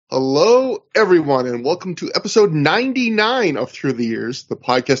Hello, everyone, and welcome to episode 99 of ThROH The Years, the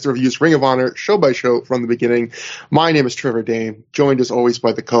podcast that reviews Ring of Honor show by show from the beginning. My name is Trevor Dame, joined as always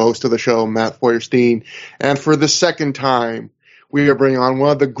by the co-host of the show, Matt Feuerstein. And for the second time, we are bringing on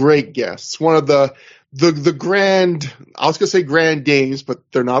one of the great guests, one of the grand, I was going to say grand dames, but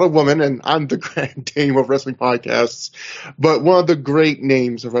they're not a woman, and I'm the grand dame of wrestling podcasts, but one of the great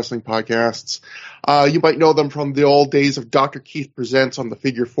names of wrestling podcasts. You might know them from the old days of Dr. Keith Presents on the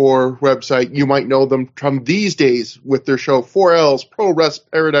Figure 4 website. You might know them from these days with their show 4Ls, Pro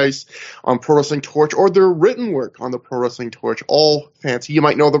Wrest Paradise on Pro Wrestling Torch, or their written work on the Pro Wrestling Torch, all fancy. You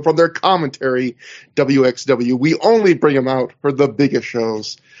might know them from their commentary, WXW. We only bring them out for the biggest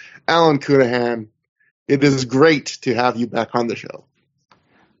shows. Alan Counihan, it is great to have you back on the show.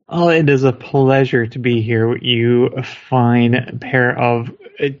 Oh, it is a pleasure to be here with you, a fine pair of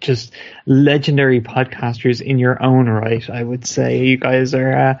just legendary podcasters in your own right, I would say. You guys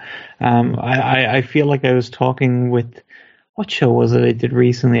are, I feel like I was talking with, what show was it I did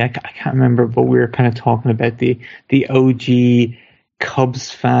recently? I can't remember, but we were kind of talking about the OG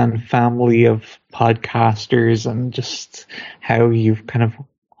Cubs fan family of podcasters and just how you've kind of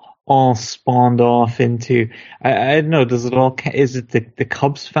all spawned off into, I don't know, does it all, is it the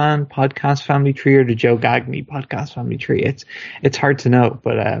Cubs fan podcast family tree or the Joe Gagne podcast family tree? It's hard to know,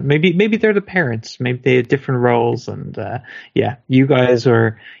 but maybe they're the parents, maybe they have different roles, and yeah, you guys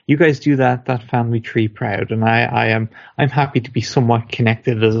do that family tree proud, and I'm happy to be somewhat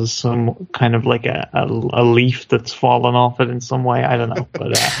connected as some kind of like a leaf that's fallen off it in some way, I don't know,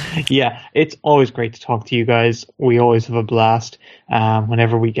 but yeah, it's always great to talk to you guys. We always have a blast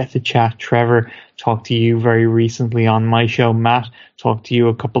whenever we get to chat. Trevor, talked to you very recently on my show. Matt, talked to you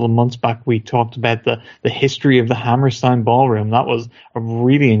a couple of months back. We talked about the history of the Hammerstein Ballroom. That was a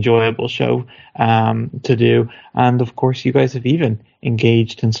really enjoyable show to do. And of course, you guys have even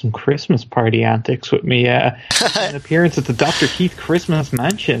engaged in some Christmas party antics with me. An appearance at the Dr. Keith Christmas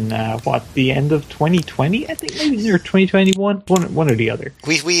Mansion, the end of 2020? I think maybe near 2021, one or the other.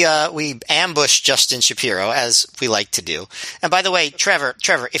 We ambushed Justin Shapiro, as we like to do. And by the way, Trevor,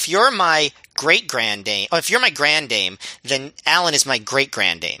 if you're my great granddame, if you're my granddame, then Alan is my great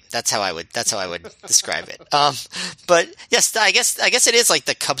granddame. That's how I would describe it. But yes, I guess it is like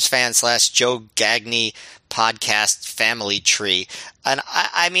the Cubs fan / Joe Gagne podcast family tree. And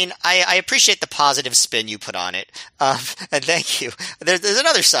I mean, I appreciate the positive spin you put on it. And thank you. There's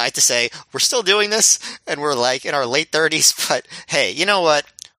another side to say, we're still doing this and we're like in our late 30s, but hey, you know what?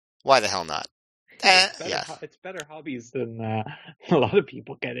 Why the hell not? It's better hobbies than a lot of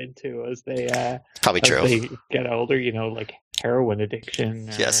people get into as they probably true. They get older, you know, like heroin addiction.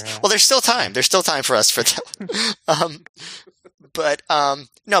 Yes. Well, there's still time. There's still time for us for that. But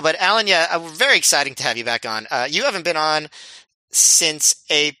Alan, yeah, very exciting to have you back on. You haven't been on since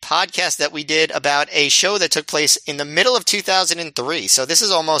a podcast that we did about a show that took place in the middle of 2003. So this is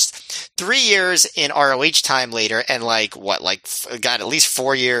almost 3 years in ROH time later, and at least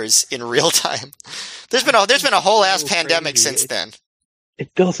 4 years in real time. There's been a whole ass pandemic since then.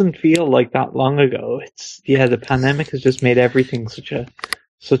 It doesn't feel like that long ago. The pandemic has just made everything such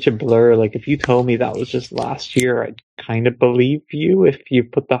a blur. Like if you told me that was just last year, I'd kind of believe you if you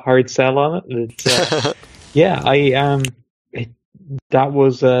put the hard sell on it. That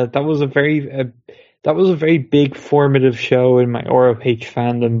was a very big formative show in my ROH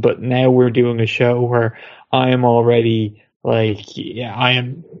fandom, but now we're doing a show where I am already like, yeah,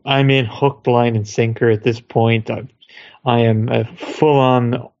 I'm in hook, line, and sinker at this point. I am a full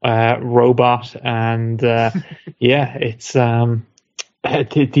on robot, and yeah, it's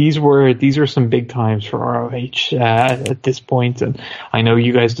these were some big times for ROH at this point, and I know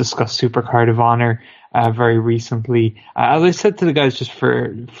you guys discussed Supercard of Honor very recently. As I said to the guys, just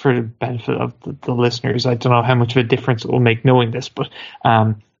for the benefit of the listeners, I don't know how much of a difference it will make knowing this, but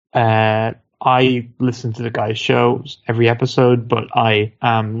I listen to the guys' shows every episode, but I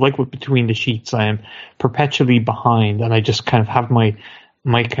like with Between the Sheets, I am perpetually behind, and I just kind of have my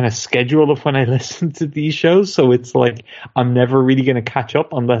kind of schedule of when I listen to these shows, so it's like I'm never really going to catch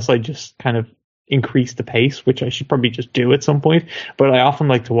up unless I just kind of increase the pace, which I should probably just do at some point. But I often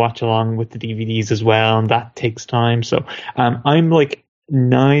like to watch along with the DVDs as well, and that takes time. So I'm like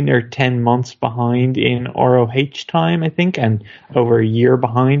 9 or 10 months behind in ROH time, I think, and over a year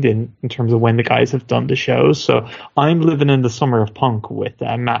behind in terms of when the guys have done the shows. So I'm living in the summer of punk with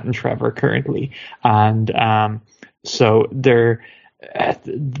Matt and Trevor currently, and so there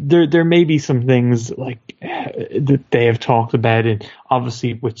may be some things like that they have talked about, and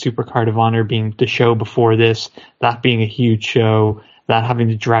obviously with Supercard of Honor being the show before this, that being a huge show, that having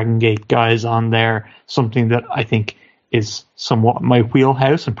the Dragon Gate guys on there, something that I think is somewhat my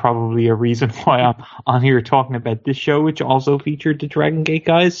wheelhouse and probably a reason why I'm on here talking about this show, which also featured the Dragon Gate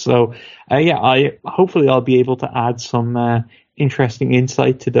guys. So hopefully I'll be able to add some interesting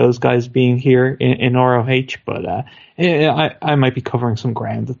insight to those guys being here in ROH, but I might be covering some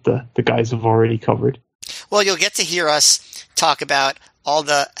ground that the guys have already covered. Well, you'll get to hear us talk about all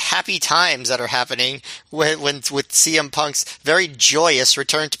the happy times that are happening with CM Punk's very joyous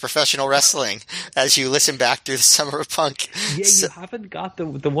return to professional wrestling as you listen back through the Summer of Punk. Yeah, you haven't got the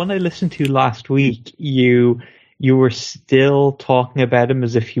one I listened to last week. You were still talking about him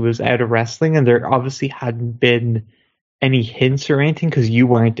as if he was out of wrestling, and there obviously hadn't been any hints or anything because you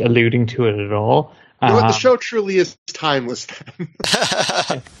weren't alluding to it at all. You know what, the show truly is timeless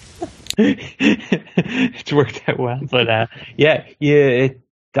then. It's worked out well, but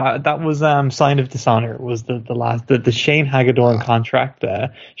that was Sign of Dishonor was the last the Shane Hagedorn contract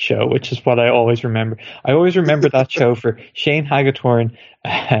show, which is what I always remember. I always remember that show for Shane Hagedorn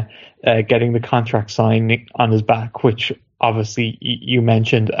getting the contract signed on his back, which obviously you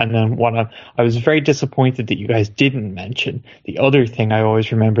mentioned, and then I was very disappointed that you guys didn't mention the other thing I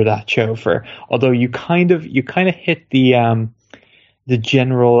always remember that show for, although you kind of hit the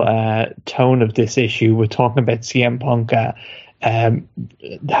general tone of this issue with talking about CM Punk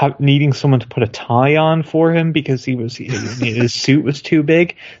needing someone to put a tie on for him because his suit was too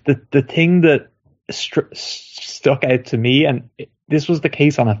big. The thing that stuck out to me, and this was the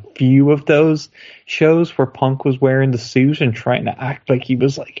case on a few of those shows where Punk was wearing the suit and trying to act like he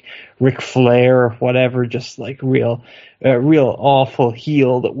was like Ric Flair or whatever, just like real awful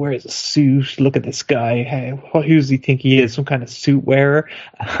heel that wears a suit. Look at this guy. Hey, who does he think he is? Some kind of suit wearer.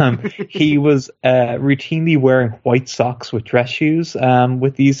 He was routinely wearing white socks with dress shoes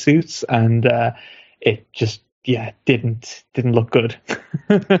with these suits, and it just didn't look good.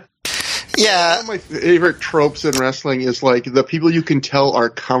 Yeah. One of my favorite tropes in wrestling is like the people you can tell are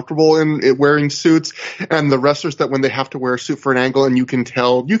comfortable in wearing suits, and the wrestlers that when they have to wear a suit for an angle, and you can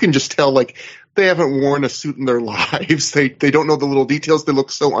just tell like they haven't worn a suit in their lives. They don't know the little details. They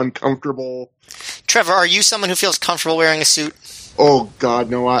look so uncomfortable. Trevor, are you someone who feels comfortable wearing a suit? Oh God,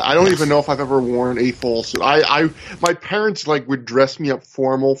 no! I don't even know if I've ever worn a full suit. My parents like would dress me up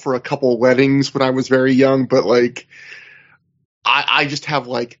formal for a couple weddings when I was very young, but like I just have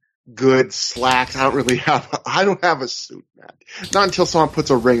like good slacks. I don't have a suit, Matt. Not until someone puts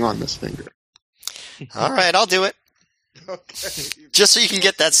a ring on this finger. All right, I'll do it. Okay. Just so you can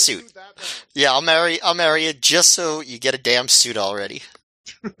get that suit. Yeah, I'll marry you just so you get a damn suit already.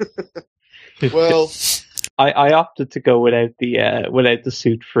 Well, I opted to go without the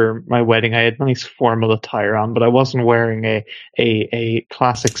suit for my wedding. I had nice formal attire on, but I wasn't wearing a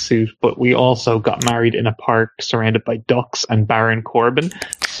classic suit. But we also got married in a park surrounded by ducks and Baron Corbin.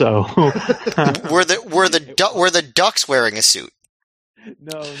 So were the ducks wearing a suit?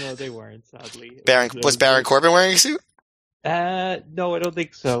 No, they weren't. Sadly, was Baron Corbin wearing a suit? No, I don't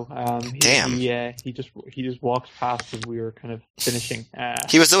think so. Damn. He just walked past as we were kind of finishing.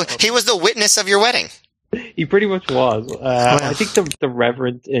 He was the witness of your wedding. He pretty much was. I think the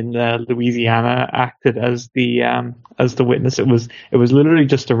Reverend in Louisiana acted as the witness. It was literally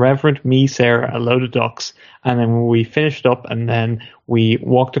just the Reverend, me, Sarah, a load of ducks, and then when we finished up, and then we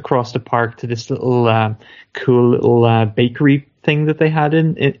walked across the park to this little cool little bakery thing that they had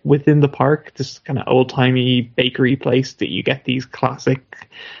within the park. This kind of old timey bakery place that you get these classic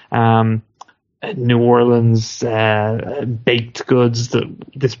New Orleans baked goods that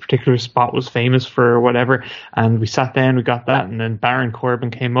this particular spot was famous for or whatever, and we sat down, we got that, and then Baron Corbin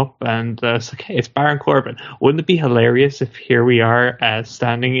came up, and it's like, hey, it's Baron Corbin. Wouldn't it be hilarious if here we are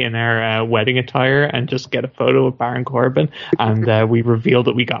standing in our wedding attire and just get a photo of Baron Corbin, and we revealed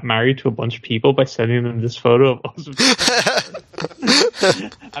that we got married to a bunch of people by sending them this photo of us.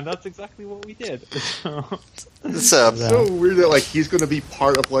 And that's exactly what we did. It's so weird that like he's going to be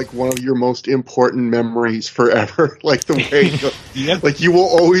part of like one of your most important memories forever. Like the way, like you will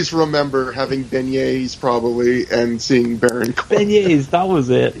always remember having beignets probably and seeing Baron Corbin. Beignets, that was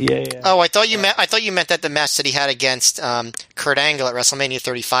it. Yeah. Oh, I thought you meant that the match that he had against Kurt Angle at WrestleMania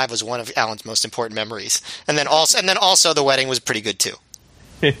 35 was one of Alan's most important memories, and then also the wedding was pretty good too.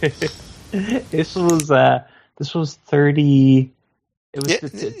 This was 30. It was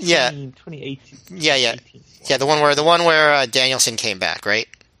 2018. Yeah. The one where Danielson came back, right?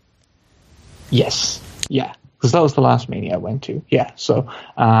 Yes. Yeah. Because that was the last Mania I went to. Yeah. So,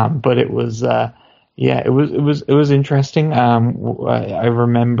 but it was, it was interesting. I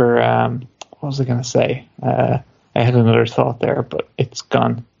remember, what was I going to say? I had another thought there, but it's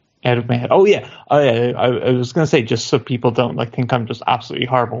gone. out of my head. Oh yeah, I was gonna say, just so people don't like think I'm just absolutely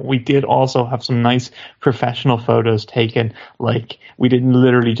horrible. We did also have some nice professional photos taken. Like we didn't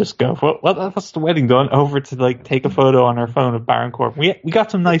literally just go, well, that's the wedding done, over to like take a photo on our phone of Baron Corbin. We got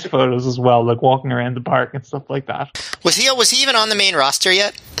some nice photos as well, like walking around the park and stuff like that. Was he even on the main roster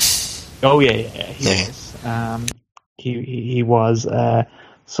yet? Oh yeah, he was. He was.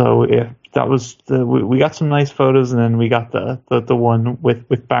 So yeah, that was we got some nice photos, and then we got the one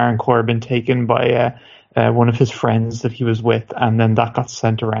with Baron Corbin taken by one of his friends that he was with, and then that got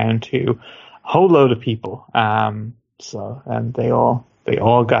sent around to a whole load of people. So and they all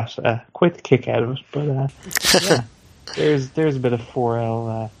got quite the kick out of it. But yeah, there's a bit of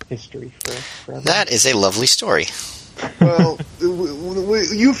 4L history for everyone. That is a lovely story. Well,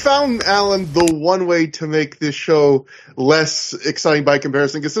 you found, Alan, the one way to make this show less exciting by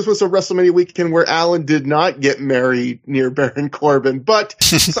comparison, because this was a WrestleMania weekend where Alan did not get married near Baron Corbin. But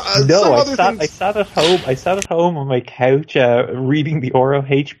no, I sat at home on my couch reading the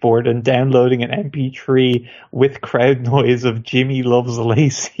ROH board and downloading an MP3 with crowd noise of Jimmy Loves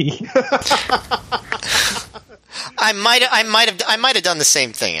Lacey. I might have done the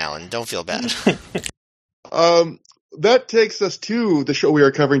same thing, Alan. Don't feel bad. That takes us to the show we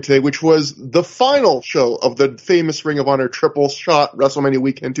are covering today, which was the final show of the famous Ring of Honor triple shot WrestleMania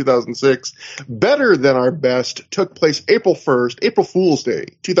weekend 2006. Better Than Our Best took place April 1st, April Fool's Day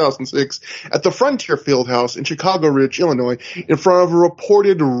 2006, at the Frontier Fieldhouse in Chicago Ridge, Illinois, in front of a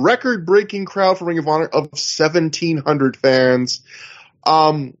reported record-breaking crowd for Ring of Honor of 1,700 fans.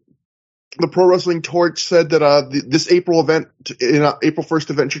 The Pro Wrestling Torch said that this April 1st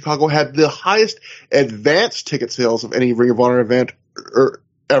event in Chicago had the highest advance ticket sales of any Ring of Honor event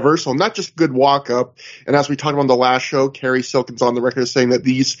ever. So not just good walk up. And as we talked about on the last show, Kerry Silkin's on the record as saying that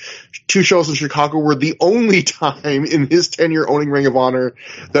these two shows in Chicago were the only time in his tenure owning Ring of Honor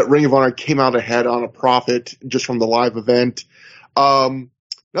that Ring of Honor came out ahead on a profit just from the live event.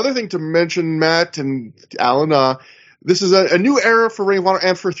 Another thing to mention, Matt and Alan, this is a new era for Ring of Honor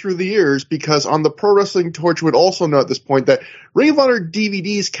and for Through the Years, because on the Pro Wrestling Torch would also note at this point that Ring of Honor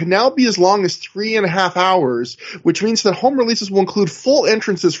DVDs can now be as long as 3.5 hours, which means that home releases will include full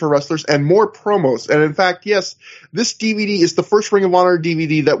entrances for wrestlers and more promos. And in fact, yes, this DVD is the first Ring of Honor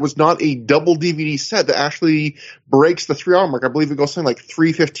DVD that was not a double DVD set that actually breaks the 3 hour mark. I believe it goes something like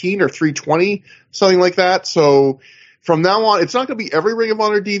 3:15 or 3:20, something like that. So from now on, it's not going to be every Ring of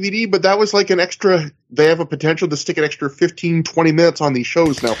Honor DVD, but that was like an extra. They have a potential to stick an extra 15, 20 minutes on these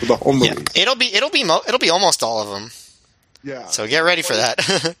shows now for the home release. It'll be almost all of them. Yeah. So get ready for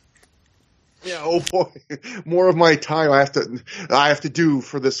that. Yeah. Oh boy, more of my time I have to do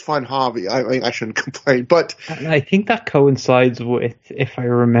for this fun hobby. I shouldn't complain, but I think that coincides with, if I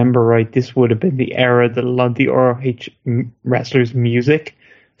remember right, this would have been the era that a lot of the ROH wrestlers' music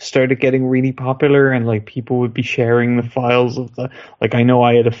started getting really popular, and like people would be sharing the files of like I know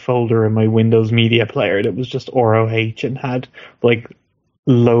I had a folder in my Windows media player that was just ROH and had like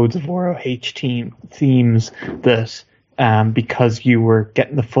loads of ROH themes that because you were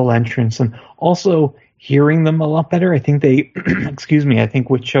getting the full entrance and also hearing them a lot better. I think they I think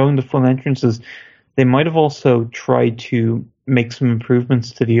with showing the full entrances, they might have also tried to make some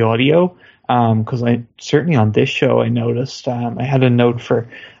improvements to the audio. Because I certainly on this show I noticed I had a note for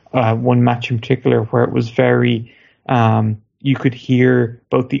one match in particular where it was very you could hear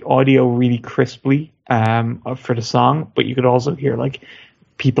both the audio really crisply for the song, but you could also hear like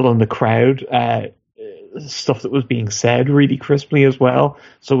people in the crowd stuff that was being said really crisply as well.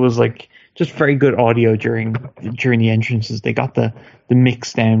 So it was like just very good audio during the entrances. They got the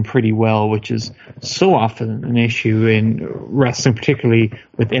mix down pretty well, which is so often an issue in wrestling, particularly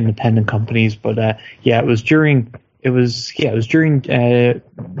with independent companies. But it was during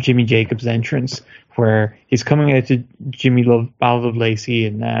Jimmy Jacobs' entrance where he's coming out to Jimmy Ballad of Lacey,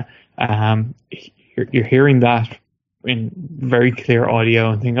 and you're hearing that in very clear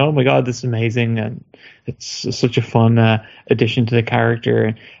audio and think, oh my god, this is amazing, and it's such a fun addition to the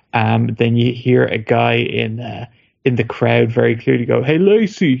character. Then you hear a guy in the crowd very clearly go, "Hey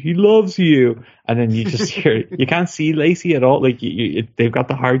Lacey, he loves you," and then you just hear, you can't see Lacey at all. Like they've got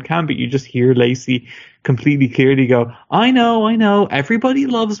the hard cam, but you just hear Lacey completely clearly go, I know, everybody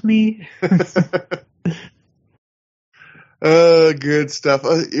loves me." Good stuff.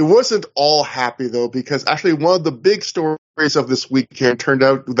 It wasn't all happy though, because actually one of the big stories of this weekend turned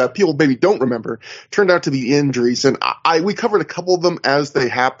out that people maybe don't remember turned out to be injuries, and we covered a couple of them as they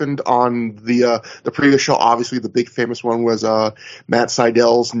happened on the previous show. Obviously, the big famous one was Matt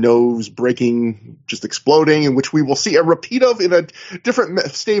Seidel's nose breaking, just exploding, in which we will see a repeat of in a different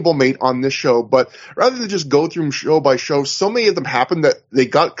stablemate on this show. But rather than just go through them show by show, so many of them happened that they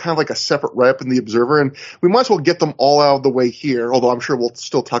got kind of like a separate write-up in the Observer, and we might as well get them all out of the way here. Although I'm sure we'll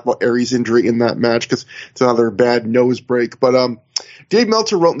still talk about Aries' injury in that match because it's another bad nose break. But Dave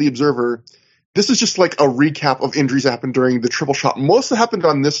Meltzer wrote in the Observer, this is just like a recap of injuries that happened during the triple shot. Most of it happened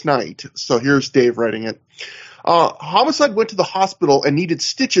on this night. So here's Dave writing it. Homicide went to the hospital and needed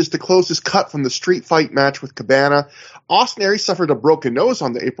stitches to close his cut from the street fight match with Cabana. Austin Aries suffered a broken nose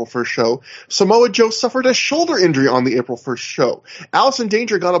on the April 1st show. Samoa Joe suffered a shoulder injury on the April 1st show. Allison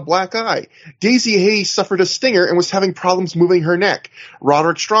Danger got a black eye. Daisy Hayes suffered a stinger and was having problems moving her neck.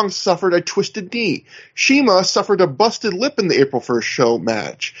 Roderick Strong suffered a twisted knee. Shima suffered a busted lip in the April 1st show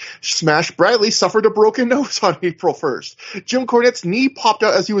match. Smash Bradley suffered a broken nose on April 1st. Jim Cornette's knee popped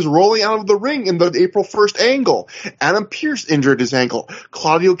out as he was rolling out of the ring in the April 1st angle. Adam Pearce injured his ankle.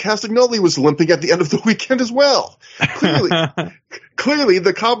 Claudio Castagnoli was limping at the end of the weekend as well. Clearly,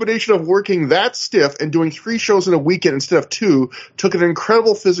 the combination of working that stiff and doing 3 shows in a weekend instead of 2 took an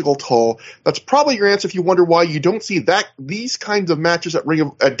incredible physical toll. That's probably your answer if you wonder why you don't see these kinds of matches at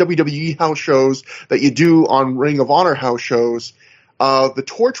WWE house shows that you do on Ring of Honor house shows. The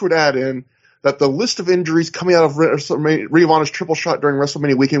Torch would add in that the list of injuries coming out of Ring of Honor's triple shot during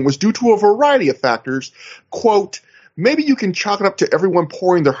WrestleMania weekend was due to a variety of factors. Quote, maybe you can chalk it up to everyone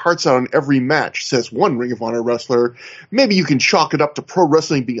pouring their hearts out on every match, says one Ring of Honor wrestler. Maybe you can chalk it up to pro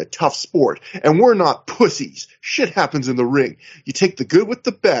wrestling being a tough sport, and we're not pussies. Shit happens in the ring. You take the good with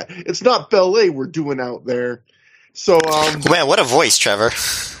the bad. It's not ballet we're doing out there. So, man, what a voice, Trevor.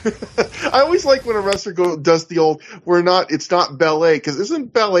 I always like when a wrestler does the old, it's not ballet, because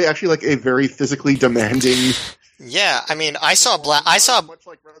isn't ballet actually like a very physically demanding? Yeah, I mean, I saw Black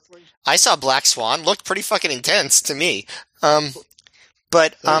Swan, looked pretty fucking intense to me. Was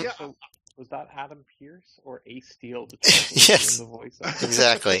that Adam Pearce or Ace Steel? Yes, the voice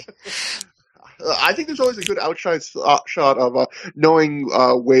exactly. I think there's always a good outside shot of knowing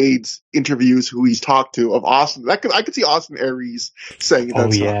Wade's interviews, who he's talked to, of Austin. I could see Austin Aries saying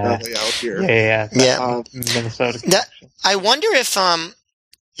that's not ballet out here. Yeah. Minnesota. I wonder if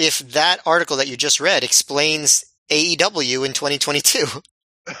that article that you just read explains AEW in 2022.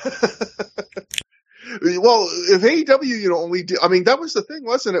 Well, if AEW, only do, I mean, that was the thing,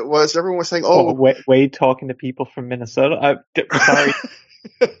 wasn't it? Was everyone was saying, Wade talking to people from Minnesota? Sorry.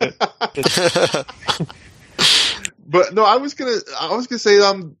 But no, I was gonna say,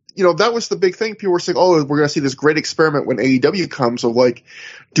 that was the big thing. People were saying, we're gonna see this great experiment when AEW comes of like,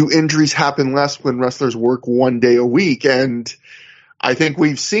 do injuries happen less when wrestlers work 1 day a week? And I think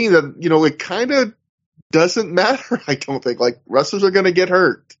we've seen that, it kind of doesn't matter. I don't think, like, wrestlers are gonna get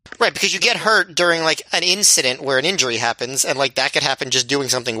hurt. Right, because you get hurt during like an incident where an injury happens, and like that could happen just doing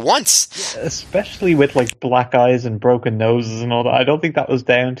something once. Yeah, especially with like black eyes and broken noses and all that. I don't think that was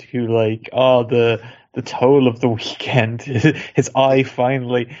down to like the toll of the weekend. His eye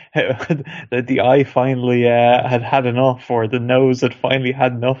finally, the eye finally had enough, or the nose had finally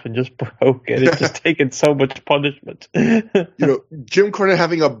had enough and just broke. It had just taken so much punishment. Jim Cornette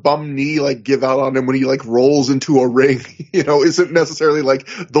having a bum knee like give out on him when he like rolls into a ring, isn't necessarily like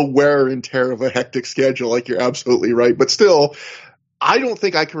the wear and tear of a hectic schedule. Like, you're absolutely right, but still, I don't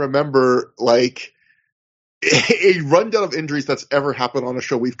think I can remember like a rundown of injuries that's ever happened on a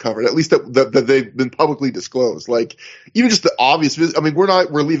show we've covered, at least that they've been publicly disclosed. Like, even just the obvious, I mean,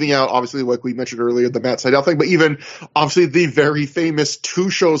 we're leaving out, obviously, like we mentioned earlier, the Matt Sydal thing, but even, obviously, the very famous 2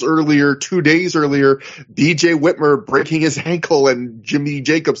 days earlier, BJ Whitmer breaking his ankle and Jimmy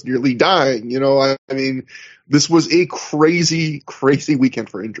Jacobs nearly dying. I mean, this was a crazy, crazy weekend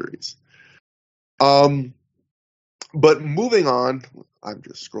for injuries. But moving on, I'm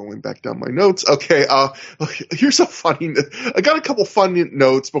just scrolling back down my notes. Okay, here's a funny. I got a couple funny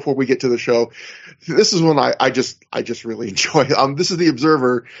notes before we get to the show. This is one I just really enjoy. This is the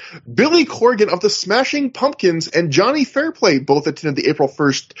Observer. Billy Corgan of the Smashing Pumpkins and Johnny Fairplay both attended the April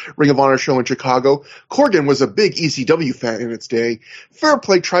 1st Ring of Honor show in Chicago. Corgan was a big ECW fan in its day.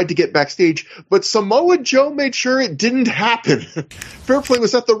 Fairplay tried to get backstage, but Samoa Joe made sure it didn't happen. Fairplay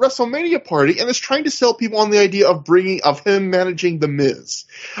was at the WrestleMania party and is trying to sell people on the idea of him managing The Miz.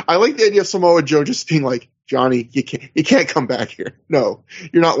 I like the idea of Samoa Joe just being like, Johnny, you can't come back here. No,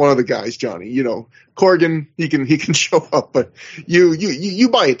 you're not one of the guys, Johnny. Corgan, he can show up, but you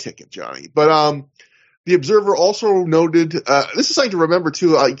buy a ticket, Johnny. But The Observer also noted, this is something to remember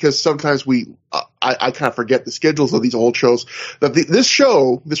too, because sometimes I kind of forget the schedules of these old shows, that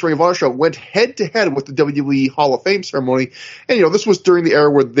this Ring of Honor show went head to head with the WWE Hall of Fame ceremony. And, this was during the era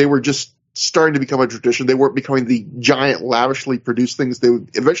where they were just starting to become a tradition. They weren't becoming the giant, lavishly produced things they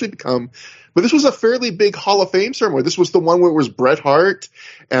would eventually become. But this was a fairly big Hall of Fame ceremony. This was the one where it was Bret Hart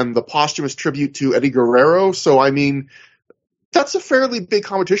and the posthumous tribute to Eddie Guerrero. So, I mean, that's a fairly big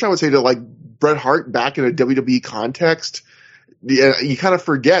competition, I would say, to like Bret Hart back in a WWE context. You kind of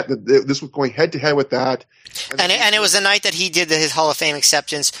forget that this was going head to head with that. And it was the night that he did his Hall of Fame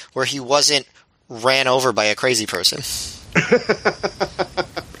acceptance where he wasn't ran over by a crazy person.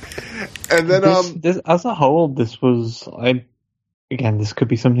 And then, this, as a whole, this was, again, this could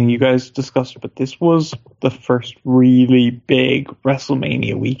be something you guys discussed, but this was the first really big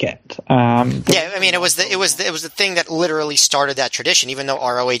WrestleMania weekend. Yeah, I mean, it was the thing that literally started that tradition. Even though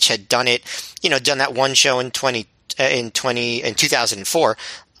ROH had done it, done that one show in 2004.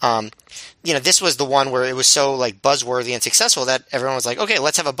 This was the one where it was so like buzzworthy and successful that everyone was like, okay,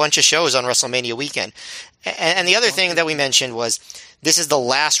 let's have a bunch of shows on WrestleMania weekend. And the other thing that we mentioned was this is the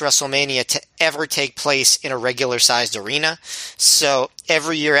last WrestleMania to ever take place in a regular-sized arena. So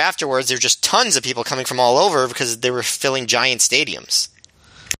every year afterwards, there are just tons of people coming from all over because they were filling giant stadiums.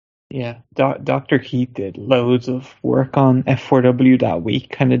 Yeah, Dr. Keith did loads of work on F4W that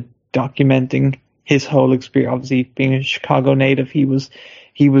week, kind of documenting his whole experience. Obviously, being a Chicago native, he was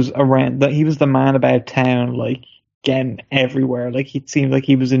around. He was the man about town, like getting everywhere. Like it seemed like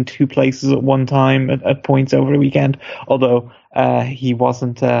he was in two places at one time at points over the weekend. Although he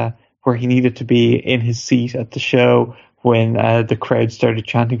wasn't where he needed to be in his seat at the show when the crowd started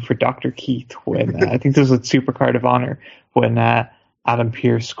chanting for Dr. Keith. When I think this was at Supercard of Honor when Adam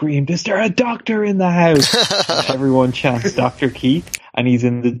Pearce screamed, "Is there a doctor in the house?" Everyone chants Dr. Keith, and he's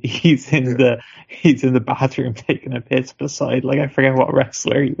in the bathroom taking a piss beside, like, I forget what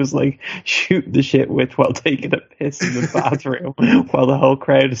wrestler he was like shooting the shit with while taking a piss in the bathroom while the whole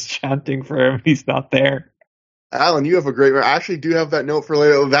crowd is chanting for him. He's not there. Alan, you have a great. I actually do have that note for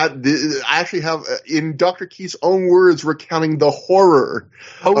later. I actually have in Dr. Keith's own words recounting the horror.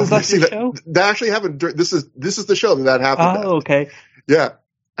 Oh, was that the show? That actually happened. This is the show that happened. Oh, okay. Yeah,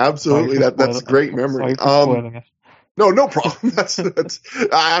 absolutely. That's great memory. Sorry for spoiling it. No problem. That's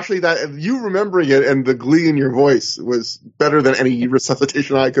actually that you remembering it and the glee in your voice was better than any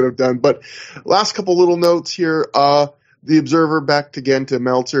resuscitation I could have done. But last couple little notes here. The Observer, back again to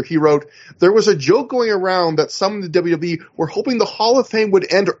Meltzer, he wrote, there was a joke going around that some in the WWE were hoping the Hall of Fame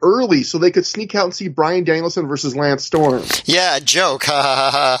would end early so they could sneak out and see Bryan Danielson versus Lance Storm. Yeah, joke.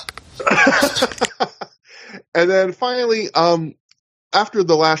 And then finally, after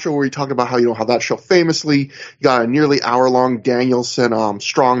the last show where we talked about how that show famously got a nearly hour-long Danielson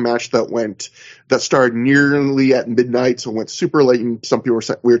strong match that started nearly at midnight, so went super late, and some people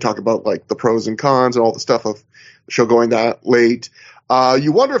we were talking about like the pros and cons and all the stuff of the show going that late.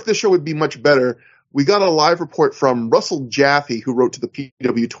 You wonder if this show would be much better. We got a live report from Russell Jaffe, who wrote to the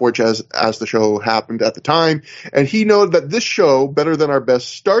PW Torch as the show happened at the time, and he noted that this show, Better Than Our Best,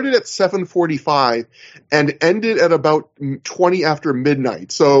 started at 7:45 and ended at about 20 after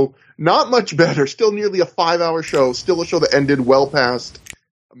midnight. So not much better. Still nearly a 5-hour show. Still a show that ended well past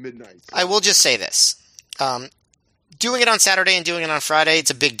midnight. I will just say this. Doing it on Saturday and doing it on Friday, it's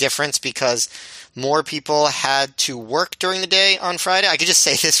a big difference because more people had to work during the day on Friday. I could just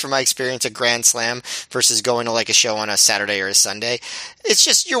say this from my experience at Grand Slam versus going to like a show on a Saturday or a Sunday. It's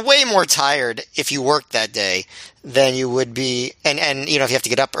just, you're way more tired if you work that day than you would be. And if you have to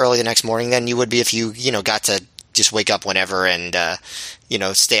get up early the next morning, than you would be if you got to just wake up whenever and,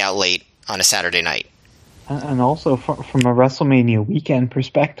 stay out late on a Saturday night. And also from a WrestleMania weekend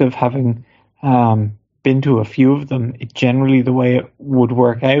perspective, having, been to a few of them, generally the way it would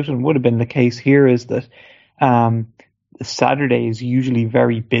work out and would have been the case here is that Saturday is usually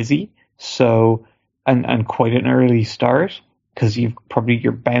very busy, so and quite an early start because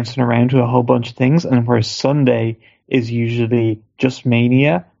you're bouncing around to a whole bunch of things, and whereas Sunday is usually just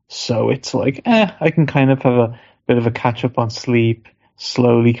Mania, so it's like I can kind of have a bit of a catch up on sleep,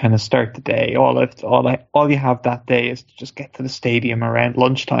 slowly kind of start the day. All you have that day is to just get to the stadium around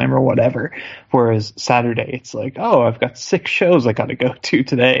lunchtime or whatever. Whereas Saturday, it's like, I've got 6 shows I got to go to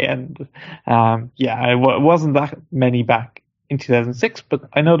today, and it wasn't that many back in 2006, but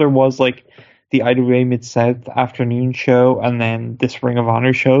I know there was like the IWA Mid-South afternoon show and then this Ring of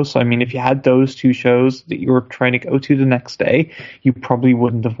Honor show. So I mean, if you had those 2 shows that you were trying to go to the next day, you probably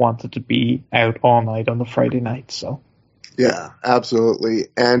wouldn't have wanted to be out all night on the Friday night. So. Yeah, absolutely.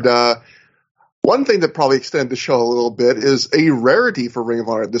 And One thing that probably extended the show a little bit is a rarity for Ring of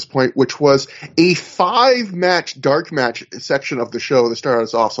Honor at this point, which was a 5-match dark match section of the show that started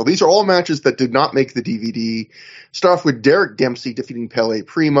us off. So these are all matches that did not make the DVD. Start off with Derek Dempsey defeating Pele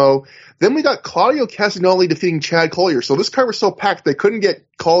Primo. Then we got Claudio Castagnoli defeating Chad Collier. So this card was so packed they couldn't get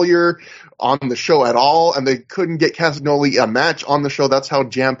Collier on the show at all, and they couldn't get Castagnoli a match on the show. That's how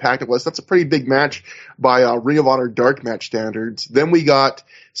jam-packed it was. That's a pretty big match by Ring of Honor dark match standards. Then we got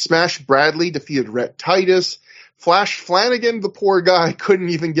Smash Bradley defeated Rhett Titus. Flash Flanagan, the poor guy, couldn't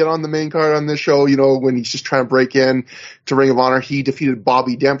even get on the main card on this show, when he's just trying to break in to Ring of Honor. He defeated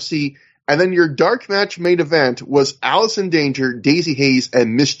Bobby Dempsey. And then your dark match main event was Allison Danger, Daisy Hayes,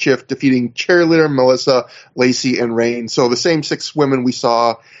 and Mischief defeating Cheerleader, Melissa, Lacey, and Rain. So the same 6 women we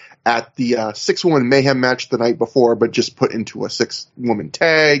saw at the 6-woman Mayhem match the night before, but just put into a 6-woman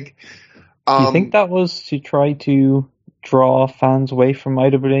tag. Do you think that was to try to draw fans away from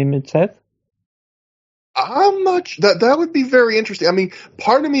IWA Mid-South? I'm not that would be very interesting. I mean,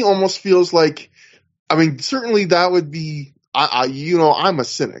 part of me almost feels like, certainly that would be, I'm a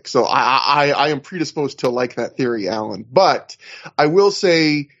cynic, so I am predisposed to like that theory, Alan. But I will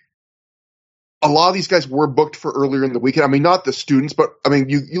say a lot of these guys were booked for earlier in the weekend. Not the students, but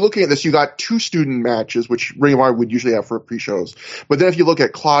you looking at this, you got 2 student matches, which Ring of Honor would usually have for pre-shows. But then if you look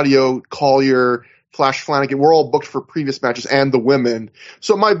at Claudio, Collier, Flash Flanagan, we're all booked for previous matches, and the women.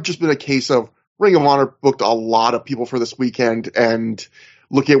 So it might have just been a case of Ring of Honor booked a lot of people for this weekend, and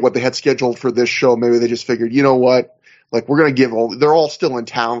looking at what they had scheduled for this show, maybe they just figured, you know what? Like, we're going to they're all still in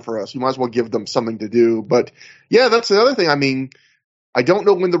town for us. We might as well give them something to do. But yeah, that's the other thing. I don't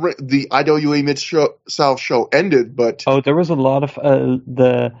know when the IWA Mid-South show ended, but there was a lot of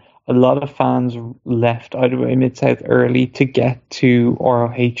fans left IWA Mid-South early to get to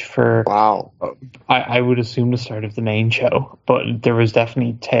ROH for I would assume the start of the main show, but there was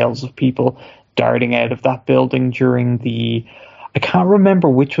definitely tales of people darting out of that building during I can't remember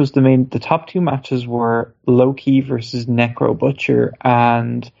which was the top 2 matches were Low Key versus Necro Butcher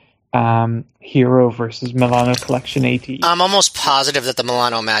and Hero versus Milano Collection AT. I'm almost positive that the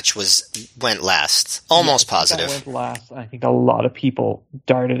Milano match went last. Almost positive. That went last. I think a lot of people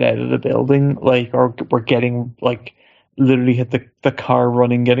darted out of the building, or were getting literally hit the car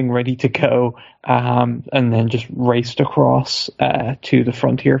running, getting ready to go, and then just raced across to the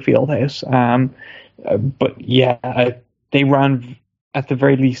Frontier Fieldhouse. But yeah, they ran, at the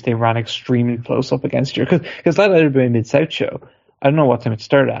very least, they ran extremely close up against you, because that IWA Mid-South show, I don't know what time it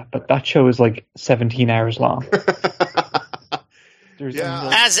started at, but that show is 17 hours long.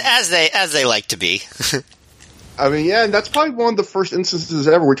 As they like to be. And that's probably one of the first instances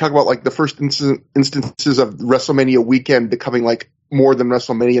ever. We talk about the first instances of WrestleMania weekend becoming more than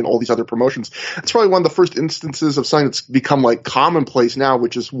WrestleMania and all these other promotions. It's probably one of the first instances of something that's become commonplace now,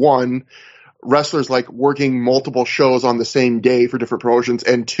 which is 1, wrestlers working multiple shows on the same day for different promotions,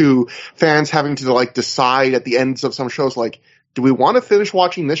 and 2, fans having to decide at the ends of some shows do we want to finish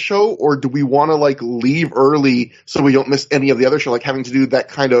watching this show, or do we want to leave early so we don't miss any of the other show? Having to do that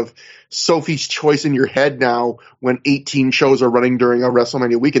kind of Sophie's choice in your head now when 18 shows are running during a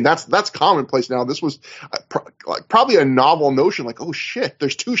WrestleMania weekend. That's commonplace now. This was probably a novel notion. Oh shit,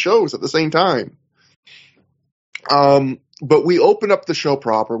 there's 2 shows at the same time. But we open up the show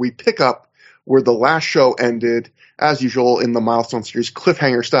proper. We pick up where the last show ended, as usual in the Milestone Series,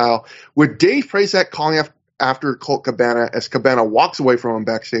 cliffhanger style, with Dave Prazak calling after Colt Cabana as Cabana walks away from him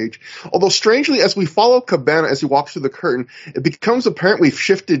backstage. Although strangely, as we follow Cabana as he walks through the curtain, it becomes apparent we've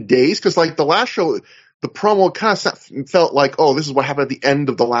shifted days, because the last show, the promo kind of felt this is what happened at the end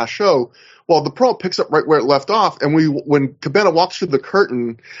of the last show. Well, the promo picks up right where it left off, and when Cabana walks through the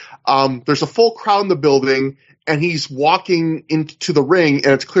curtain, there's a full crowd in the building, and he's walking into the ring,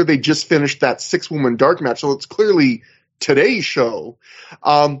 and it's clear they just finished that 6-woman dark match, so it's clearly today's show.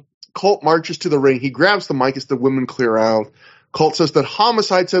 Colt marches to the ring. He grabs the mic as the women clear out. Colt says that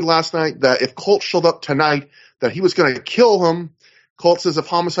Homicide said last night that if Colt showed up tonight, that he was going to kill him. Colt says if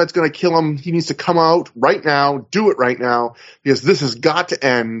Homicide's going to kill him, he needs to come out right now, do it right now, because this has got to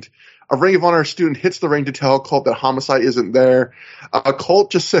end. A Ring of Honor student hits the ring to tell Colt that Homicide isn't there. Colt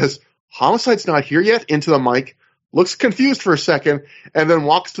just says, Homicide's not here yet, into the mic, looks confused for a second, and then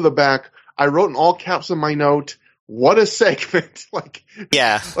walks to the back. I wrote in all caps in my note, what a segment.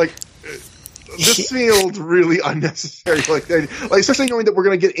 This feels really unnecessary. Especially knowing that we're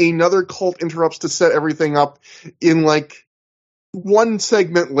going to get another Colt interrupts to set everything up in one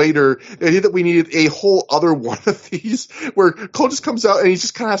segment later. The idea that we needed a whole other one of these where Colt just comes out and he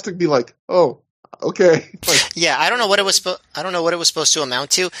just kind of has to be oh, okay. I don't know what it was. I don't know what it was supposed to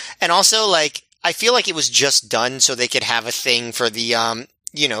amount to. And also I feel like it was just done so they could have a thing for the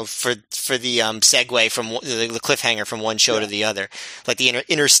for the segue from the cliffhanger from one show to the other, like the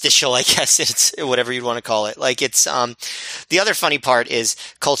interstitial, I guess it's whatever you'd want to call it. Like it's the other funny part is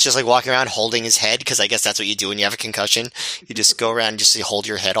Colt's just like walking around holding his head, because I guess that's what you do when you have a concussion. You just go around and just hold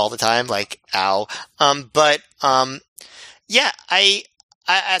your head all the time, like ow. Yeah,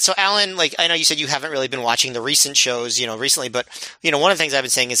 so Alan, like, I know you said you haven't really been watching the recent shows, recently, but, one of the things I've been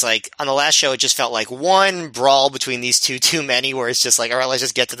saying is, like, on the last show, it just felt like one brawl between these two too many, where it's just like, all right, let's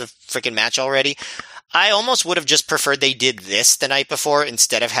just get to the freaking match already. I almost would have just preferred they did this the night before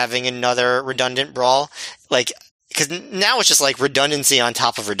instead of having another redundant brawl. Like, because now it's just like redundancy on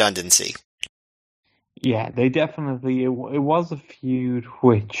top of redundancy. Yeah, they definitely, it was a feud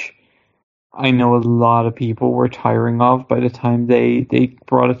which I know a lot of people were tiring of by the time they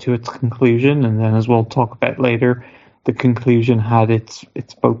brought it to its conclusion, and then, as we'll talk about later, the conclusion had its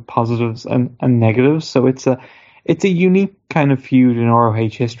both positives and negatives. So it's a unique kind of feud in ROH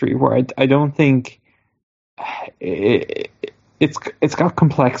history where I don't think it's got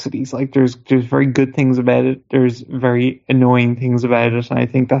complexities. Like there's very good things about it, there's very annoying things about it, and I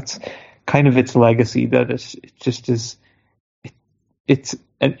think that's kind of its legacy, that it just is. It's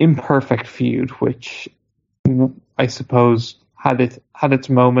an imperfect feud, which I suppose had its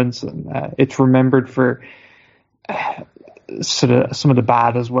moments, and it's remembered for sort of some of the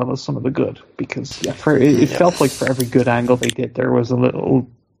bad as well as some of the good. Because it felt like for every good angle they did, there was one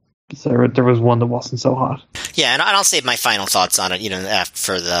that wasn't so hot. Yeah, and I'll save my final thoughts on it,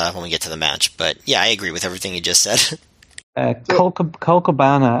 after when we get to the match. But yeah, I agree with everything you just said. Colt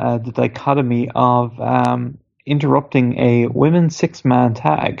Cabana, the dichotomy of interrupting a women's 6-man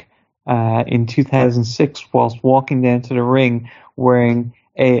tag in 2006 whilst walking down to the ring wearing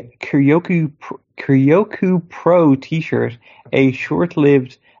a Kyoku Pro t-shirt, a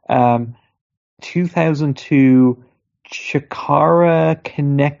short-lived 2002 Chikara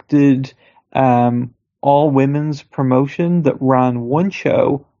connected all-women's promotion that ran one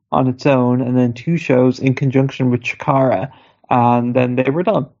show on its own and then 2 shows in conjunction with Chikara, and then they were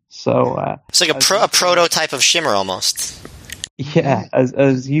done. So it's like a prototype of Shimmer almost. Yeah,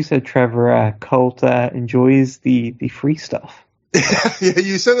 as you said, Trevor, Colt enjoys the free stuff. Yeah,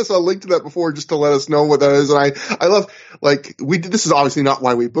 you sent us a link to that before just to let us know what that is, and I love, like, this is obviously not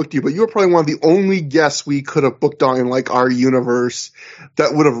why we booked you, but you were probably one of the only guests we could have booked on in, like, our universe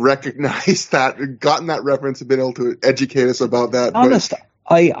that would have recognized that, gotten that reference, and been able to educate us about that. Honest,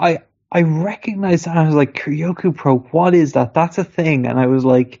 I recognized that. I was like, Kyoku Pro, what is that? That's a thing. And I was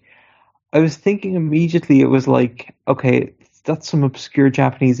thinking immediately, it was like, okay, that's some obscure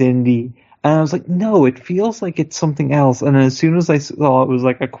Japanese indie. And I was like, no, it feels like it's something else. And then as soon as I saw it was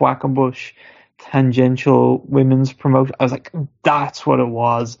like a Quackenbush tangential women's promotion, I was like, that's what it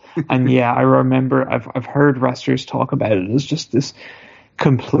was. And yeah, I remember I've heard wrestlers talk about it as just this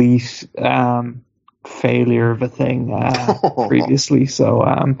complete failure of a thing previously.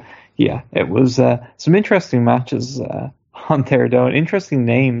 So yeah, it was some interesting matches on there, though, and interesting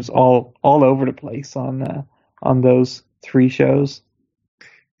names all over the place on those 3 shows.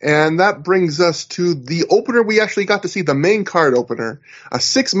 And that brings us to the opener. We actually got to see the main card opener, a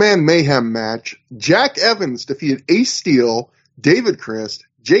 6-man mayhem match. Jack Evans defeated Ace Steel, David Christ,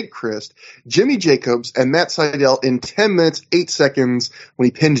 Jake Christ, Jimmy Jacobs, and Matt Sydal in 10 minutes, 8 seconds when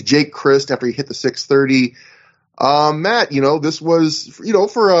he pinned Jake Christ after he hit the 630. Matt, this was,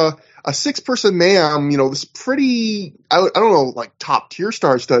 for a 6-person mayhem, this pretty, I don't know, like top tier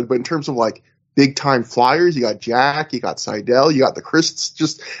star stud, but in terms of like big time flyers, you got Jack, you got Sydal, you got the Christs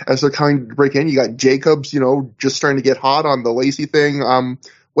just as they're coming to break in, you got Jacobs, just starting to get hot on the Lacey thing.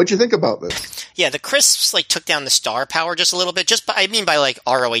 What'd you think about this? Yeah, the Crisps took down the star power just a little bit. I mean by like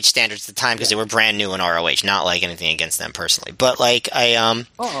ROH standards at the time, because they were brand new in ROH. Not like anything against them personally, but like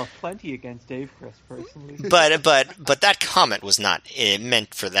plenty against Dave Chris personally. But that comment was not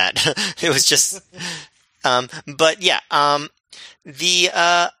meant for that. It was just, but yeah,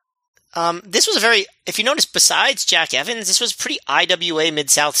 this was a very, if you notice, besides Jack Evans, this was a pretty IWA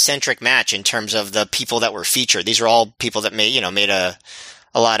Mid-South centric match in terms of the people that were featured. These were all people that made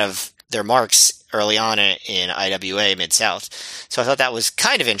a lot of their marks early on in IWA Mid-South. So I thought that was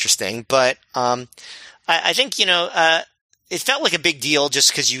kind of interesting, but I think, it felt like a big deal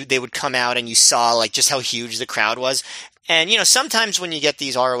just because they would come out and you saw like just how huge the crowd was. And, sometimes when you get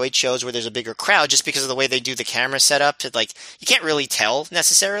these ROH shows where there's a bigger crowd, just because of the way they do the camera setup, you can't really tell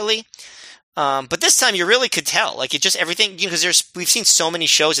necessarily. But this time you really could tell. Like, it just everything, because we've seen so many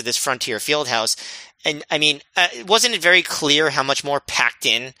shows at this Frontier Fieldhouse. And, I mean, wasn't it very clear how much more packed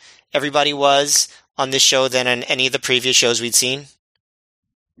in everybody was on this show than on any of the previous shows we'd seen?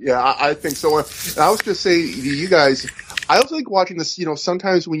 Yeah, I think so. And I was going to say to you guys, I also like watching this.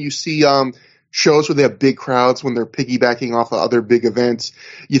 Sometimes when you see shows where they have big crowds, when they're piggybacking off of other big events,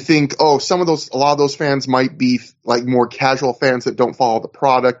 you think, a lot of those fans might be like more casual fans that don't follow the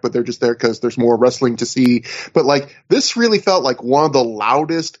product, but they're just there because there's more wrestling to see. But like this really felt like one of the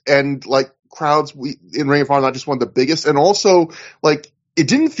loudest and like crowds in Ring of Honor, not just one of the biggest, and also like. It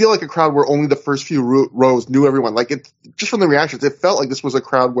didn't feel like a crowd where only the first few rows knew everyone. Like just from the reactions, it felt like this was a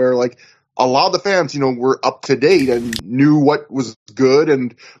crowd where like a lot of the fans, were up to date and knew what was good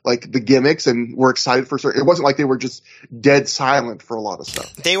and like the gimmicks and were excited for certain. It wasn't like they were just dead silent for a lot of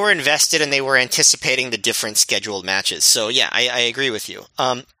stuff. They were invested and they were anticipating the different scheduled matches. So yeah, I agree with you.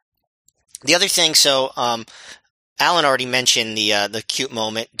 The other thing, Alan already mentioned the cute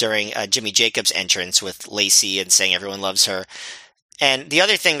moment during Jimmy Jacobs' entrance with Lacey and saying everyone loves her. And the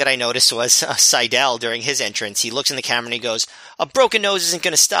other thing that I noticed was Seidel during his entrance. He looks in the camera and he goes, "A broken nose isn't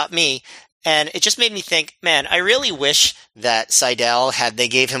going to stop me." And it just made me think, man, I really wish that Seidel they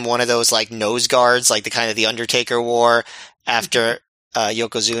gave him one of those like nose guards, like the kind of the Undertaker wore after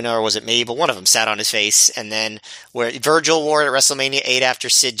Yokozuna, or was it Mabel? One of them sat on his face, and then where Virgil wore it at WrestleMania 8 after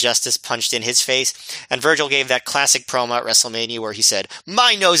Sid Justice punched in his face. And Virgil gave that classic promo at WrestleMania where he said,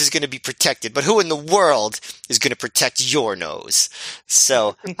 "My nose is going to be protected, but who in the world is going to protect your nose?"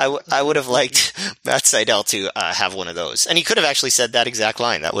 So I would have liked Matt Seidel to have one of those. And he could have actually said that exact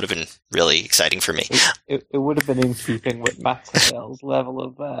line. That would have been really exciting for me. It would have been in keeping with Matt Seidel's level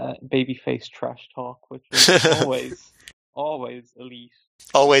of babyface trash talk, which is always elite.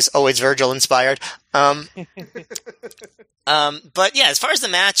 Always Virgil inspired. But yeah, as far as the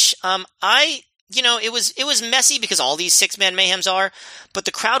match, it was messy because all these 6-man mayhems are, but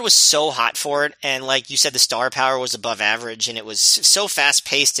the crowd was so hot for it. And like you said, the star power was above average and it was so fast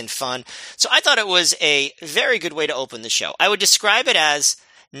paced and fun. So I thought it was a very good way to open the show. I would describe it as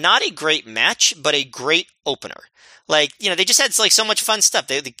not a great match, but a great opener. Like, they just had like so much fun stuff.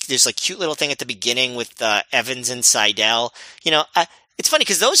 There's like cute little thing at the beginning with Evans and Seidel. It's funny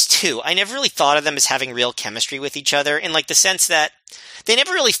because those two, I never really thought of them as having real chemistry with each other in like the sense that they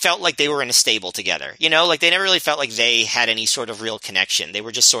never really felt like they were in a stable together. Like they never really felt like they had any sort of real connection. They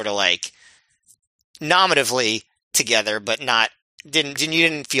were just sort of like nominatively together, but you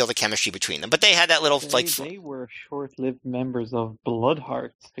didn't feel the chemistry between them. But they had that little they were short-lived members of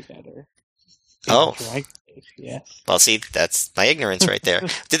Bloodhearts together. Oh. Yes. Well, see, that's my ignorance right there.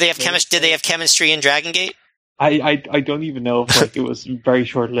 Did they have chemistry in Dragon Gate? I don't even know if like it was very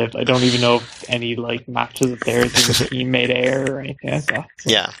short lived. I don't even know if any like matches of theirs in the team made air or anything like that.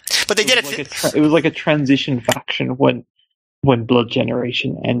 So yeah, but they did it. It was like a transition faction when Blood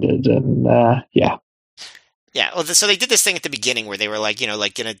Generation ended, and yeah. Yeah, well, so they did this thing at the beginning where they were like,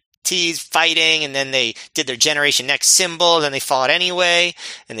 gonna tease fighting, and then they did their Generation Next symbol, and then they fought anyway,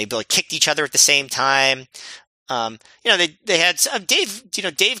 and they kicked each other at the same time. They had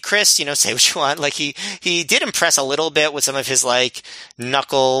Dave Chris, say what you want. Like he did impress a little bit with some of his like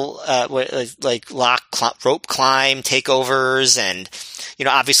knuckle, rope climb takeovers, and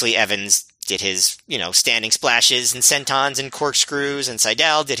obviously Evans did his standing splashes and sentons and corkscrews, and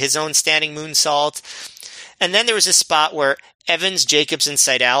Seidel did his own standing moonsault. And then there was a spot where Evans, Jacobs, and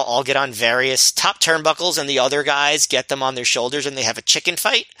Seidel all get on various top turnbuckles, and the other guys get them on their shoulders, and they have a chicken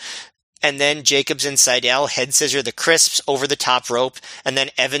fight. And then Jacobs and Seidel head scissor the crisps over the top rope, and then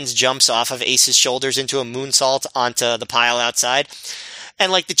Evans jumps off of Ace's shoulders into a moonsault onto the pile outside.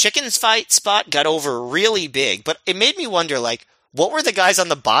 And like the chicken fight spot got over really big, but it made me wonder, like, what were the guys on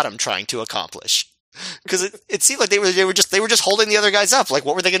the bottom trying to accomplish? Because it seemed like they were just holding the other guys up. Like,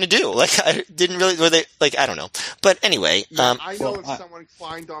 what were they going to do? Like, I don't know. But anyway, yeah, I know if someone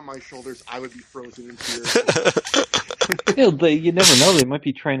climbed on my shoulders, I would be frozen in fear. You never know. They might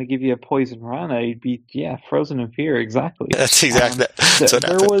be trying to give you a poison rana. You'd be frozen in fear. Exactly. That's exactly. That's what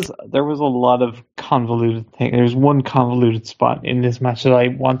happened. There was a lot of convoluted thing. There's one convoluted spot in this match that I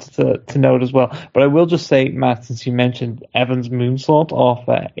wanted to note as well. But I will just say, Matt, since you mentioned Evans' moonsault off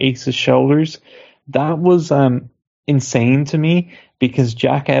Ace's shoulders. That was insane to me because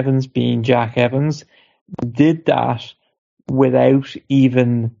Jack Evans, being Jack Evans, did that without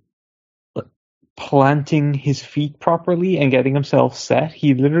even planting his feet properly and getting himself set.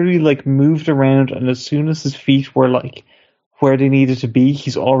 He literally moved around, and as soon as his feet were where they needed to be,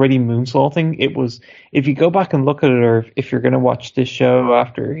 he's already moonsaulting. It was, if you go back and look at it, or if you're going to watch this show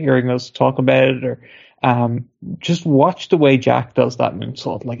after hearing us talk about it, or just watch the way Jack does that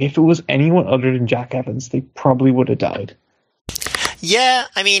moonsault. Like, if it was anyone other than Jack Evans, they probably would have died. Yeah,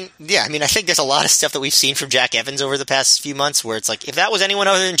 I think there's a lot of stuff that we've seen from Jack Evans over the past few months where it's like, if that was anyone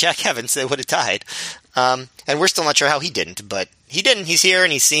other than Jack Evans, they would have died. And we're still not sure how he didn't, but he didn't. He's here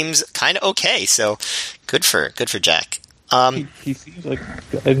and he seems kind of okay. So good for Jack. He seems like,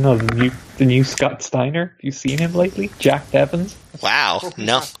 I don't know, the new Scott Steiner. Have you seen him lately? Jack Evans. Wow,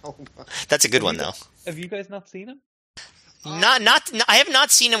 no, that's a good one though. Have you guys not seen him? I have not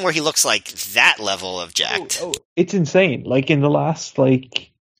seen him where he looks like that level of jacked. Oh, it's insane. Like in the last, I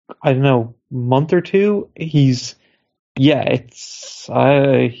don't know, month or two, he is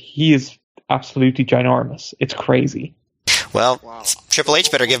absolutely ginormous. It's crazy. Well, wow. Triple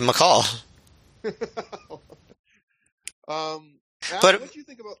H better give him a call. But what do you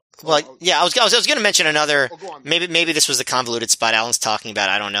think about? Well, yeah, I was going to mention another. Maybe this was the convoluted spot Alan's talking about.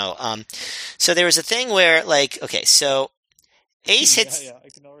 I don't know. So there was a thing where, so Ace hits. Yeah, I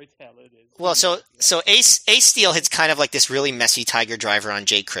can already tell it is. Well, so Ace Steel hits kind of like this really messy tiger driver on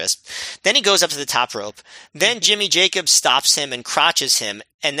Jake Crisp. Then he goes up to the top rope. Then Jimmy Jacobs stops him and crotches him.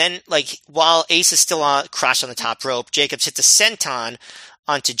 And then, while Ace is still crotched on the top rope, Jacobs hits a senton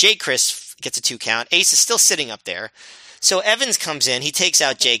onto Jake Crisp, gets a 2 count. Ace is still sitting up there. So Evans comes in, he takes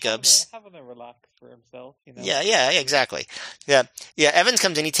out Jacobs. Having a relax for himself, you know? Yeah, exactly. Yeah, Evans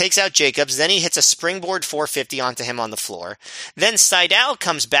comes in, he takes out Jacobs, then he hits a springboard 450 onto him on the floor. Then Seidel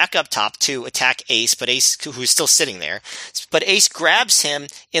comes back up top to attack Ace, but Ace, who's still sitting there. But Ace grabs him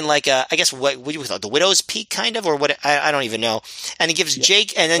in what do you call it, the Widow's Peak kind of, or what, I don't even know. And he gives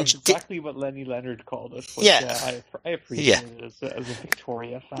Jake, and then... That's exactly what Lenny Leonard called it. But I appreciate it as a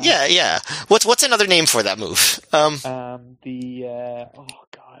Victoria fan. Yeah. What's another name for that move?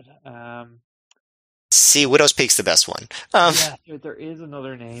 See, Widow's Peak's the best one. There is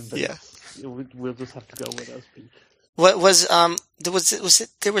another name, but we'll just have to go Widow's Peak. What was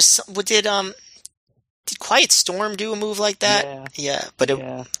did Quiet Storm do a move like that?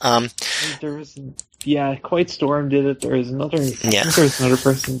 There was Quiet Storm did it. There is another. I think there was another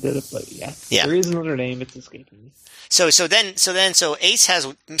person who did it, but there is another name. It's escaping me. So Ace has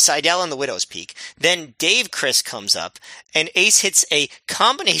Seidel on the Widow's Peak. Then Dave Chris comes up, and Ace hits a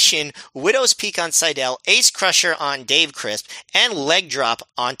combination Widow's Peak on Seidel, Ace Crusher on Dave Crisp, and leg drop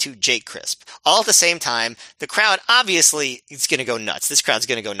onto Jake Crisp. All at the same time. The crowd obviously is going to go nuts. This crowd's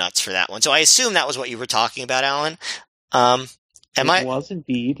going to go nuts for that one. So I assume that was what you were talking about, Alan. It was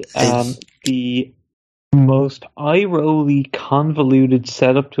indeed. The most eye-rolly, convoluted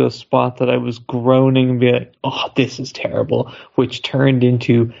setup to a spot that I was groaning and be like, oh, this is terrible, which turned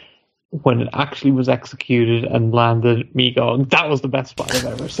into, when it actually was executed and landed, me going, that was the best spot I've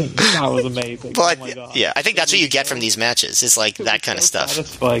ever seen. That was amazing. But, oh my God. Yeah, I think that's what you get from these matches. It's like that kind of stuff.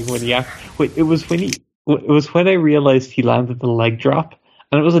 Satisfying it was when I realized he landed the leg drop,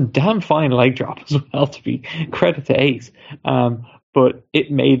 and it was a damn fine leg drop as well, to be credit to Ace. But it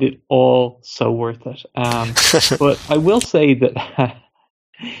made it all so worth it. But I will say that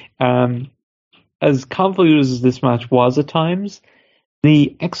as convoluted as this match was at times,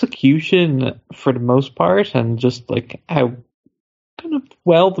 the execution for the most part, and just how kind of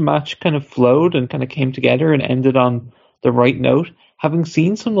well the match kind of flowed and kind of came together and ended on the right note, having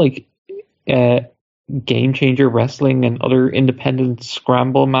seen some Game Changer Wrestling and other independent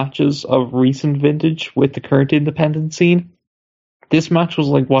scramble matches of recent vintage with the current independent scene, this match was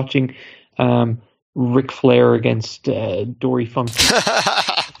like watching Ric Flair against Dory Funk.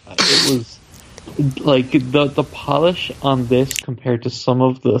 It was like the polish on this compared to some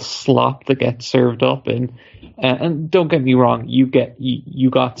of the slop that gets served up in. And don't get me wrong, you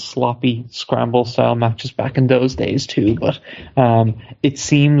got sloppy scramble style matches back in those days too, but it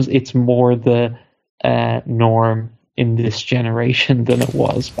seems it's more the norm in this generation than it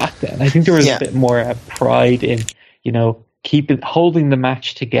was back then. I think there was a bit more pride in, holding the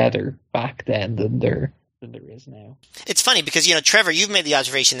match together back then than there is now. It's funny because, Trevor, you've made the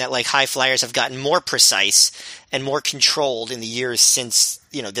observation that high flyers have gotten more precise and more controlled in the years since,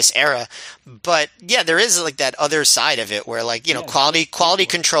 this era. But there is that other side of it where quality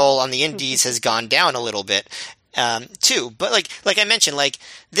control on the indies has gone down a little bit, too. But like I mentioned,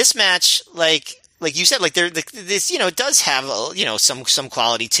 this match, like you said, this, it does have, some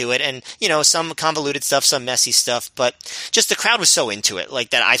quality to it and, some convoluted stuff, some messy stuff, but just the crowd was so into it,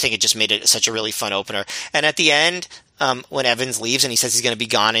 that I think it just made it such a really fun opener. And at the end, when Evans leaves and he says he's going to be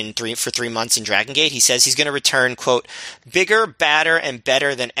gone for 3 months in Dragon Gate, he says he's going to return, quote, bigger, badder, and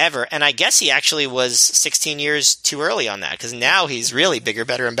better than ever. And I guess he actually was 16 years too early on that, because now he's really bigger,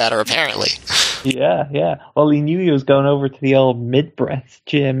 better, and badder, apparently. Yeah. Well, he knew he was going over to the old mid-breath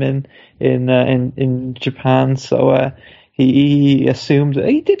gym in Japan, so he assumed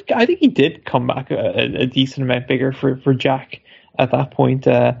he did. I think he did come back a decent amount bigger for Jack at that point,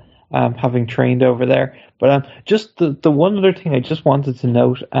 having trained over there. But just the one other thing I just wanted to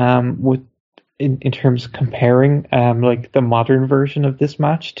note, with in terms of comparing like the modern version of this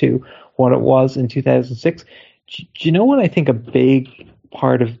match to what it was in 2006. Do you know what I think a big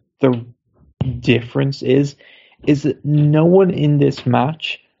part of the difference is that no one in this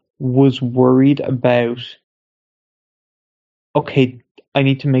match was worried about, okay, I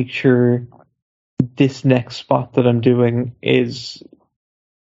need to make sure this next spot that I'm doing is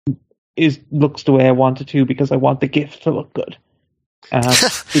looks the way I want it to because I want the gift to look good.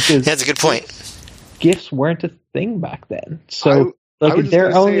 Because that's a good point. Gifts weren't a thing back then, so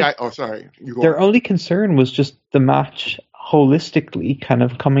their only concern was just the match holistically kind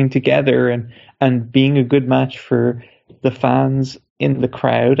of coming together and being a good match for the fans in the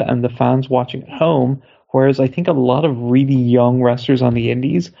crowd and the fans watching at home. Whereas I think a lot of really young wrestlers on the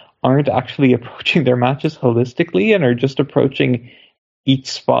indies aren't actually approaching their matches holistically and are just approaching each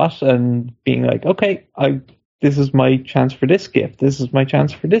spot and being like, okay, this is my chance for this gift. This is my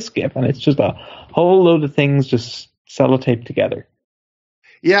chance for this gift. And it's just a whole load of things just sellotaped together.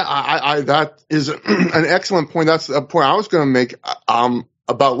 Yeah, I that is an excellent point. That's a point I was going to make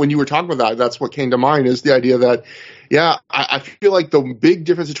about when you were talking about that. That's what came to mind is the idea that, yeah, I feel like the big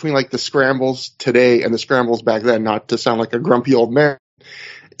difference between like the scrambles today and the scrambles back then, not to sound like a grumpy old man,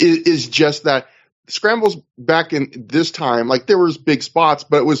 is just that scrambles back in this time, like there was big spots,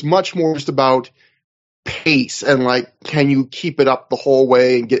 but it was much more just about pace and like, can you keep it up the whole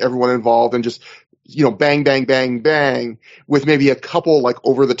way and get everyone involved and just, bang, bang, bang, bang with maybe a couple like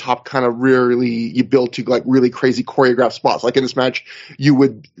over the top kind of really you build to like really crazy choreographed spots. Like in this match, you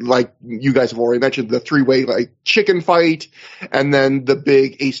would like, you guys have already mentioned the 3-way like chicken fight and then the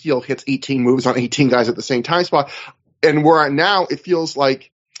big Ace Steel hits 18 moves on 18 guys at the same time spot. And where now it feels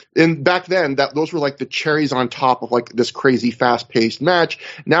like, and back then, those were like the cherries on top of like this crazy fast-paced match.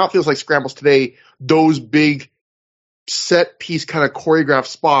 Now it feels like scrambles today, those big set piece kind of choreographed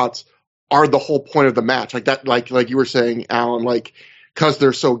spots are the whole point of the match. Like that, like you were saying, Alan, like because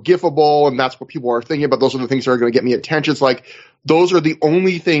they're so gifable and that's what people are thinking about. Those are the things that are going to get me attention. It's like those are the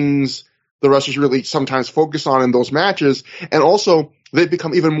only things the wrestlers really sometimes focus on in those matches. And also they've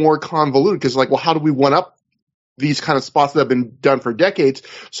become even more convoluted because like, well, how do we one up these kind of spots that have been done for decades?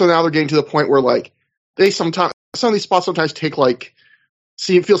 So now they're getting to the point where like some of these spots sometimes take like,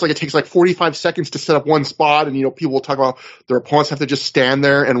 it feels like it takes like 45 seconds to set up one spot. And, people will talk about their opponents have to just stand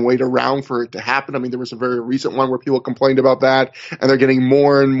there and wait around for it to happen. I mean, there was a very recent one where people complained about that and they're getting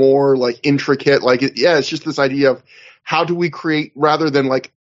more and more like intricate. Like, it's just this idea of how do we create rather than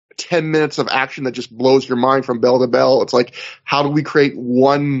like 10 minutes of action that just blows your mind from bell to bell. It's like, how do we create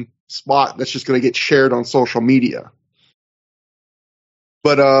one spot that's just going to get shared on social media?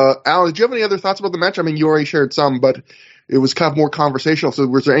 But Alan, did you have any other thoughts about the match? I mean, you already shared some, but it was kind of more conversational. So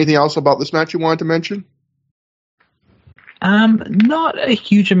was there anything else about this match you wanted to mention? Not a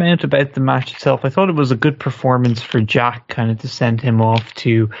huge amount about the match itself. I thought it was a good performance for Jack kind of to send him off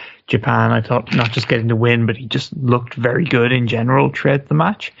to Japan. I thought not just getting the win, but he just looked very good in general throughout the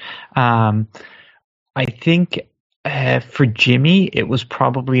match. I think for Jimmy, it was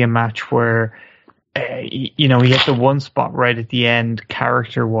probably a match where, he had the one spot right at the end,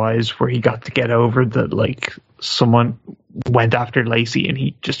 character-wise, where he got to get over that, like, someone went after Lacey and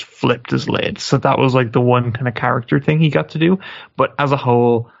he just flipped his lid. So that was, like, the one kind of character thing he got to do. But as a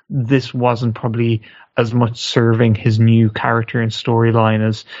whole, this wasn't probably as much serving his new character and storyline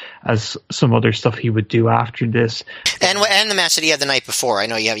as some other stuff he would do after this. And the match that he had the night before. I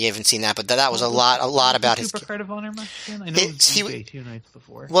know you haven't seen that, but that was a lot about his Supercard of Honor match again. I know it was BJ 2 nights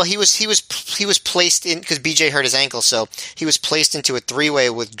before. Well, he was placed in because BJ hurt his ankle, so he was placed into a 3-way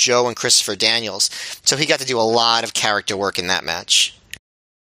with Joe and Christopher Daniels. So he got to do a lot of character work in that match.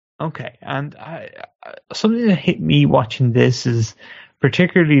 Okay, and something that hit me watching this is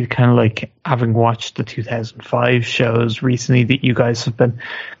particularly kind of like having watched the 2005 shows recently that you guys have been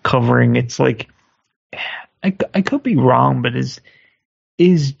covering. It's like, I could be wrong, but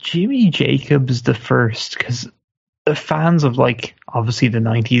is Jimmy Jacobs the first? Because the fans of like obviously the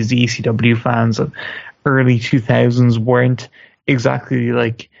 90s, the ECW fans of early 2000s weren't exactly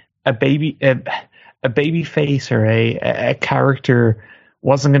like a baby face or a character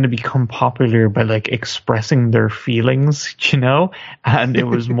wasn't going to become popular by like expressing their feelings, and it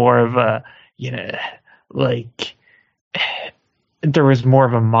was more of a, like there was more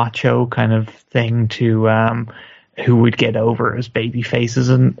of a macho kind of thing to who would get over as baby faces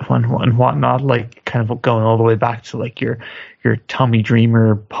and whatnot, like kind of going all the way back to like your Tommy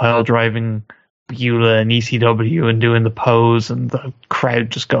Dreamer pile driving Beulah and ECW and doing the pose and the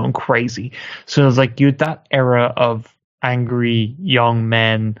crowd just going crazy. So it was like you had that era of angry young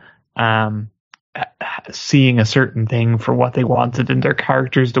men seeing a certain thing for what they wanted in their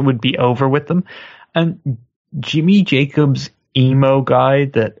characters that would be over with them. And Jimmy Jacobs, emo guy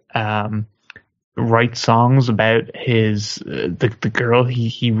that writes songs about his the girl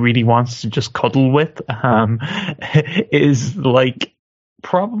he really wants to just cuddle with, is like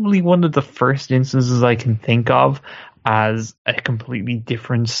probably one of the first instances I can think of as a completely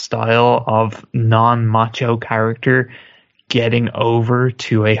different style of non-macho character getting over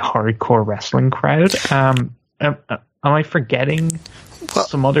to a hardcore wrestling crowd. Am I forgetting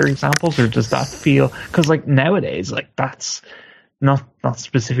some other examples, or does that feel, because like nowadays, like that's not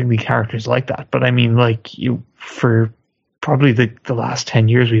specifically characters like that, but I mean, like, you, for probably the last 10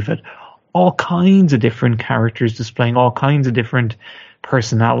 years, we've had all kinds of different characters displaying all kinds of different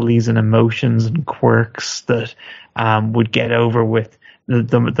personalities and emotions and quirks that would get over with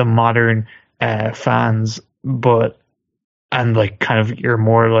the modern fans, and like kind of your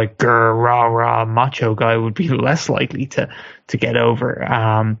more like grr, rah rah macho guy would be less likely to get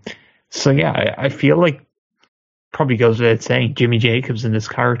over. So yeah, I feel like probably goes without saying Jimmy Jacobs in this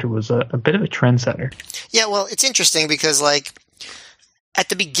character was a bit of a trendsetter. Yeah, well, it's interesting because like at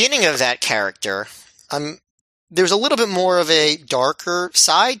the beginning of that character, there's a little bit more of a darker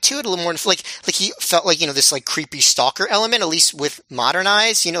side to it, a little more like he felt like, you know, this like creepy stalker element, at least with modern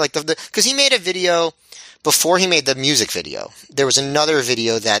eyes, you know, like because he made a video before he made the music video. There was another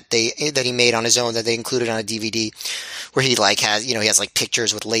video that he made on his own that they included on a DVD where he like has, you know, he has like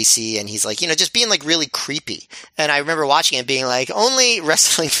pictures with Lacey and he's like, you know, just being like really creepy. And I remember watching it being like, only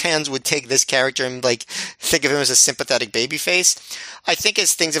wrestling fans would take this character and like think of him as a sympathetic babyface. I think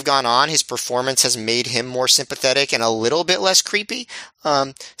as things have gone on, his performance has made him more sympathetic and a little bit less creepy.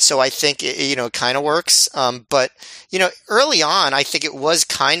 So I think it, you know, kind of works. But, you know, early on, I think it was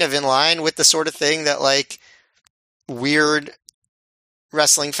kind of in line with the sort of thing that like weird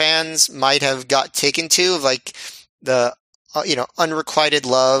wrestling fans might have got taken to, like the, you know, unrequited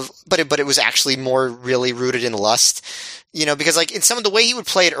love, but it was actually more really rooted in lust, you know, because like in some of the way he would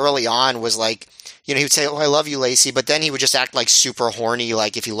play it early on was like, you know, he would say, "Oh, I love you, Lacey," but then he would just act like super horny,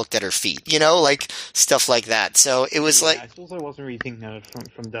 like if he looked at her feet, you know, like stuff like that. So it was like, I suppose I wasn't really thinking of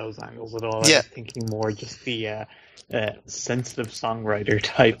it from those angles at all. Yeah. I was thinking more just the sensitive songwriter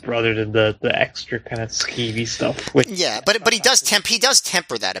type rather than the extra kind of skeevy stuff. Yeah, but he does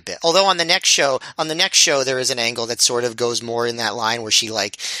temper that a bit. Although on the next show there is an angle that sort of goes more in that line where she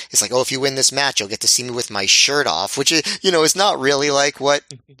like it's like, "Oh, if you win this match, you'll get to see me with my shirt off," which is, you know, is not really like what,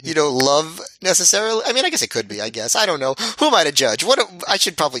 you know, love necessarily. I mean, I guess it could be. I guess I don't know. Who am I to judge? I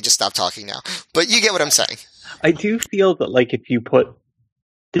should probably just stop talking now. But you get what I'm saying. I do feel that like if you put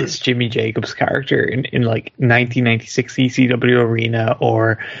this Jimmy Jacobs character in like 1996 ECW Arena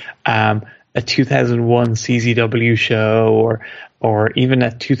or a 2001 CZW show or even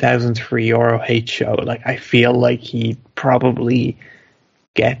a 2003 ROH show, like I feel like he'd probably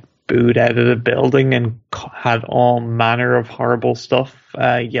get booed out of the building and had all manner of horrible stuff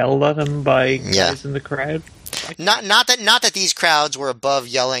yelled at him by guys in the crowd. Not that these crowds were above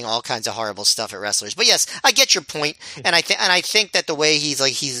yelling all kinds of horrible stuff at wrestlers, but yes, I get your point, and I think that the way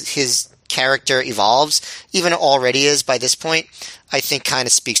his character evolves, even already is by this point, I think kind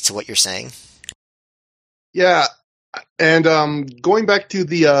of speaks to what you're saying. Yeah, and going back to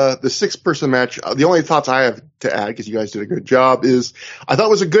the 6-person match, the only thoughts I have to add, because you guys did a good job, is I thought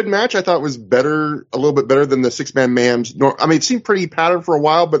it was a good match. I thought it was a little bit better than the 6-man mayhems. I mean, it seemed pretty patterned for a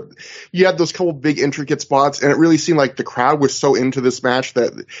while, but you had those couple big intricate spots, and it really seemed like the crowd was so into this match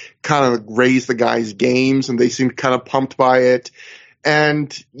that kind of raised the guys' games, and they seemed kind of pumped by it.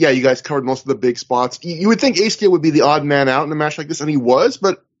 And yeah, you guys covered most of the big spots. You would think Ace would be the odd man out in a match like this, and he was,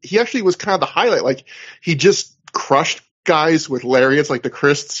 but he actually was kind of the highlight. Like, he just crushed guys with lariats like the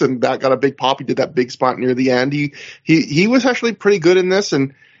Christs, and that got a big pop. He did that big spot near the end. He was actually pretty good in this,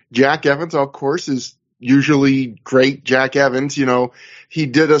 and Jack Evans, of course, is usually great. Jack Evans, you know, he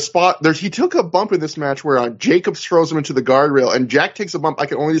did a spot. He took a bump in this match where Jacobs throws him into the guardrail, and Jack takes a bump I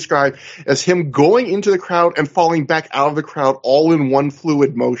can only describe as him going into the crowd and falling back out of the crowd all in one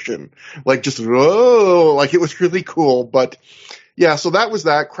fluid motion. Like, just, whoa, like it was really cool. But yeah, so that was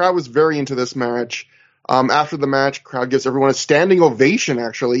that. Crowd was very into this match. After the match, crowd gives everyone a standing ovation,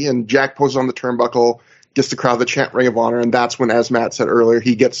 actually, and Jack poses on the turnbuckle, gets the crowd to chant Ring of Honor, and that's when, as Matt said earlier,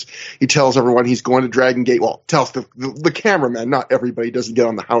 he tells everyone he's going to Dragon Gate. Well, tells the cameraman, not everybody, doesn't get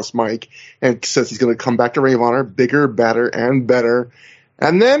on the house mic, and says he's going to come back to Ring of Honor, bigger, better, and better.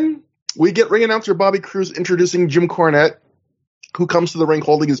 And then we get ring announcer Bobby Cruz introducing Jim Cornette. who comes to the ring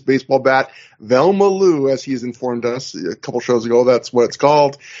holding his baseball bat, Velma Lou, as he has informed us a couple shows ago. That's what it's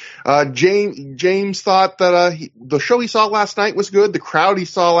called. James thought that the show he saw last night was good. The crowd he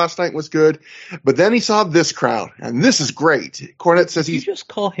saw last night was good. But then he saw this crowd, and this is great. Cornette says Did you just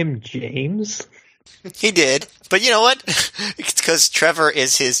call him James? He did. But you know what? It's because Trevor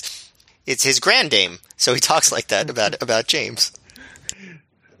is it's his granddame. So he talks like that about James.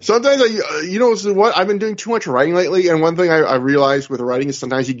 Sometimes what? I've been doing too much writing lately, and one thing I realized with writing is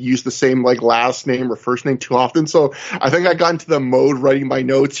sometimes you use the same like last name or first name too often. So I think I got into the mode writing my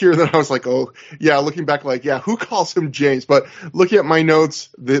notes here, and then I was like, oh yeah, looking back, like yeah, who calls him James? But looking at my notes,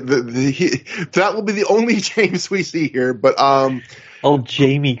 that will be the only James we see here. But old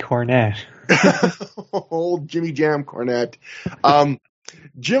Jamie Cornette, old Jimmy Jam Cornette.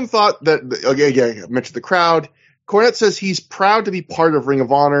 Jim thought that I mentioned the crowd. Cornette says he's proud to be part of Ring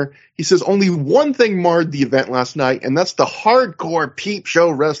of Honor. He says only one thing marred the event last night, and that's the hardcore peep show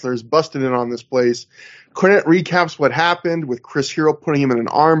wrestlers busting in on this place. Cornette recaps what happened with Chris Hero putting him in an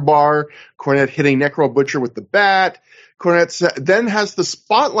arm bar, Cornette hitting Necro Butcher with the bat. Cornette then has the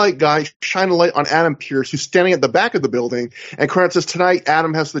spotlight guy shine a light on Adam Pearce, who's standing at the back of the building. And Cornette says tonight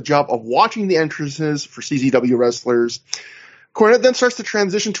Adam has the job of watching the entrances for CZW wrestlers. Cornette then starts to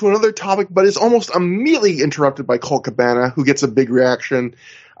transition to another topic, but is almost immediately interrupted by Colt Cabana, who gets a big reaction.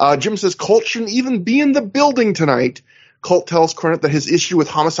 Jim says Colt shouldn't even be in the building tonight. Colt tells Cornette that his issue with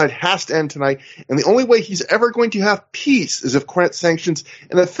Homicide has to end tonight, and the only way he's ever going to have peace is if Cornette sanctions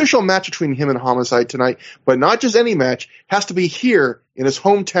an official match between him and Homicide tonight, but not just any match, has to be here in his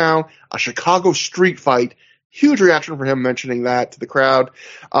hometown, a Chicago street fight. Huge reaction for him mentioning that to the crowd.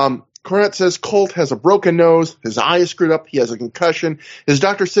 Cornette says Colt has a broken nose, his eye is screwed up, he has a concussion, his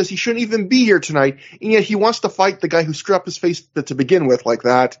doctor says he shouldn't even be here tonight, and yet he wants to fight the guy who screwed up his face to begin with like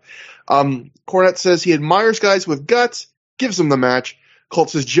that. Cornette says he admires guys with guts, gives him the match.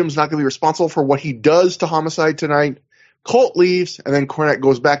 Colt says Jim's not going to be responsible for what he does to Homicide tonight. Colt leaves, and then Cornette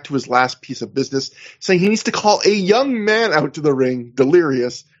goes back to his last piece of business, saying he needs to call a young man out to the ring,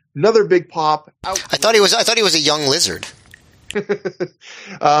 Delirious. Another big pop. I thought he was a young lizard. This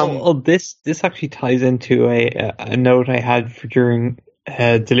actually ties into a note I had for during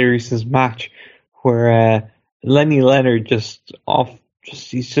Delirious's match, where Lenny Leonard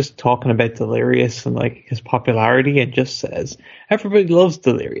he's just talking about Delirious and like his popularity, and just says everybody loves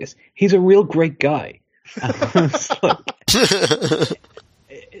Delirious. He's a real great guy. It's like,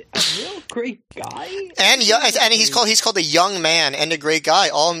 a real great guy, and he's called a young man and a great guy,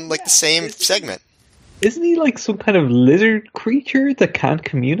 all in like the same segment. Isn't he like some kind of lizard creature that can't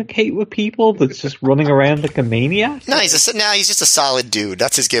communicate with people, that's just running around like a maniac? No, he's just a solid dude.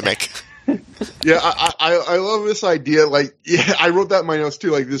 That's his gimmick. Yeah, I love this idea. Like, yeah, I wrote that in my notes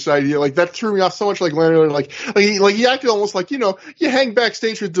too. Like this idea, like that threw me off so much. Like Leonard, like he acted almost like, you hang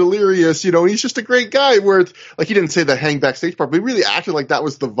backstage with Delirious, and he's just a great guy. Where it's, like he didn't say the hang backstage part, but he really acted like that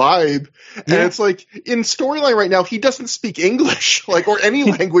was the vibe. Yeah. And it's like in storyline right now, he doesn't speak English, like or any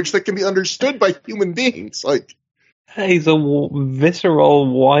language that can be understood by human beings. Like he's a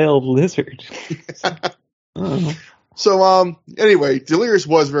visceral wild lizard. So, anyway, Delirious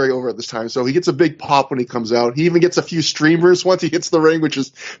was very over at this time, so he gets a big pop when he comes out. He even gets a few streamers once he hits the ring, which is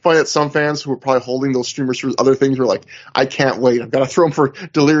funny that some fans who were probably holding those streamers for other things were like, I can't wait. I've got to throw him for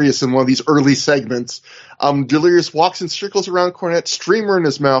Delirious in one of these early segments. Delirious walks in circles around Cornette, streamer in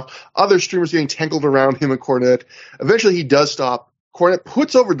his mouth, other streamers getting tangled around him and Cornette. Eventually, he does stop. Cornette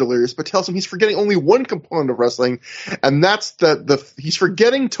puts over Delirious, but tells him he's forgetting only one component of wrestling, and that's he's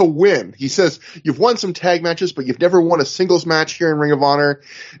forgetting to win. He says, you've won some tag matches, but you've never won a singles match here in Ring of Honor.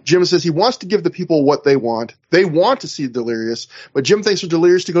 Jim says he wants to give the people what they want. They want to see Delirious, but Jim thinks for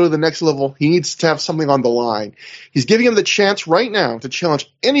Delirious to go to the next level, he needs to have something on the line. He's giving him the chance right now to challenge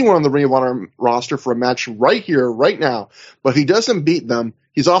anyone on the Ring of Honor roster for a match right here, right now, but if he doesn't beat them,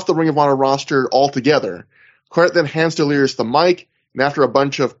 he's off the Ring of Honor roster altogether. Cornette then hands Delirious the mic, and after a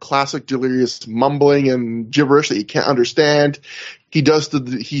bunch of classic Delirious mumbling and gibberish that you can't understand, he does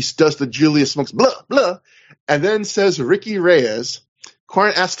the Julius Smokes blah blah, and then says Ricky Reyes.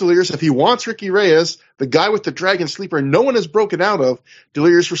 Cornette asks Delirious if he wants Ricky Reyes, the guy with the dragon sleeper no one has broken out of.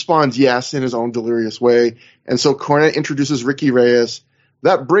 Delirious responds yes in his own Delirious way, and so Cornette introduces Ricky Reyes.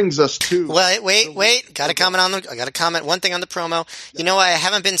 That brings us to... Wait. Got to comment one thing on the promo. I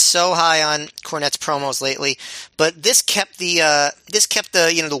haven't been so high on Cornette's promos lately, but this kept the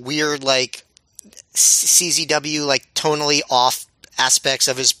the weird, like, CZW, like, tonally off aspects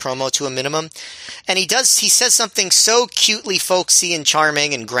of his promo to a minimum. And he says something so cutely folksy and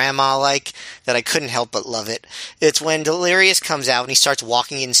charming and grandma-like that I couldn't help but love it. It's when Delirious comes out and he starts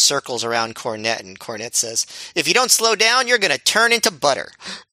walking in circles around Cornette, and Cornette says, "If you don't slow down, you're going to turn into butter."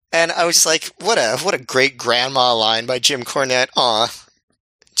 And I was like, what a great grandma line by Jim Cornette. Aw,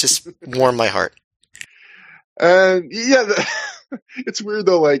 just warmed my heart. It's weird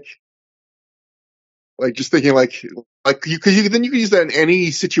though, like just thinking like you could use that in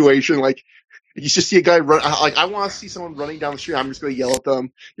any situation. Like you just see a guy run, like I want to see someone running down the street. I'm just going to yell at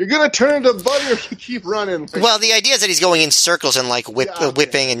them, "You're going to turn into butter if you keep running." Like, well, the idea is that he's going in circles and like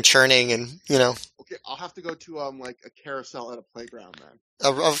whipping and churning, and Okay, I'll have to go to like a carousel at a playground then.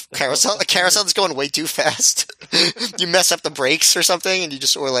 A carousel that's going way too fast. You mess up the brakes or something, and you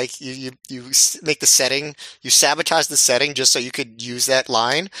make the setting, you sabotage the setting just so you could use that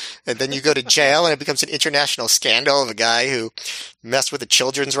line, and then you go to jail, and it becomes an international scandal of a guy who messed with a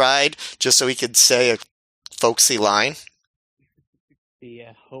children's ride just so he could say a folksy line. The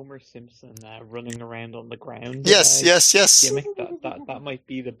Homer Simpson running around on the ground. Yes. Gimmick, that might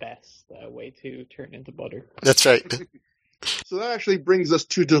be the best way to turn into butter. That's right. So that actually brings us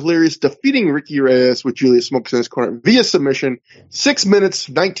to Delirious defeating Ricky Reyes with Julius Smokes in his corner via submission. 6 minutes,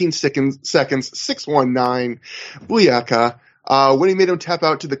 19 seconds, 619. Booyaka. When he made him tap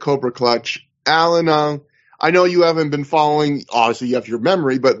out to the Cobra Clutch. Alan, I know you haven't been following, obviously you have your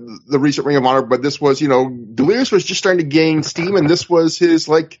memory, but the recent Ring of Honor, but this was, Delirious was just starting to gain steam, and this was his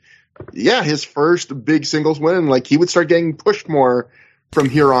first big singles win, and like he would start getting pushed more from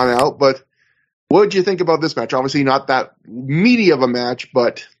here on out. But what did you think about this match? Obviously not that meaty of a match,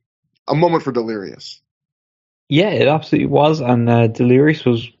 but a moment for Delirious. Yeah, it absolutely was, and Delirious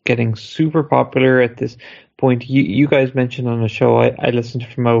was getting super popular at this point. You guys mentioned on the show, I listened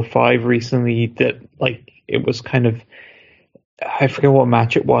to from 05 recently that like it was kind of, I forget what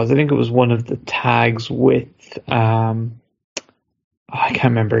match it was. I think it was one of the tags with I can't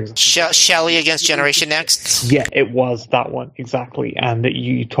remember exactly. Shelley against Generation Next? Yeah, it was that one, exactly. And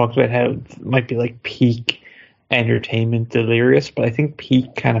you talked about how it might be like peak entertainment Delirious, but I think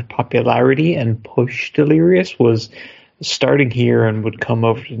peak kind of popularity and push Delirious was starting here and would come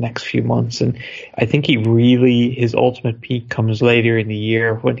over the next few months. And I think his ultimate peak comes later in the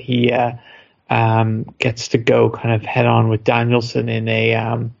year when he gets to go kind of head on with Danielson in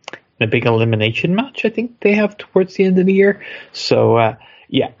a big elimination match I think they have towards the end of the year. So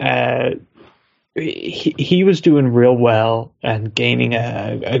he was doing real well and gaining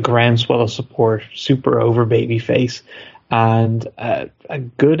a groundswell of support, super over babyface, and a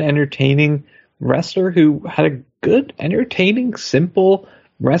good entertaining wrestler who had a good entertaining simple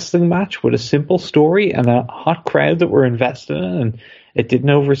wrestling match with a simple story and a hot crowd that were invested in, and it didn't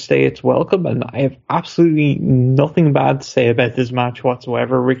overstay its welcome, and I have absolutely nothing bad to say about this match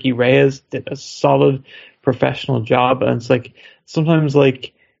whatsoever. Ricky Reyes did a solid professional job, and it's like sometimes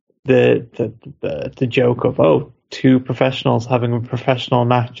like the joke of two professionals having a professional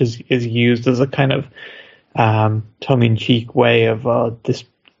match is used as a kind of tongue-in-cheek way of this.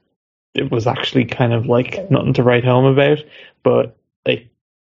 It was actually kind of like nothing to write home about, but like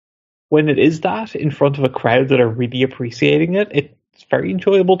when it is that in front of a crowd that are really appreciating it, it's very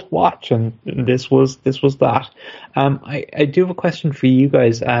enjoyable to watch, and this was that. I do have a question for you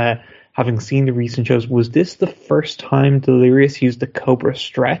guys. Having seen the recent shows, was this the first time Delirious used the Cobra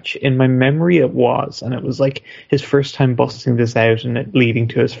stretch? In my memory, it was, and it was like his first time busting this out, and it leading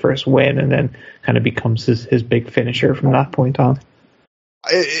to his first win, and then kind of becomes his big finisher from that point on.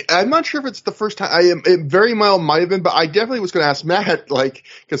 I'm not sure if it's the first time. It very well might have been, but I definitely was going to ask Matt,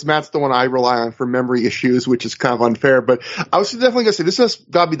 because Matt's the one I rely on for memory issues, which is kind of unfair. But I was definitely going to say this has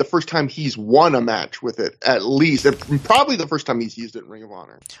got to be the first time he's won a match with it, at least, and probably the first time he's used it in Ring of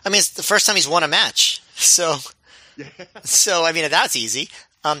Honor. I mean, it's the first time he's won a match, so I mean that's easy.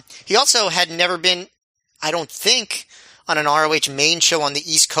 He also had never been, I don't think, on an ROH main show on the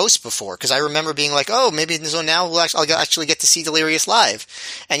East Coast before, because I remember being like, oh, maybe so now I'll actually get to see Delirious live,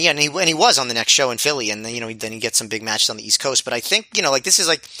 and he was on the next show in Philly, and then then he gets some big matches on the East Coast. But I think this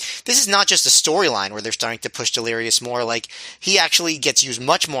is not just a storyline where they're starting to push Delirious more. Like he actually gets used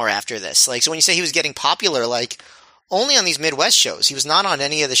much more after this. Like so when you say he was getting popular, like only on these Midwest shows. He was not on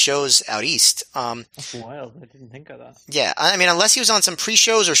any of the shows out east. That's wild. I didn't think of that. Yeah, I mean, unless he was on some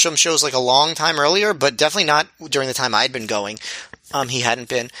pre-shows or some shows like a long time earlier, but definitely not during the time I'd been going. He hadn't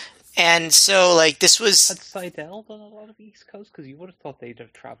been. And so, like, this was... Had Seidel done a lot of East Coast? Because you would have thought they'd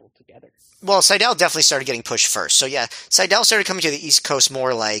have traveled together. Well, Seidel definitely started getting pushed first. So, yeah, Seidel started coming to the East Coast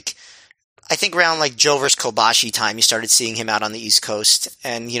more like... I think around like Joe versus Kobashi time, you started seeing him out on the East Coast,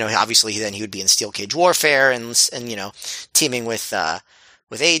 and obviously then he would be in Steel Cage Warfare and teaming with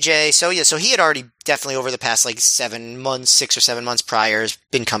AJ. So yeah, so he had already definitely over the past like 6 or 7 months prior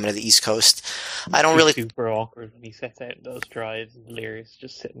been coming to the East Coast. I don't really super awkward when he sets out those drives and Delirious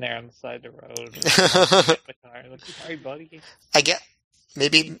just sitting there on the side of the road. The car, like, sorry, buddy. I get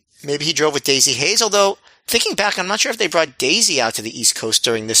maybe he drove with Daisy Hayes, although thinking back, I'm not sure if they brought Daisy out to the East Coast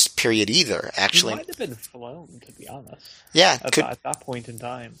during this period either, actually. He might have been flown, to be honest. Yeah. At that point in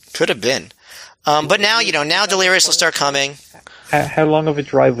time. Could have been. But now, now Delirious will start coming. How long of a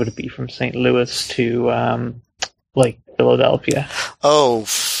drive would it be from St. Louis to, Philadelphia? Oh,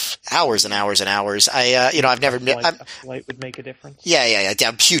 hours and hours and hours. I've never... A flight would make a difference? Yeah,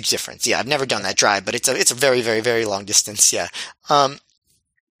 huge difference. Yeah, I've never done that drive, but it's a very, very, very long distance, yeah. So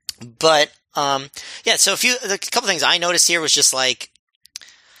a couple things I noticed here was just like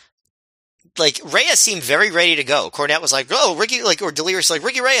Reyes seemed very ready to go. Cornette was like, "Oh, Ricky," or Delirious, like,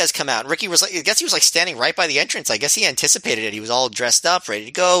 "Ricky Reyes, come out." And Ricky was like, I guess he was like standing right by the entrance. I guess he anticipated it. He was all dressed up, ready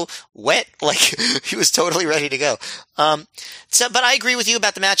to go, wet, like he was totally ready to go. But I agree with you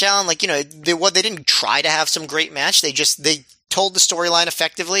about the match, Alan. Like, they didn't try to have some great match. They told the storyline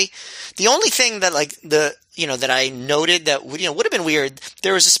effectively. The only thing that that I noted that would have been weird,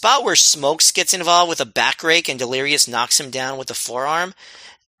 there was a spot where Smokes gets involved with a back rake and Delirious knocks him down with a forearm.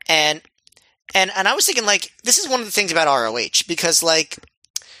 And I was thinking, like, this is one of the things about ROH, because, like,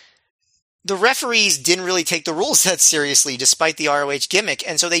 the referees didn't really take the rules that seriously despite the ROH gimmick,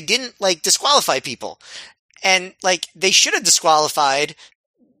 and so they didn't, like, disqualify people. And, like, they should have disqualified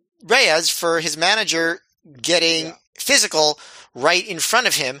Reyes for his manager getting physical right in front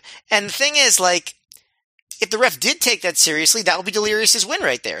of him. And the thing is, like, if the ref did take that seriously, that would be Delirious's win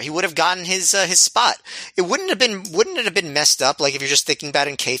right there. He would have gotten his spot. Wouldn't it have been messed up, like if you're just thinking about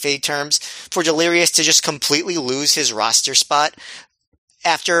it in kayfabe terms, for Delirious to just completely lose his roster spot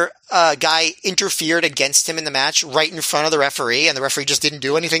after a guy interfered against him in the match right in front of the referee, and the referee just didn't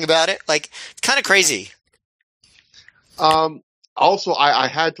do anything about it? Like, it's kind of crazy. Also, I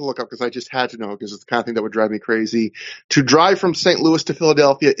had to look up because I just had to know, because it's the kind of thing that would drive me crazy. To drive from St. Louis to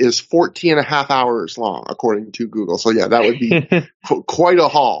Philadelphia is 14 and a half hours long, according to Google. So yeah, that would be quite a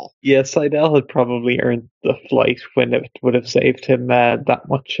haul. Yeah, Seidel had probably earned the flight when it would have saved him that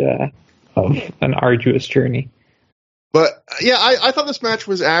much of an arduous journey. But yeah, I thought this match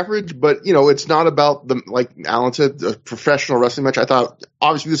was average, but it's not about like Alan said, the professional wrestling match. I thought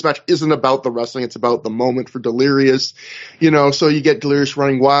obviously this match isn't about the wrestling, it's about the moment for Delirious. So you get Delirious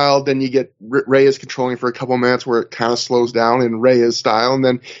running wild, then you get Reyes controlling for a couple minutes where it kind of slows down in Reyes style, and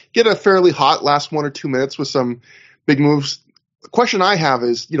then get a fairly hot last 1 or 2 minutes with some big moves. The question I have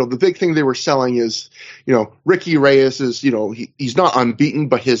is, the big thing they were selling is, Ricky Reyes is, he's not unbeaten,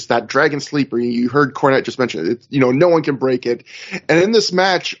 but that dragon sleeper, you heard Cornette just mention it, no one can break it. And in this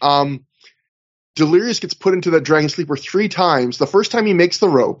match, Delirious gets put into that dragon sleeper 3 times. The first time he makes the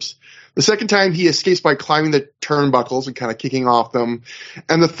ropes. The second time he escapes by climbing the turnbuckles and kind of kicking off them.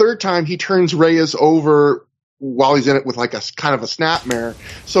 And the third time he turns Reyes over while he's in it with like a kind of a snapmare.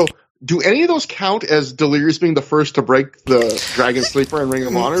 So, do any of those count as Delirious being the first to break the Dragon Sleeper in Ring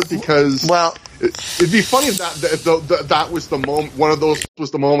of Honor? Because it'd be funny if that was the moment. One of those was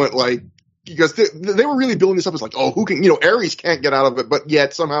the moment, like, because they were really building this up as like, oh, who can, Aries can't get out of it, but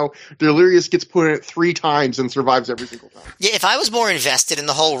yet somehow Delirious gets put in it 3 times and survives every single time. Yeah, if I was more invested in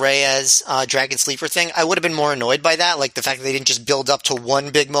the whole Reyes Dragon Sleeper thing, I would have been more annoyed by that, like the fact that they didn't just build up to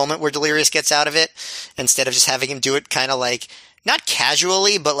one big moment where Delirious gets out of it, instead of just having him do it kind of like, not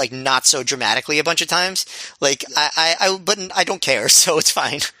casually, but like not so dramatically a bunch of times. Like, but I don't care, so it's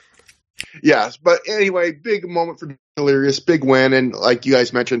fine. Yes, but anyway, big moment for Delirious, big win, and like you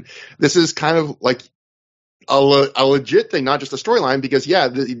guys mentioned, this is kind of like a legit thing, not just a storyline, because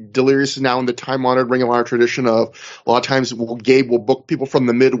Delirious is now in the time-honored Ring of Honor tradition of a lot of times Gabe will book people from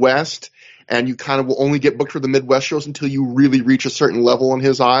the Midwest, and you kind of will only get booked for the Midwest shows until you really reach a certain level in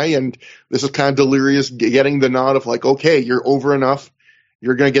his eye. And this is kind of Delirious getting the nod of like, okay, you're over enough.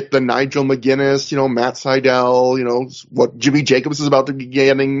 You're going to get the Nigel McGuinness, Matt Sydal, what Jimmy Jacobs is about to be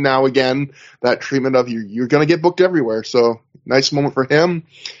getting now again, that treatment of you're going to get booked everywhere. So nice moment for him.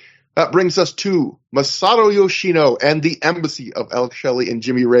 That brings us to Masato Yoshino and the Embassy of Alex Shelley and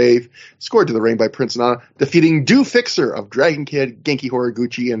Jimmy Rave, scored to the ring by Prince Nana, defeating Do Fixer of Dragon Kid, Genki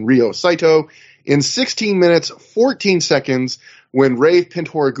Horiguchi, and Ryo Saito in 16 minutes, 14 seconds when Rave pinned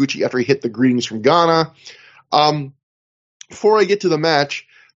Horiguchi after he hit the greetings from Ghana. Before I get to the match,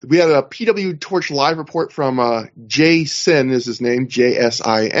 We had a PW Torch Live report from Jay Sin is his name,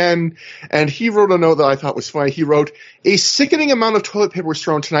 Jsin, and he wrote a note that I thought was funny. He wrote, a sickening amount of toilet paper was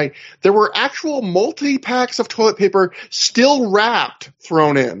thrown tonight. There were actual multi-packs of toilet paper still wrapped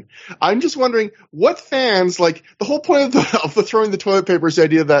thrown in. I'm just wondering what fans, like, the whole point of the throwing the toilet paper is the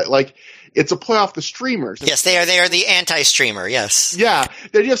idea that, like, it's a play off the streamers. Yes, they are the anti-streamer, yes. Yeah.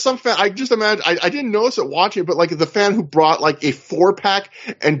 The idea of some fan, I just imagine, I didn't notice it watching it, but like the fan who brought like a 4-pack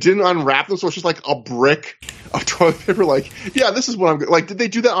and didn't unwrap them, so it's just like a brick of toilet paper, like, yeah, this is what I'm, like, did they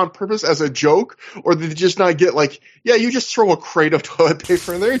do that on purpose as a joke? Or did they just not get like, yeah, you just throw a crate of toilet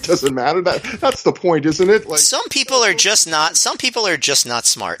paper in there, it doesn't matter. That's the point, isn't it? Like, some people are just not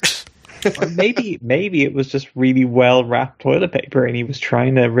smart. Or maybe it was just really well wrapped toilet paper, and he was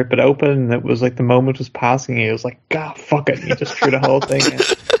trying to rip it open, and it was like the moment was passing, and he was like, "God, fuck it!" And he just threw the whole thing in.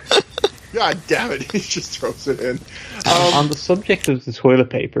 God damn it! He just throws it in. On the subject of the toilet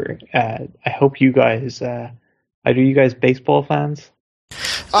paper, I hope you guys are you guys baseball fans?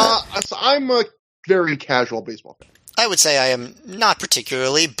 So I'm a very casual baseball fan. I would say I am not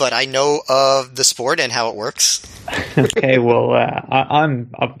particularly, but I know of the sport and how it works. Okay, well,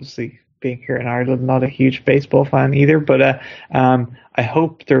 I'm obviously, being here in Ireland, not a huge baseball fan either, but I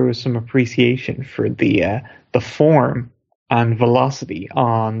hope there was some appreciation for the form and velocity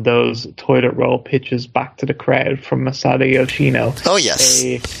on those toilet roll pitches back to the crowd from Masada Yoshino. Oh, yes.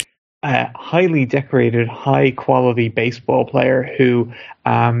 A highly decorated, high-quality baseball player who,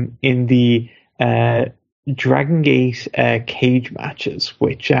 in the Dragon Gate cage matches,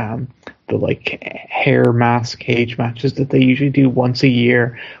 which the like hair mask cage matches that they usually do once a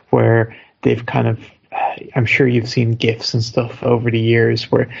year, where they've kind of, I'm sure you've seen GIFs and stuff over the years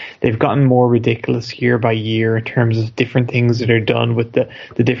where they've gotten more ridiculous year by year in terms of different things that are done with the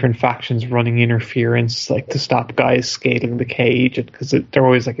different factions running interference, like to stop guys scaling the cage, because they're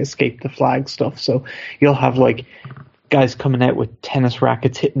always like escape the flag stuff. So you'll have like guys coming out with tennis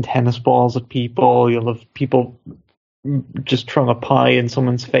rackets hitting tennis balls at people. You'll have people just throwing a pie in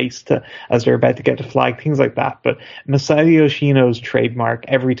someone's face as they're about to get a flag, things like that. But Masada Yoshino's trademark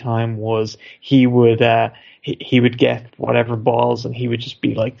every time was he would get whatever balls, and he would just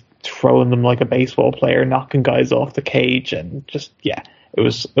be like throwing them like a baseball player, knocking guys off the cage, and just, yeah, it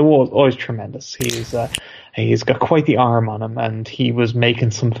was always tremendous. He's got quite the arm on him, and he was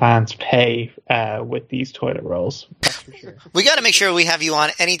making some fans pay with these toilet rolls. That's for sure. We got to make sure we have you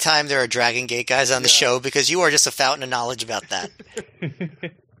on anytime there are Dragon Gate guys on the show, because you are just a fountain of knowledge about that.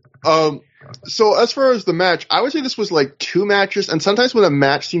 So as far as the match, I would say this was like 2 matches, and sometimes when a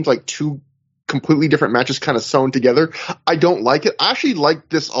match seems like 2 completely different matches kind of sewn together, I don't like it. I actually like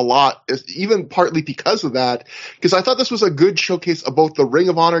this a lot, even partly because of that, because I thought this was a good showcase of both the Ring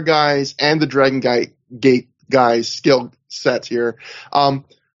of Honor guys and the Dragon Gate guys' skill sets here.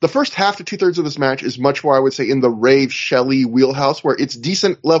 The first half to 2/3 of this match is much more, I would say, in the Rave Shelley wheelhouse, where it's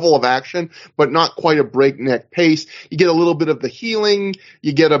decent level of action, but not quite a breakneck pace. You get a little bit of the healing,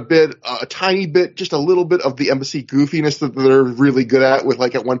 you get a tiny bit, just a little bit of the embassy goofiness that they're really good at, with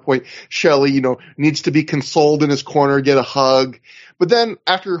like at one point, Shelley, needs to be consoled in his corner, get a hug. But then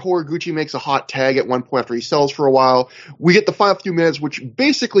after Horiguchi makes a hot tag at one point after he sells for a while, we get the final few minutes, which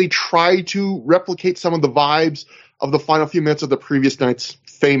basically try to replicate some of the vibes of the final few minutes of the previous night's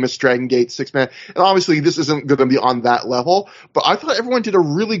famous Dragon Gate 6-man. And obviously this isn't going to be on that level, but I thought everyone did a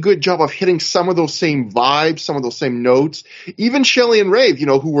really good job of hitting some of those same vibes, some of those same notes. Even Shelley and Rave,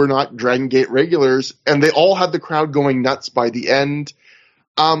 who were not Dragon Gate regulars, and they all had the crowd going nuts by the end.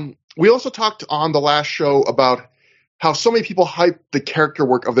 We also talked on the last show about how so many people hyped the character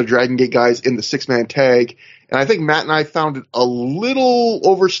work of the Dragon Gate guys in the 6-man tag. And I think Matt and I found it a little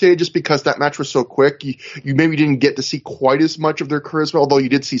overstated just because that match was so quick. You maybe didn't get to see quite as much of their charisma, although you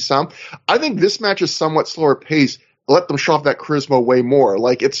did see some. I think this match is somewhat slower pace. Let them show off that charisma way more.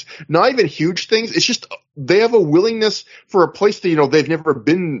 Like, it's not even huge things. It's just they have a willingness for a place that, they've never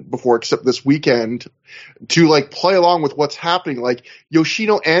been before except this weekend to, like, play along with what's happening. Like,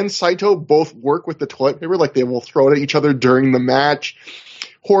 Yoshino and Saito both work with the toilet paper. Like, they will throw it at each other during the match.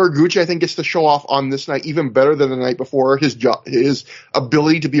 Horiguchi, I think, gets to show off on this night even better than the night before. His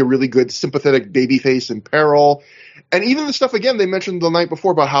ability to be a really good sympathetic babyface in peril. And even the stuff, again, they mentioned the night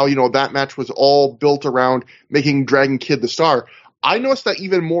before about how, that match was all built around making Dragon Kid the star. I noticed that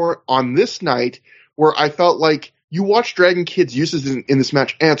even more on this night, where I felt like you watch Dragon Kid's uses in this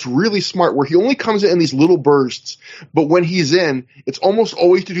match, and it's really smart, where he only comes in these little bursts, but when he's in, it's almost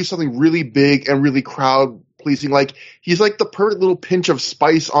always to do something really big and really crowd-pleasing. Like, he's like the perfect little pinch of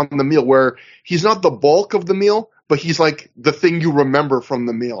spice on the meal, where he's not the bulk of the meal, but he's like the thing you remember from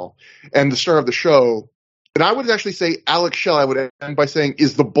the meal. And the star of the show, And I would actually say Alex Shelley, I would end by saying,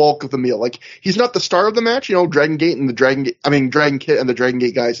 is the bulk of the meal. Like, he's not the star of the match. Dragon Gate and Dragon Kit and the Dragon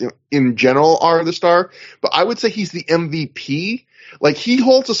Gate guys in general are the star. But I would say he's the MVP. Like, he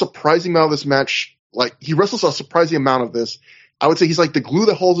holds a surprising amount of this match. Like, he wrestles a surprising amount of this. I would say he's like the glue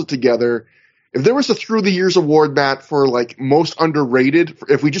that holds it together. If there was a Through the Years award, Matt, for like most underrated,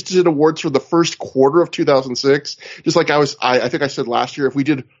 if we just did awards for the first quarter of 2006, just like I think I said last year, if we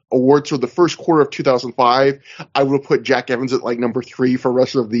did awards for the first quarter of 2005, I would have put Jack Evans at like number 3 for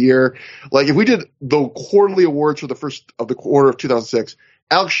rest of the year. Like, if we did the quarterly awards for the first of the quarter of 2006,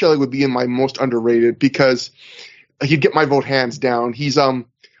 Alex Shelley would be in my most underrated because he'd get my vote hands down. He's, apart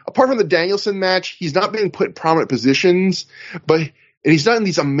from the Danielson match, he's not being put in prominent positions, and he's not in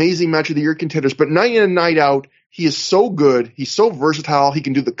these amazing match of the year contenders, but night in and night out, he is so good. He's so versatile. He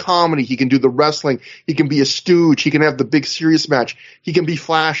can do the comedy. He can do the wrestling. He can be a stooge. He can have the big serious match. He can be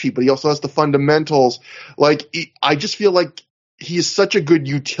flashy, but he also has the fundamentals. Like, I just feel like he is such a good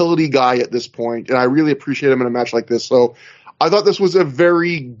utility guy at this point, and I really appreciate him in a match like this. So I thought this was a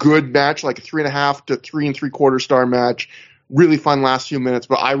very good match, like a 3.5 to 3 3/4 star match. Really fun last few minutes,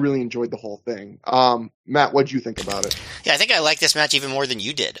 but I really enjoyed the whole thing. Matt, what'd you think about it? Yeah, I think I liked this match even more than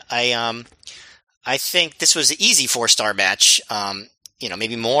you did. I think this was an easy 4-star match.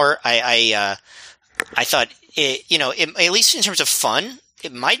 Maybe more. I thought at least in terms of fun,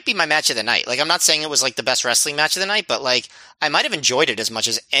 it might be my match of the night. Like, I'm not saying it was like the best wrestling match of the night, but like, I might have enjoyed it as much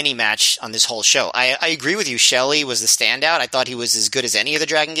as any match on this whole show. I agree with you. Shelley was the standout. I thought he was as good as any of the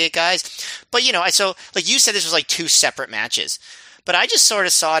Dragon Gate guys. But, so like you said, this was like 2 separate matches. But I just sort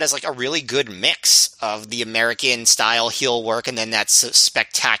of saw it as like a really good mix of the American style heel work and then that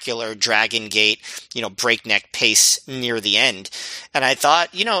spectacular Dragon Gate, breakneck pace near the end. And I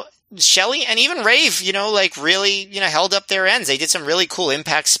thought, Shelley and even Rave, really, held up their ends. They did some really cool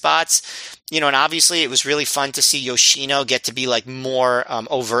impact spots, and obviously it was really fun to see Yoshino get to be like more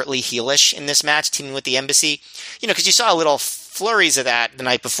overtly heelish in this match, teaming with the Embassy, because you saw a little flurries of that the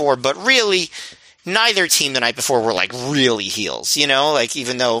night before, but really neither team the night before were like really heels, like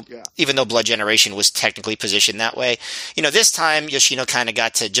even though Blood Generation was technically positioned that way, this time Yoshino kind of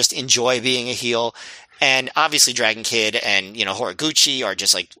got to just enjoy being a heel. And obviously Dragon Kid and, Horiguchi are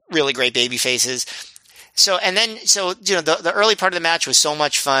just like really great baby faces. So the early part of the match was so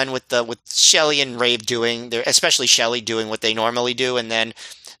much fun with Shelley and Rave especially Shelley doing what they normally do. And then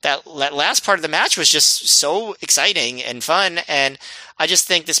that last part of the match was just so exciting and fun. And I just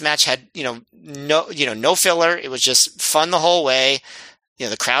think this match had, no filler. It was just fun the whole way.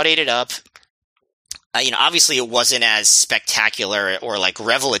 The crowd ate it up. Obviously it wasn't as spectacular or like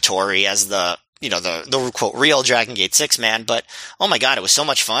revelatory as the quote real Dragon Gate 6-man, but oh my god, it was so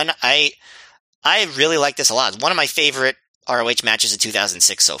much fun. I really like this a lot. It's one of my favorite ROH matches of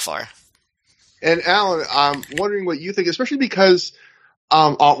 2006 so far. And Alan, I'm wondering what you think, especially because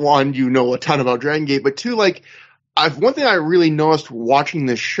one, a ton about Dragon Gate, but two, like, one thing I really noticed watching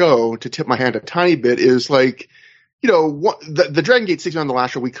this show, to tip my hand a tiny bit, is like, the Dragon Gate 6 on the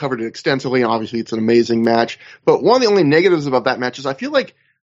last show, we covered it extensively, and obviously it's an amazing match. But one of the only negatives about that match is I feel like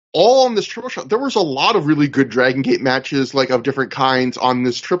all on this triple shot, there was a lot of really good Dragon Gate matches, like of different kinds on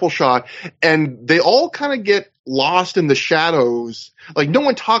this triple shot, and they all kind of get lost in the shadows. Like, no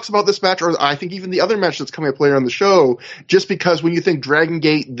one talks about this match, or I think even the other match that's coming up later on the show, just because when you think Dragon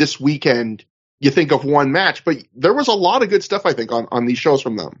Gate this weekend, you think of one match. But there was a lot of good stuff, I think, on these shows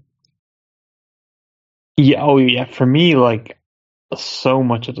from them. Yeah, oh yeah. For me, like, so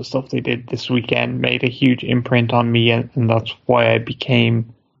much of the stuff they did this weekend made a huge imprint on me, and that's why I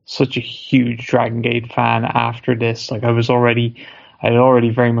became such a huge Dragon Gate fan after this. Like, I had already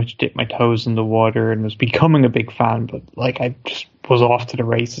very much dipped my toes in the water and was becoming a big fan, but like, I just was off to the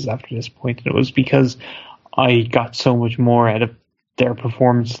races after this point. And it was because I got so much more out of their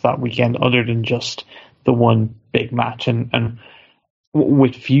performance that weekend, other than just the one big match. And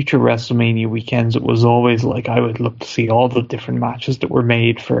with future WrestleMania weekends, it was always like I would look to see all the different matches that were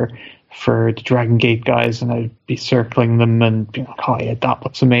made for the Dragon Gate guys, and I'd be circling them and be like, oh yeah, that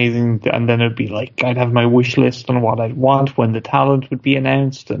looks amazing. And then it'd be like, I'd have my wish list on what I'd want when the talent would be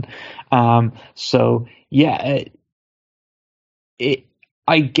announced. And so yeah,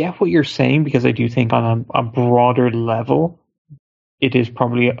 I get what you're saying, because I do think on a broader level, it is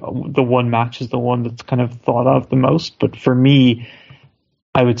probably the one match is the one that's kind of thought of the most. But for me,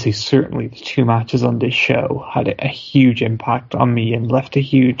 I would say certainly the 2 matches on this show had a huge impact on me and left a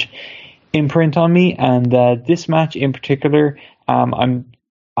huge imprint on me. And this match in particular, I'm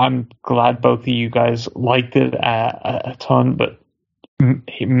glad both of you guys liked it a ton. But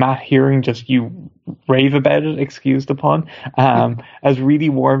Matt, hearing just you rave about it, excuse the pun, has really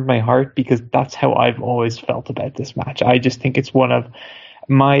warmed my heart, because that's how I've always felt about this match. I just think it's one of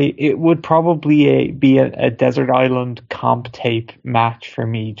it would probably be a Desert Island comp tape match for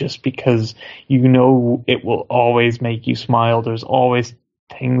me, just because it will always make you smile. There's always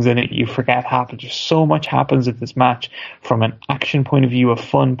things in it you forget happen. Just so much happens at this match, from an action point of view, a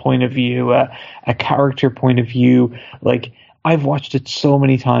fun point of view, a character point of view. Like, I've watched it so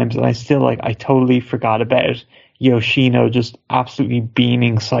many times, and I still I totally forgot about Yoshino just absolutely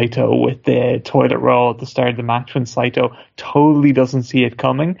beaming Saito with the toilet roll at the start of the match, when Saito totally doesn't see it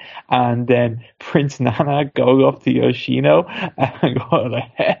coming, and then Prince Nana going up to Yoshino and going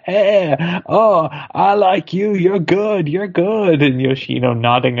like, hey, oh, I like you, you're good, and Yoshino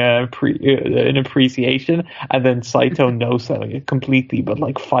nodding in appreciation, and then Saito no-selling it completely,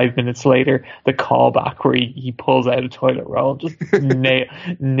 but 5 minutes later, the callback where he pulls out a toilet roll, just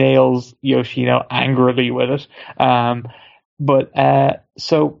nails Yoshino angrily with it.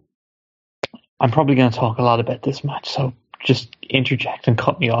 So I'm probably going to talk a lot about this match, so just interject and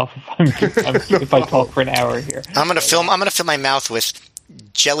cut me off if I talk for an hour here. I'm going to fill my mouth with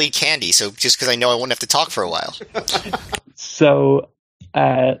jelly candy, so just because I know I won't have to talk for a while. So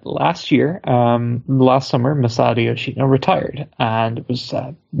last summer, Masato Yoshino retired, and it was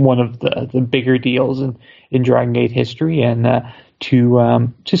one of the bigger deals in Dragon Gate history, and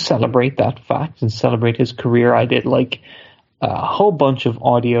to celebrate that fact and celebrate his career, I did a whole bunch of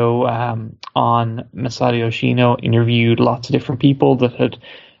audio on Masato Yoshino, interviewed lots of different people that had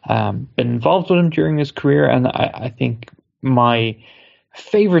been involved with him during his career, and I think my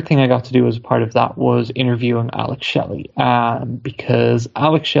favorite thing I got to do as a part of that was interviewing Alex Shelley, because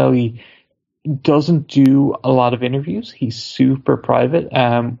Alex Shelley doesn't do a lot of interviews. He's super private.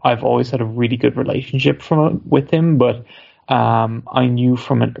 I've always had a really good relationship with him, but I knew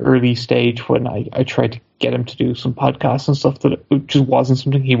from an early stage when I tried to get him to do some podcasts and stuff that it just wasn't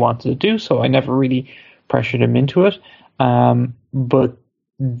something he wanted to do, so I never really pressured him into it. But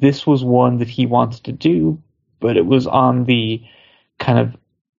this was one that he wanted to do, but it was on the kind of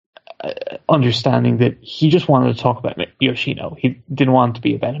understanding that he just wanted to talk about Yoshino. He didn't want it to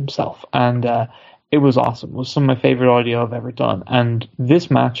be about himself, and it was awesome. It was some of my favorite audio I've ever done, and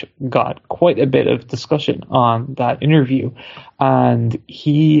this match got quite a bit of discussion on that interview, and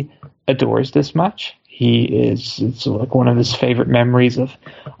he adores this match. It's one of his favorite memories of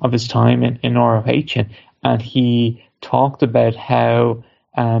his time in ROH, and he talked about how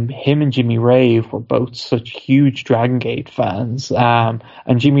him and Jimmy Rave were both such huge Dragon Gate fans, and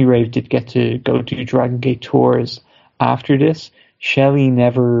Jimmy Rave did get to go do Dragon Gate tours after this. Shelley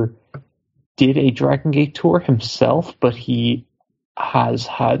never did a Dragon Gate tour himself, but he has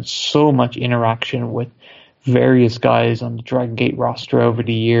had so much interaction with various guys on the Dragon Gate roster over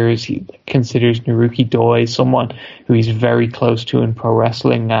the years. He considers Naruki Doi someone who he's very close to in pro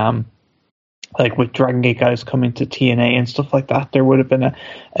wrestling. With Dragon Gate guys coming to TNA and stuff like that, there would have been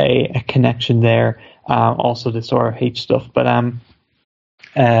a connection there. Also this ROH stuff, but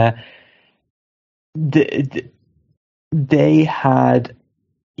they had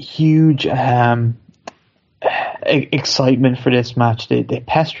huge excitement for this match. They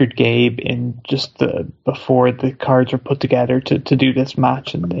pestered Gabe in just before the cards were put together to do this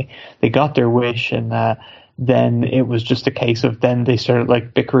match, and they got their wish, and then it was just a case of then they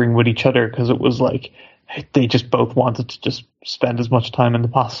started bickering with each other, because it was they just both wanted to just spend as much time in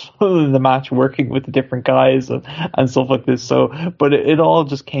the match working with the different guys and stuff like this. So, but it all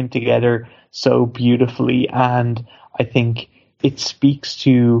just came together so beautifully, and I think it speaks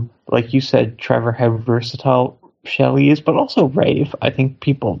to, like you said, Trevor, how versatile Shelley is, but also Rave. I think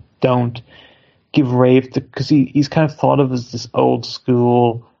people don't give Rave because he's kind of thought of as this old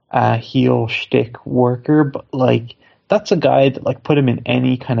school heel shtick worker, but that's a guy that put him in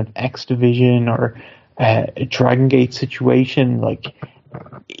any kind of X Division or a Dragon Gate situation,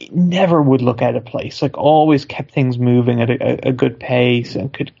 never would look out of place. Always kept things moving at a good pace,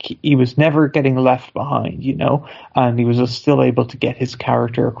 and he was never getting left behind, and he was just still able to get his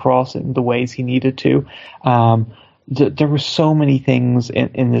character across in the ways he needed to. There were so many things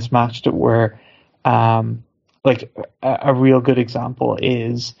in this match that were a real good example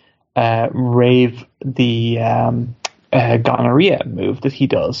is Rave, the gonorrhea move that he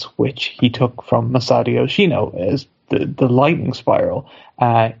does, which he took from Masato Yoshino as the lightning spiral.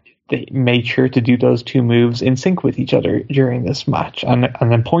 They made sure to do those two moves in sync with each other during this match, and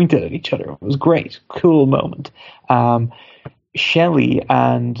then pointed at each other. It was great, cool moment. Shelley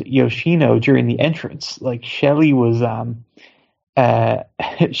and Yoshino during the entrance, Shelley was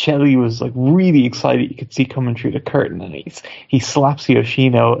Shelley was like really excited. You could see coming through the curtain, and he slaps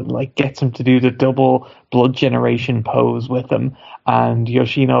Yoshino and like gets him to do the double blood generation pose with him, and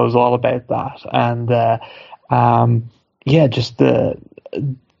Yoshino is all about that. And yeah, just the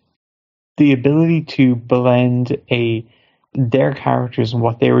ability to blend their characters and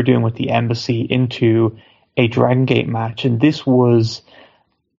what they were doing with the embassy into a Dragon Gate match. And this was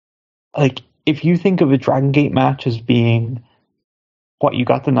like, if you think of a Dragon Gate match as being what you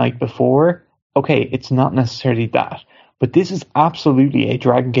got the night before, okay, it's not necessarily that, but this is absolutely a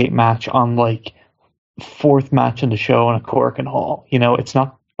Dragon Gate match on like fourth match in the show in a Cork and Hall. You know, it's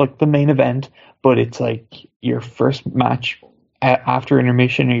not like the main event, but it's like your first match after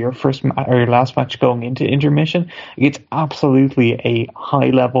intermission, or your or your last match going into intermission. It's absolutely a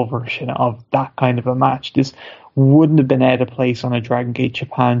high level version of that kind of a match. This wouldn't have been out of place on a Dragon Gate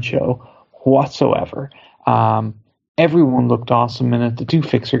Japan show whatsoever. Everyone looked awesome in it. The two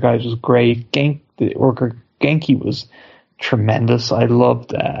fixer guys was great. Genki was tremendous. I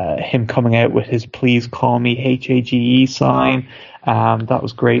loved him coming out with his "Please Call Me HAGE" sign. That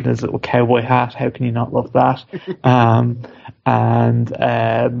was great. His little cowboy hat. How can you not love that?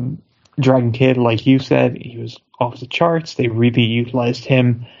 And Dragon Kid, like you said, he was off the charts. They really utilized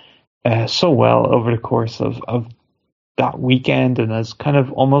him so well over the course of that weekend, and as kind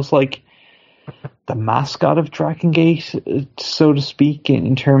of almost like the mascot of Dragon Gate, so to speak,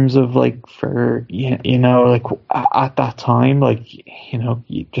 in terms of like, for you know, like at that time, like, you know,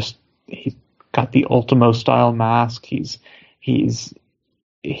 he's got the Ultimo style mask. He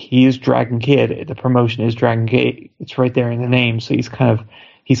is Dragon Kid. The promotion is Dragon Gate. It's right there in the name. So he's kind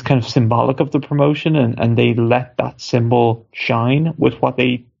of symbolic of the promotion, and they let that symbol shine with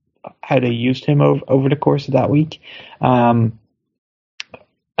how they used him over the course of that week.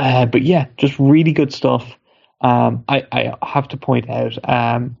 But yeah, just really good stuff. I have to point out,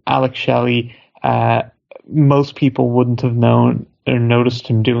 Alex Shelley, most people wouldn't have known or noticed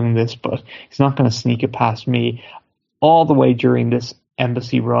him doing this, but he's not going to sneak it past me. All the way during this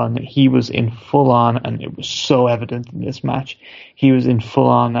embassy run, he was in full on, and it was so evident in this match, he was in full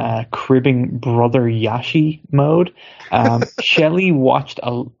on cribbing Brother Yashi mode. Shelley watched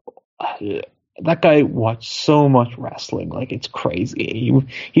that guy watched so much wrestling, like it's crazy.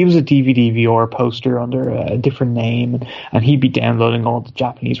 He was a DVD VR poster under a different name, and he'd be downloading all the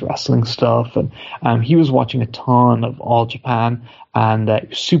Japanese wrestling stuff, and he was watching a ton of All Japan, and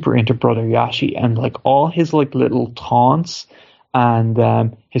super into Brother Yashi, and like all his like little taunts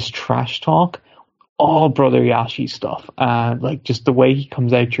and his trash talk, all Brother Yashi stuff. Like just the way he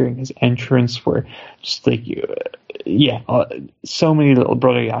comes out during his entrance, where just like so many little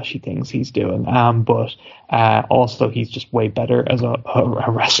Brother Yashi things he's doing. But also he's just way better as a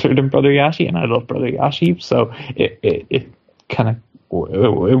wrestler than Brother Yashi, and I love Brother Yashi, so it kind of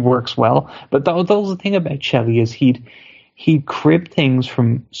it works well. But that was the thing about Shelley, is he'd crib things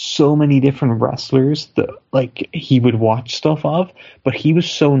from so many different wrestlers that like he would watch stuff of, but he was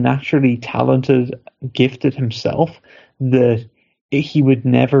so naturally talented, gifted himself, that he would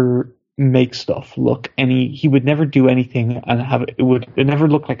never make stuff look he would never do anything and it would never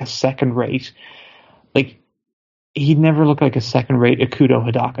look like a second rate. Like he'd never look like a second rate Akudo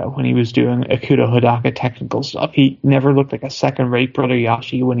Hidaka when he was doing Akudo Hidaka technical stuff. He never looked like a second rate Brother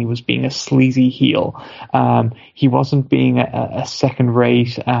Yashi when he was being a sleazy heel. He wasn't being a second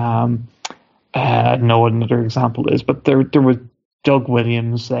rate, no another example is, but there was Doug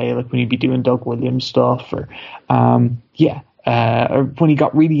Williams, say, like when he'd be doing Doug Williams stuff, or or when he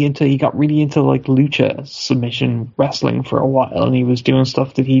got really into like lucha submission wrestling for a while, and he was doing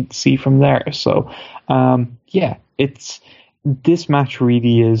stuff that he'd see from there. So this match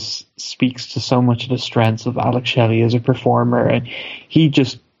really speaks to so much of the strengths of Alex Shelley as a performer, and he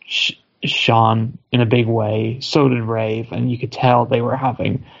just shone in a big way. So did Rave, and you could tell they were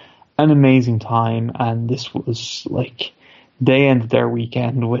having an amazing time. And this was like, they ended their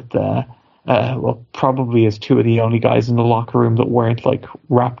weekend with probably as two of the only guys in the locker room that weren't like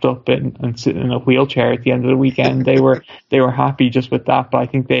wrapped up and sitting in a wheelchair at the end of the weekend. They were happy just with that, but I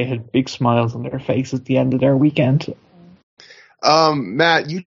think they had big smiles on their faces at the end of their weekend. Matt,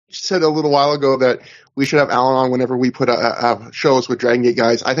 you said a little while ago that we should have Alan on whenever we put shows with Dragon Gate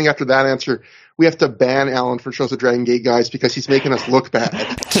guys. I think after that answer, we have to ban Alan for shows with Dragon Gate guys because he's making us look bad.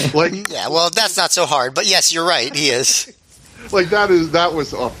 Yeah, well, that's not so hard, but yes, you're right. He is. Like that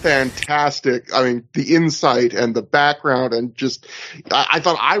was a fantastic. I mean, the insight and the background, and just I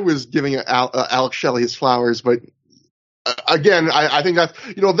thought I was giving Alex Shelley his flowers, but again, I think that's,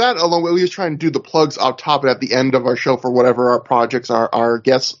 that alone. We was trying to do the plugs up top and at the end of our show for whatever our projects our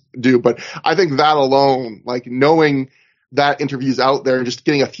guests do, but I think that alone, like knowing that interview's out there and just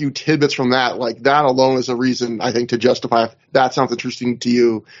getting a few tidbits from that, like that alone is a reason, I think, to justify if that sounds interesting to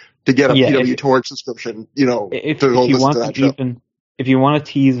you to get a PW Torch subscription, to go listen to that show. If you want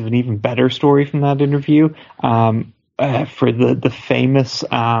to tease an even better story from that interview, for the famous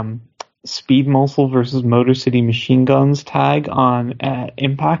Speed Muscle versus Motor City Machine Guns tag on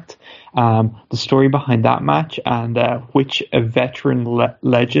Impact, the story behind that match and which a veteran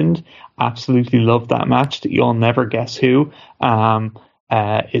legend absolutely loved that match that you'll never guess who,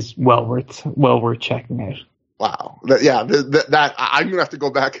 is well worth checking out. Wow. That I'm going to have to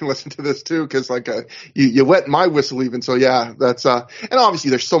go back and listen to this too, because you wet my whistle even. So yeah, that's, and obviously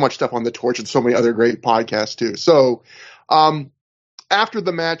there's so much stuff on the Torch and so many other great podcasts too. So, after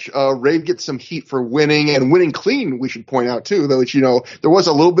the match, Rave gets some heat for winning and winning clean, we should point out too, though, there was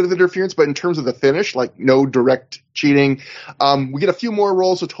a little bit of interference, but in terms of the finish, like no direct cheating. We get a few more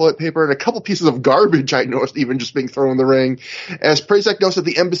rolls of toilet paper and a couple pieces of garbage, I noticed, even just being thrown in the ring. As Prazak notes that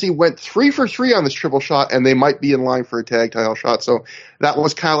the Embassy went 3 for 3 on this triple shot, and they might be in line for a tag title shot. So that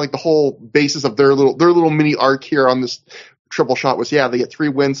was kind of like the whole basis of their little mini arc here on this triple shot was, they get 3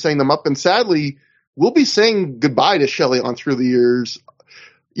 wins, setting them up. And sadly, we'll be saying goodbye to Shelley on Through the Years,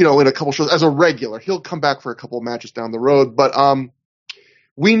 in a couple shows as a regular. He'll come back for a couple of matches down the road. But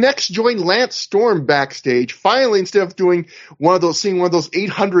we next join Lance Storm backstage. Finally, instead of doing one of those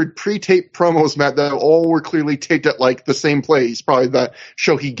 800 pre-taped promos, Matt, that all were clearly taped at like the same place, probably that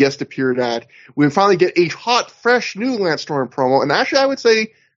show he guest appeared at, we finally get a hot, fresh, new Lance Storm promo. And actually, I would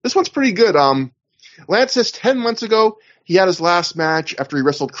say this one's pretty good. Lance says 10 months ago, he had his last match after he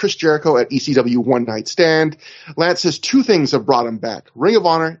wrestled Chris Jericho at ECW One Night Stand. Lance says 2 things have brought him back, Ring of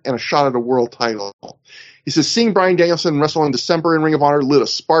Honor and a shot at a world title. He says seeing Bryan Danielson wrestle in December in Ring of Honor lit a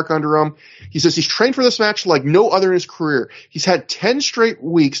spark under him. He says he's trained for this match like no other in his career. He's had 10 straight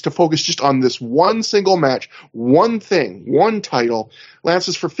weeks to focus just on this one single match, one thing, one title. Lance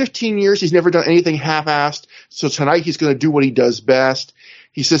says for 15 years he's never done anything half-assed, so tonight he's going to do what he does best.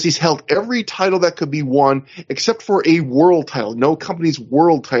 He says he's held every title that could be won except for a world title. No company's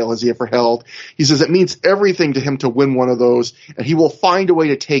world title has he ever held. He says it means everything to him to win one of those, and he will find a way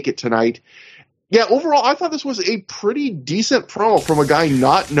to take it tonight. Yeah, overall, I thought this was a pretty decent promo from a guy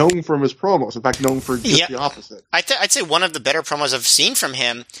not known from his promos. In fact, known for just the opposite. I'd say one of the better promos I've seen from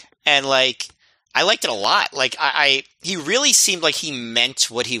him, and I liked it a lot. He really seemed like he meant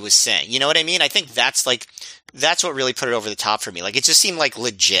what he was saying. You know what I mean? I think that's what really put it over the top for me. It just seemed like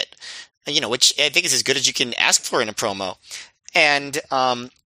legit, which I think is as good as you can ask for in a promo. And, I'm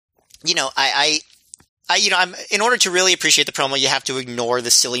in order to really appreciate the promo, you have to ignore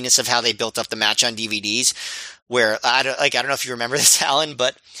the silliness of how they built up the match on DVDs. Where I don't know if you remember this, Alan,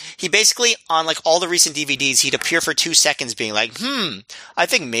 but he basically on all the recent DVDs, he'd appear for 2 seconds, being like, I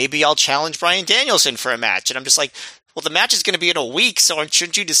think maybe I'll challenge Bryan Danielson for a match, and I'm just like, well, the match is going to be in a week, so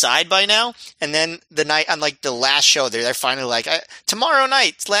shouldn't you decide by now? And then the night on the last show, they're finally like, tomorrow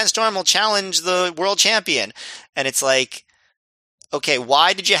night, Lance Storm will challenge the world champion, and it's like, okay,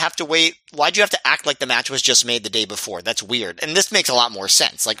 why did you have to wait? Why'd you have to act like the match was just made the day before? That's weird. And this makes a lot more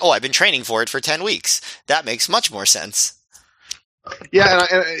sense. I've been training for it for 10 weeks. That makes much more sense. Yeah,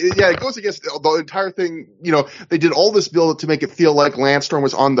 and it goes against the entire thing. They did all this build to make it feel like Lance Storm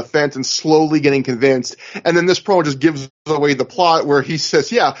was on the fence and slowly getting convinced. And then this promo just gives away the plot where he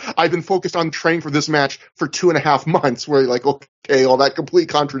says, I've been focused on training for this match for 2.5 months, where you're like, okay, well, that completely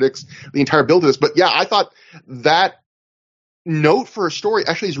contradicts the entire build of this. But I thought that note for a story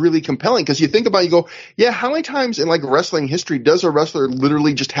actually is really compelling, because you think about it, you go, how many times in wrestling history does a wrestler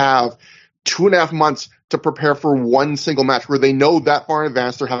literally just have 2.5 months to prepare for one single match, where they know that far in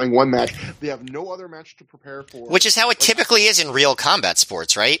advance they're having one match, they have no other match to prepare for, which is how it typically is in real combat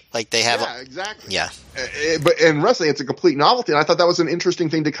sports, right? They have exactly. But in wrestling it's a complete novelty, and I thought that was an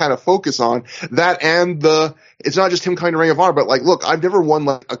interesting thing to kind of focus on, that and it's not just him coming to Ring of Honor, but look, I've never won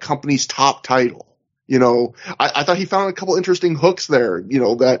a company's top title. I thought he found a couple interesting hooks there,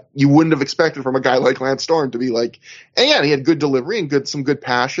 that you wouldn't have expected from a guy like Lance Storm to be like, and he had good delivery and some good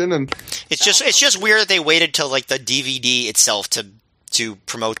passion. And it's just weird that they waited till the DVD itself to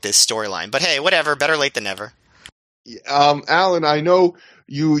promote this storyline. But hey, whatever, better late than never. Alan, I know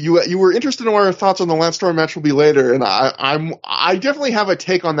you were interested in what our thoughts on the Lance Storm match will be later, and I definitely have a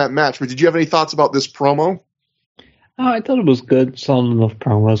take on that match. But did you have any thoughts about this promo? I thought it was good, solid enough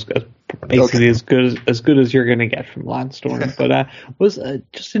promo. Basically, okay. as good as you're going to get from Lance Storm. But was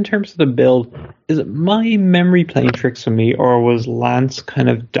just in terms of the build, is it my memory playing tricks on me, or was Lance kind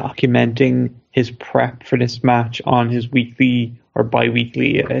of documenting his prep for this match on his weekly or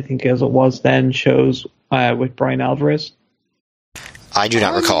bi-weekly, I think as it was then, shows with Brian Alvarez? I do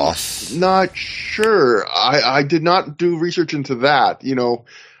not recall. Not sure. I did not do research into that.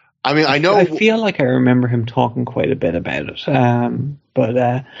 I mean, I know. I feel like I remember him talking quite a bit about it.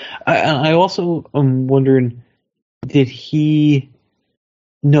 But I also am wondering, did he?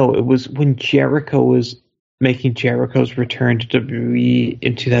 No, it was when Jericho was making Jericho's return to WWE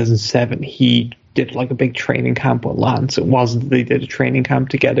in 2007. He did like a big training camp with Lance. It wasn't that they did a training camp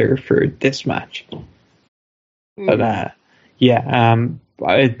together for this match. But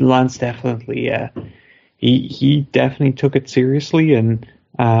Lance definitely he definitely took it seriously, and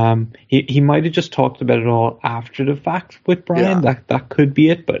he might have just talked about it all after the fact with Brian. Yeah. That could be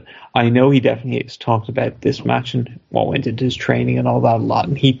it, but I know he definitely has talked about this match and what went into his training and all that a lot,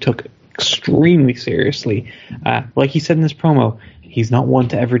 and he took it extremely seriously. Like he said in this promo, he's not one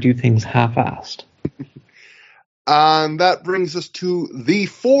to ever do things half-assed. That brings us to the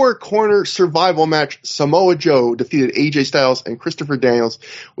 4-corner survival match. Samoa Joe defeated AJ Styles and Christopher Daniels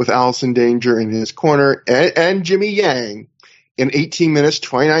with Allison Danger in his corner and Jimmy Yang in 18 minutes,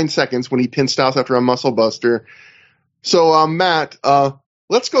 29 seconds when he pinned Styles after a muscle buster. So, Matt,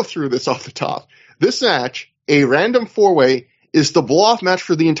 let's go through this off the top. This match, a random 4-way, is the blow-off match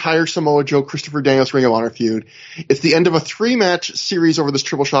for the entire Samoa Joe Christopher Daniels Ring of Honor feud. It's the end of a 3-match series over this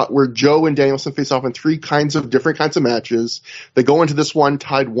triple shot where Joe and Danielson face off in 3 different kinds of matches. They go into this one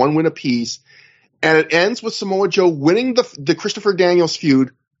tied 1 win apiece, and it ends with Samoa Joe winning the Christopher Daniels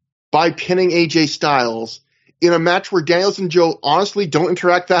feud by pinning AJ Styles in a match where Daniels and Joe honestly don't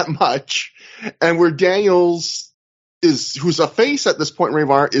interact that much, and where Daniels who's a face at this point in Ring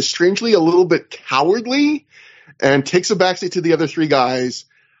of Honor, is strangely a little bit cowardly and takes a backseat to the other 3 guys.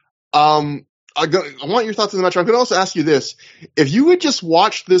 I want your thoughts on the match. I'm going to also ask you this. If you had just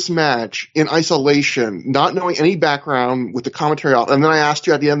watched this match in isolation, not knowing any background with the commentary out, and then I asked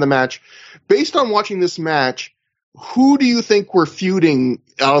you at the end of the match, based on watching this match, who do you think were feuding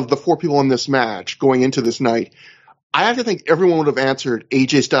out of the 4 people in this match going into this night? I have to think everyone would have answered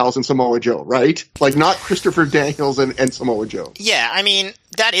AJ Styles and Samoa Joe, right? Like, not Christopher Daniels and Samoa Joe. Yeah, I mean,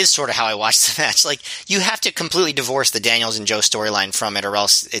 that is sort of how I watched the match. Like, you have to completely divorce the Daniels and Joe storyline from it, or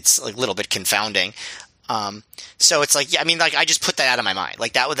else it's like a little bit confounding. So it's like, yeah, I mean, like, I just put that out of my mind.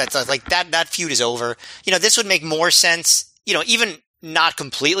 Like, that feud is over. This would make more sense, even not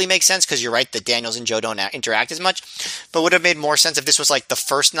completely make sense, because you're right, the Daniels and Joe don't interact as much, but would have made more sense if this was like the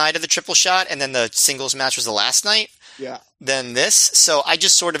first night of the triple shot and then the singles match was the last night. Yeah. Than this. So I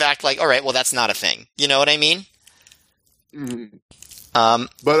just sort of act like, all right, well, that's not a thing. You know what I mean? Mm-hmm. But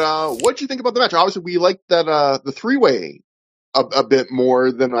what do you think about the match? Obviously, we liked that the 3-way a bit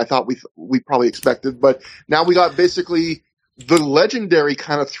more than I thought we probably expected. But now we got basically the legendary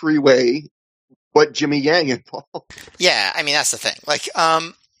kind of 3-way, but Jimmy Yang involved. Yeah, I mean, that's the thing. Like,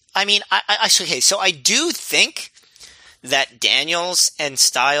 I mean, okay, so I do think that Daniels and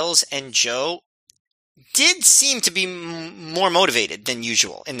Styles and Joe did seem to be more motivated than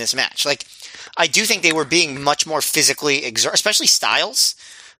usual in this match. Like, I do think they were being much more physically especially Styles,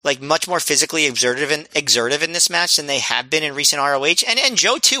 like much more physically exertive in this match than they have been in recent ROH, and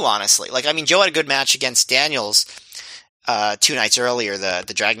Joe too, honestly. Like, I mean, Joe had a good match against Daniels 2 nights earlier,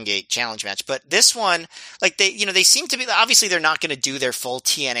 the Dragon Gate Challenge match, but this one, like, they seem to be, obviously they're not going to do their full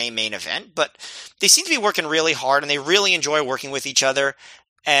TNA main event, but they seem to be working really hard, and they really enjoy working with each other.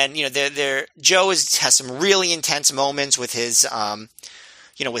 And, Joe has some really intense moments with his,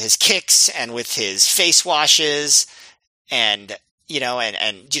 with his kicks and with his face washes and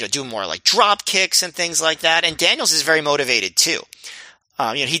do more like drop kicks and things like that. And Daniels is very motivated too.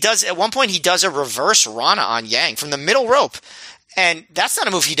 At one point he does a reverse Rana on Yang from the middle rope. And that's not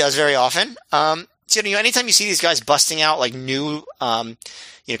a move he does very often. Anytime you see these guys busting out like new, kind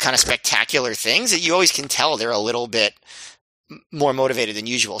of spectacular things, you always can tell they're a little bit more motivated than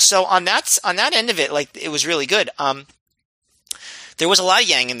usual. So on that end of it, like, it was really good. There was a lot of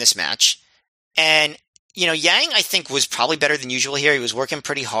Yang in this match, and Yang, I think, was probably better than usual here. He was working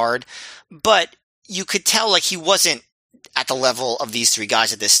pretty hard, but you could tell like he wasn't at the level of these 3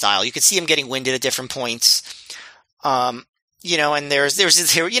 guys at this style. You could see him getting winded at different points. And they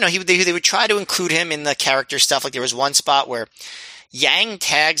would try to include him in the character stuff. Like, there was one spot where Yang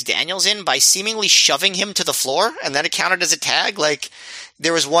tags Daniels in by seemingly shoving him to the floor, and then it counted as a tag. Like,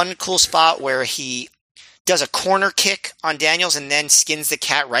 there was one cool spot where he does a corner kick on Daniels and then skins the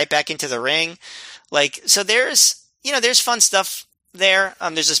cat right back into the ring. Like, so there's fun stuff there.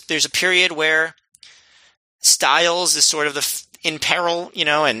 There's a period where Styles is sort of in peril,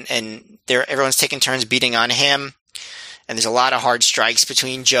 and everyone's taking turns beating on him. And there's a lot of hard strikes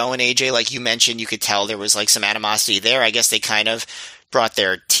between Joe and AJ. Like you mentioned, you could tell there was like some animosity there. I guess they kind of brought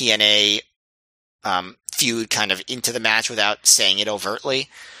their TNA feud kind of into the match without saying it overtly.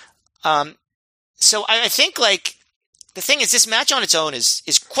 So I think like the thing is, this match on its own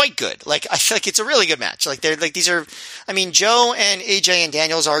is quite good. Like, I feel like it's a really good match. Like, they're like, these are, I mean, Joe and AJ and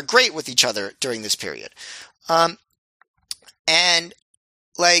Daniels are great with each other during this period. And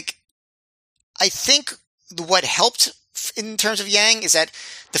like, I think what helped in terms of Yang is that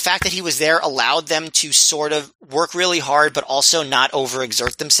the fact that he was there allowed them to sort of work really hard, but also not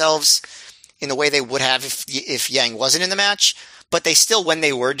overexert themselves in the way they would have if Yang wasn't in the match. But they still, when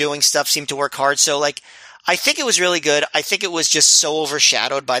they were doing stuff, seemed to work hard. So like, I think it was really good. I think it was just so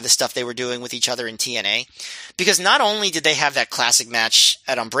overshadowed by the stuff they were doing with each other in TNA. Because not only did they have that classic match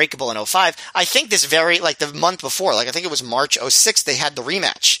at Unbreakable in 05, I think this like the month before, like I think it was March 06, they had the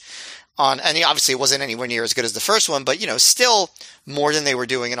rematch on, and obviously it wasn't anywhere near as good as the first one, but still more than they were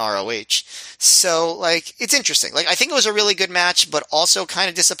doing in ROH. So like, it's interesting. Like, I think it was a really good match, but also kind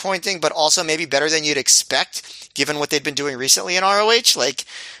of disappointing, but also maybe better than you'd expect given what they'd been doing recently in ROH. Like,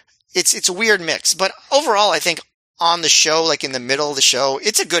 it's a weird mix, but overall, I think on the show, like in the middle of the show,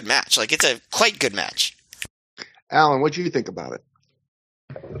 it's a good match. Like, it's a quite good match. Alan, what do you think about it?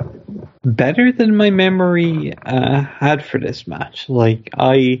 Better than my memory had for this match. Like,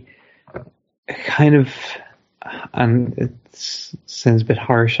 I kind of, and it sounds a bit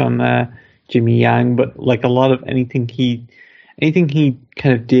harsh on Jimmy Yang, but like a lot of anything he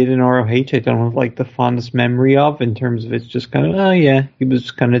kind of did in ROH, I don't have like the fondest memory of, in terms of it's just kind of, oh yeah, he was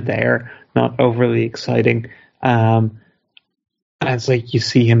just kind of there, not overly exciting. And it's like you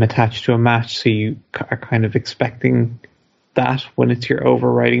see him attached to a match, so you are kind of expecting that when it's your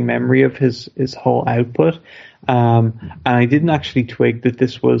overriding memory of his whole output. And I didn't actually twig that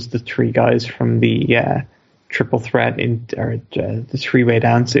this was the three guys from the triple threat the three-way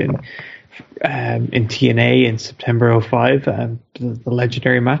dance in TNA in September 05, the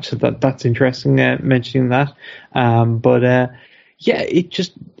legendary match. So that's interesting mentioning that. Yeah,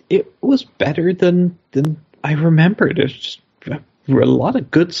 it was better than I remembered. It's just a lot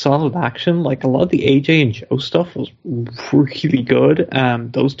of good, solid action. Like, a lot of the AJ and Joe stuff was really good.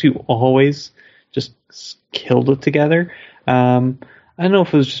 Those two always just killed it together. I don't know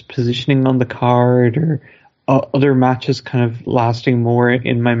if it was just positioning on the card or other matches kind of lasting more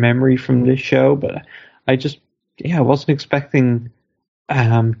in my memory from this show, but I wasn't expecting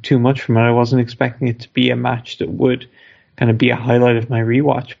too much from it. I wasn't expecting it to be a match that would kind of be a highlight of my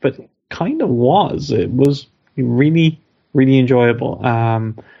rewatch, but it kind of was. It was really, really enjoyable.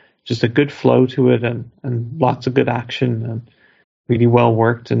 Just a good flow to it, and lots of good action, and really well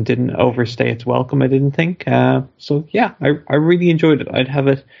worked, and didn't overstay its welcome, I didn't think. So yeah, I really enjoyed it. I'd have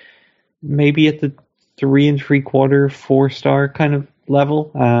it maybe at the 3 3/4, 4-star kind of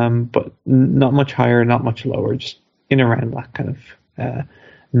level, but not much higher, not much lower, just in around that kind of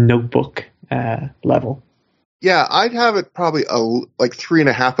notebook level. Yeah, I'd have it probably like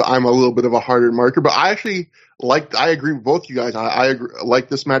 3.5, but I'm a little bit of a harder marker. But I actually I agree with both you guys. I like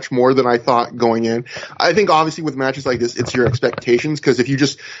this match more than I thought going in. I think obviously with matches like this, it's your expectations, because if you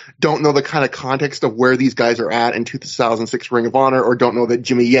just don't know the kind of context of where these guys are at in 2006 Ring of Honor, or don't know that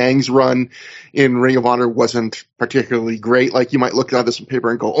Jimmy Yang's run in Ring of Honor wasn't particularly great, like you might look at this on paper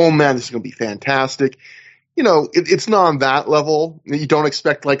and go, oh man, this is going to be fantastic. It's not on that level. You don't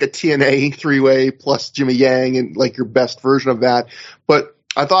expect like a TNA 3-way plus Jimmy Yang and like your best version of that. But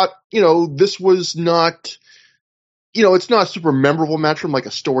I thought, this was not, it's not a super memorable match from like a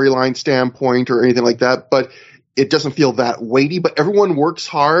storyline standpoint or anything like that, but it doesn't feel that weighty, but everyone works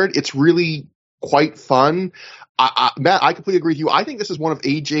hard. It's really quite fun. Matt, I completely agree with you. I think this is one of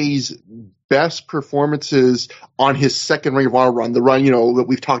AJ's best performances on his second Ring of Honor run. The run, that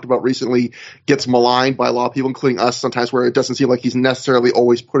we've talked about recently gets maligned by a lot of people, including us sometimes, where it doesn't seem like he's necessarily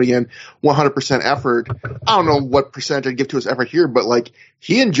always putting in 100% effort. I don't know what percentage I'd give to his effort here, but like,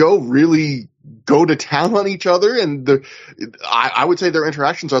 he and Joe really go to town on each other, and I would say their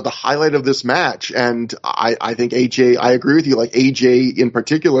interactions are the highlight of this match. And I think AJ, I agree with you, like AJ in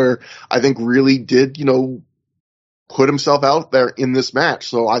particular, I think really did, put himself out there in this match.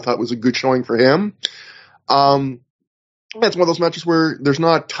 So I thought it was a good showing for him. It's one of those matches where there's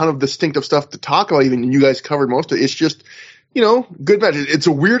not a ton of distinctive stuff to talk about, even, and you guys covered most of it. It's just, good match. It's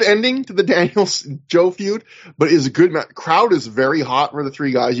a weird ending to the Daniels-Joe feud, but it's a good match. Crowd is very hot for the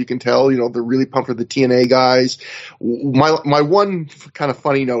three guys. You can tell, they're really pumped for the TNA guys. My one kind of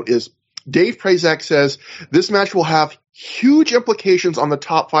funny note is Dave Prazak says this match will have huge implications on the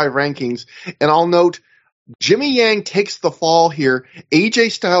top 5 rankings. And I'll note, Jimmy Yang takes the fall here.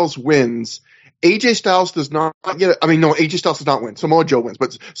 AJ Styles wins. AJ Styles does not get AJ Styles does not win. Samoa Joe wins,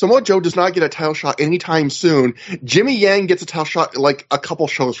 but Samoa Joe does not get a title shot anytime soon. Jimmy Yang gets a title shot like a couple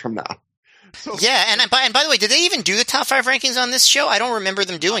shows from now. So, Yeah, and by the way, did they even do the top 5 rankings on this show? I don't remember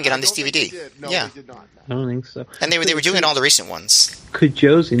them doing it on this DVD. No, yeah. they did not. I don't think so. And they were doing it all the recent ones. Could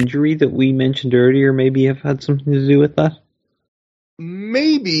Joe's injury that we mentioned earlier maybe have had something to do with that?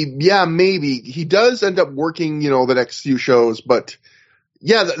 Maybe, yeah, maybe. He does end up working, the next few shows, but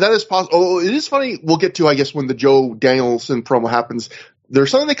yeah, that is possible. Oh, it is funny. We'll get to, I guess, when the Joe Danielson promo happens. There's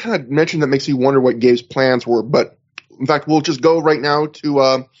something they kind of mentioned that makes me wonder what Gabe's plans were, but in fact, we'll just go right now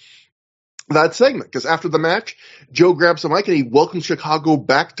to that segment, because after the match, Joe grabs the mic and he welcomes Chicago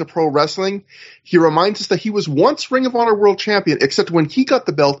back to pro wrestling. He reminds us that he was once Ring of Honor World Champion, except when he got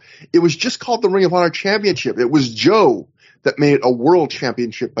the belt, it was just called the Ring of Honor Championship. It was Joe that made it a world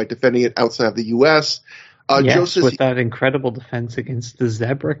championship by defending it outside of the U.S. Yes, Joe says with that incredible defense against the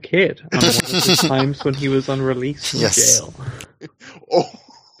Zebra Kid on one of the times when he was on release from jail.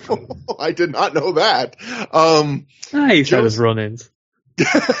 Oh, I did not know that. He's had his run-ins.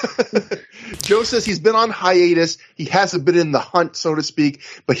 Joe says he's been on hiatus. He hasn't been in the hunt, so to speak.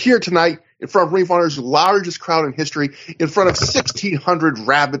 But here tonight, in front of Ring of Honor's largest crowd in history, in front of 1,600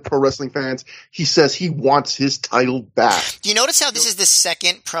 rabid pro wrestling fans, he says he wants his title back. Do you notice how this is the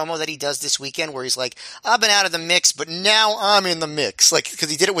second promo that he does this weekend where he's like, I've been out of the mix, but now I'm in the mix? Like, because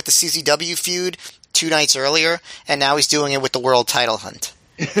he did it with the CZW feud 2 nights earlier, and now he's doing it with the world title hunt.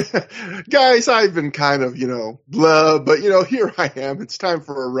 Guys, I've been kind of, blah, but, here I am. It's time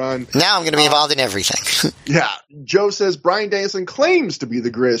for a run. Now I'm going to be involved in everything. Yeah. Joe says Bryan Danielson claims to be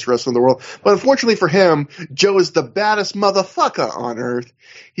the greatest wrestler in the world, but unfortunately for him, Joe is the baddest motherfucker on earth.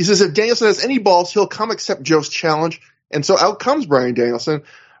 He says if Danielson has any balls, he'll come accept Joe's challenge, and so out comes Bryan Danielson.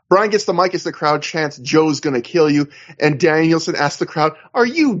 Bryan gets the mic as the crowd chants, Joe's gonna kill you, and Danielson asks the crowd, are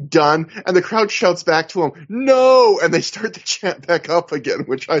you done? And the crowd shouts back to him, no! And they start to chant back up again,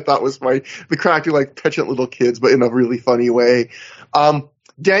 which I thought was funny. The crowd acting like petulant little kids, but in a really funny way.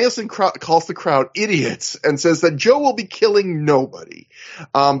 Danielson calls the crowd idiots and says that Joe will be killing nobody.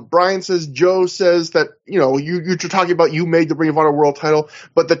 Bryan says Joe says that, you're talking about you made the Ring of Honor world title,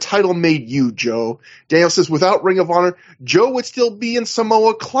 but the title made you, Joe. Daniel says without Ring of Honor, Joe would still be in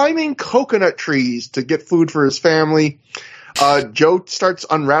Samoa climbing coconut trees to get food for his family. Joe starts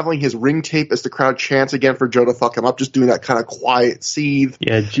unraveling his ring tape as the crowd chants again for Joe to fuck him up, just doing that kind of quiet seethe.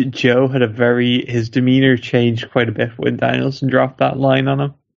 Yeah, Joe had his demeanor changed quite a bit when Danielson dropped that line on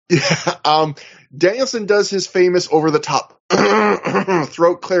him. Yeah, Danielson does his famous over-the-top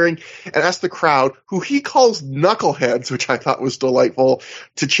throat clearing and asks the crowd, who he calls knuckleheads, which I thought was delightful,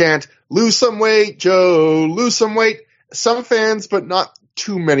 to chant, lose some weight, Joe, lose some weight. Some fans, but not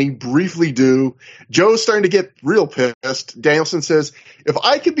too many, briefly do. Joe's starting to get real pissed. Danielson says, if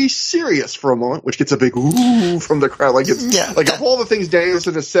I could be serious for a moment, which gets a big ooh from the crowd, of all the things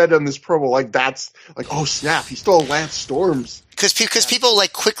Danielson has said on this promo, that's like, oh snap, he stole Lance Storm's. Because people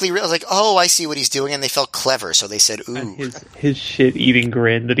quickly realized, oh, I see what he's doing, and they felt clever, so they said, ooh. And his shit-eating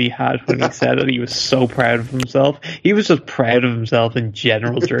grin that he had when he said it, he was so proud of himself. He was just proud of himself in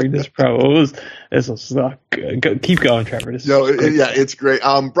general during this promo. Keep going, Trevor. It's great.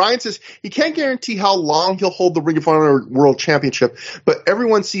 Bryan says he can't guarantee how long he'll hold the Ring of Honor World Championship, but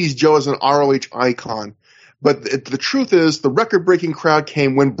everyone sees Joe as an ROH icon. But the truth is, the record-breaking crowd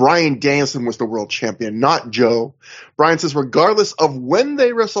came when Bryan Danielson was the world champion, not Joe. Bryan says regardless of when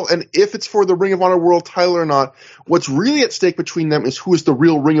they wrestle and if it's for the Ring of Honor world title or not, what's really at stake between them is who is the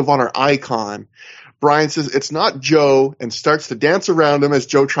real Ring of Honor icon. Bryan says it's not Joe and starts to dance around him as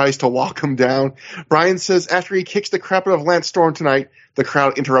Joe tries to walk him down. Bryan says after he kicks the crap out of Lance Storm tonight, the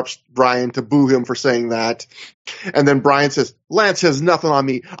crowd interrupts Bryan to boo him for saying that. And then Bryan says, Lance has nothing on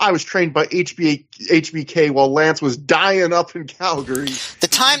me. I was trained by HBK while Lance was dying up in Calgary. The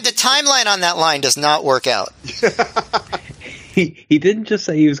timeline on that line does not work out. He didn't just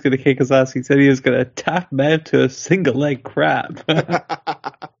say he was going to kick his ass. He said he was going to tap him out to a single leg crab.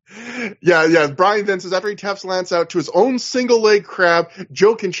 Yeah. Bryan then says after he taps Lance out to his own single leg crab,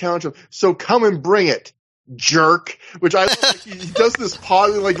 Joe can challenge him. So come and bring it, jerk. Which I he does this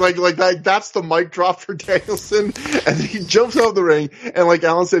pause like that. That's the mic drop for Danielson, and then he jumps out of the ring. And like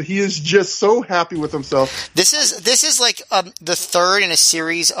Alan said, he is just so happy with himself. This is like the third in a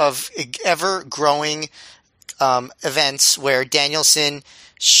series of ever growing events where Danielson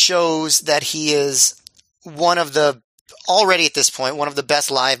shows that he is one of the, already at this point, one of the best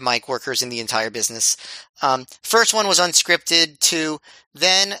live mic workers in the entire business. First one was unscripted, 2,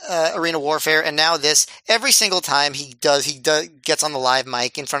 then Arena Warfare, and now this. Every single time he gets on the live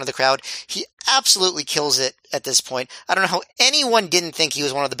mic in front of the crowd, he absolutely kills it at this point. I don't know how anyone didn't think he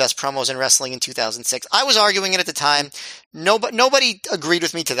was one of the best promos in wrestling in 2006. I was arguing it at the time. Nobody agreed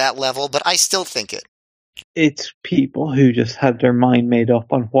with me to that level, but I still think it. it's people who just had their mind made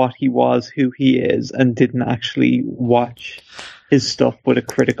up on what he was, who he is, and didn't actually watch his stuff with a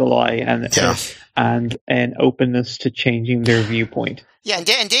critical eye and an openness to changing their viewpoint. Yeah,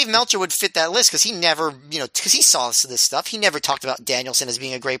 and Dave Meltzer would fit that list because he never, because he saw this stuff. He never talked about Danielson as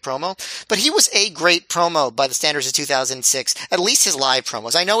being a great promo, but he was a great promo by the standards of 2006. At least his live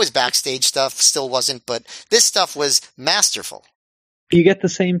promos. I know his backstage stuff still wasn't, but this stuff was masterful. You get the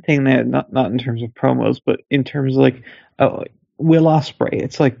same thing there, not in terms of promos, but in terms of like Will Ospreay.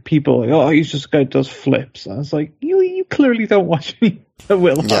 It's like people like, oh, he's just a guy that does flips. And I was like, you clearly don't watch me.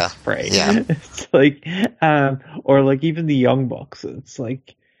 Will Ospreay. Yeah. It's like, or like even the Young Bucks. It's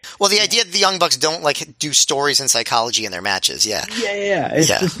like, well, the idea that the Young Bucks don't like do stories and psychology in their matches. Yeah. Yeah. It's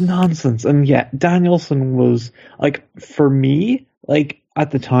just nonsense. And yeah, Danielson was like, for me, like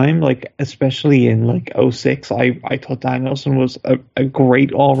at the time, like especially in like 06, I thought Danielson was a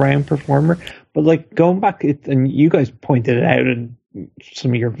great all round performer. But like going back, and you guys pointed it out in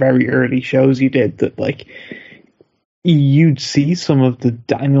some of your very early shows you did, that like you'd see some of the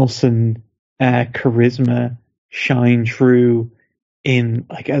Danielson charisma shine through in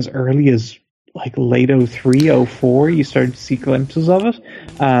like as early as like late 03, 04. You started to see glimpses of it,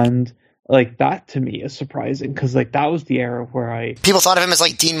 and like that to me is surprising because like that was the era where people thought of him as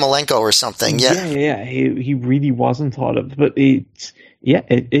like Dean Malenko or something. Yeah. He really wasn't thought of, but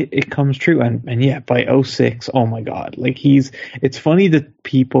it comes true, and yeah, by 06, oh my god, like it's funny that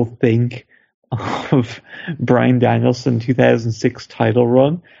people think of Bryan Danielson 2006 title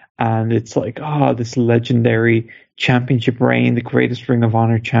run, and it's like, this legendary championship reign, the greatest Ring of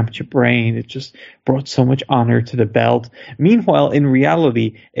Honor championship reign. It just brought so much honor to the belt. Meanwhile, in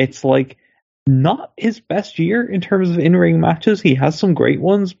reality, it's like not his best year in terms of in-ring matches. He has some great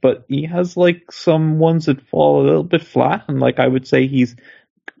ones, but he has like some ones that fall a little bit flat. And like I would say, he's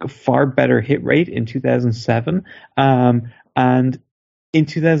a far better hit rate in 2007. And in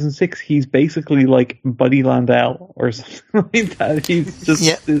 2006, he's basically like Buddy Landel or something like that. He's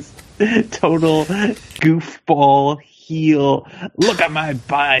just this total goofball heel. Look at my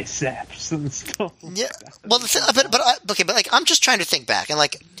biceps and stuff. Yeah. Well, but like I'm just trying to think back and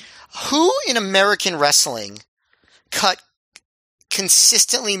like who in American wrestling cut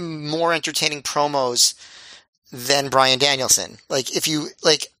consistently more entertaining promos than Bryan Danielson? Like if you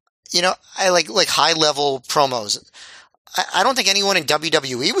like, I like high level promos. I don't think anyone in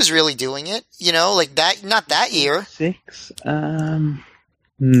WWE was really doing it, like that, not that year. I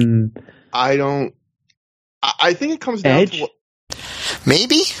think it comes down to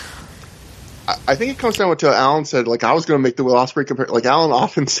maybe. I think it comes down to what Alan said. Like I was going to make the Will Ospreay compare. Like Alan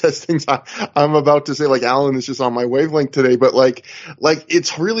often says things I'm about to say. Like Alan is just on my wavelength today. But like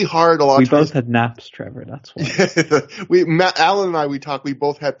it's really hard a lot. We both had naps, Trevor. That's why. Alan and I we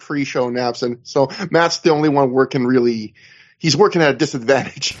both had pre-show naps, and so Matt's the only one working really. He's working at a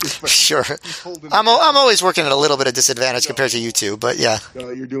disadvantage. Sure. I'm always working at a little bit of disadvantage compared to you two, but yeah.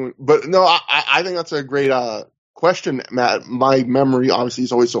 I think that's a great question, Matt. My memory obviously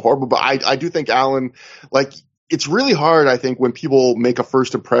is always so horrible, but I do think Alan, like, it's really hard, I think, when people make a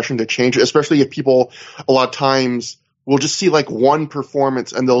first impression to change it, especially if people a lot of times will just see like one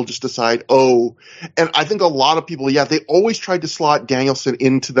performance and they'll just decide, and I think a lot of people, they always tried to slot Danielson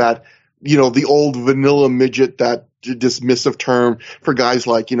into that, the old vanilla midget, that dismissive term for guys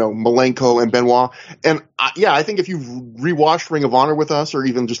like, Malenko and Benoit. And I think if you've rewatched Ring of Honor with us or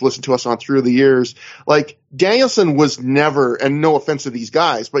even just listened to us on Through the Years, like Danielson was never, and no offense to these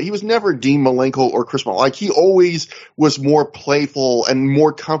guys, but he was never Dean Malenko or Chris Malenko. Like he always was more playful and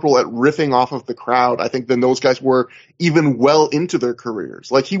more comfortable at riffing off of the crowd, I think, than those guys were even well into their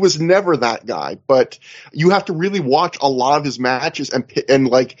careers. Like he was never that guy, but you have to really watch a lot of his matches and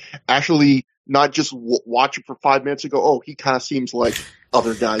like actually not just watch it for 5 minutes and go, he kind of seems like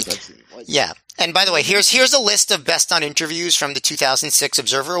other guys I've seen. Like, yeah. And by the way, here's a list of best on interviews from the 2006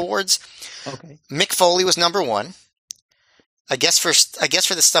 Observer Awards. Okay. Mick Foley was number 1. I guess for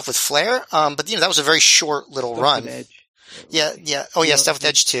the stuff with Flair. But that was a very short little stuff run. With Edge. Yeah. Oh yeah, stuff with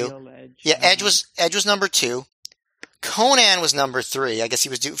Edge too. Yeah, Edge was number 2. Conan was number 3. I guess he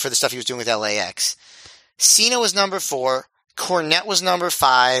was for the stuff he was doing with LAX. Cena was number 4. Cornette was number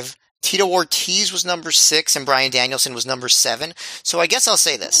 5. Tito Ortiz was number 6 and Bryan Danielson was number 7. So I guess I'll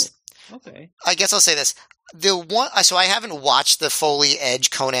say this. Okay. So I haven't watched the Foley, Edge,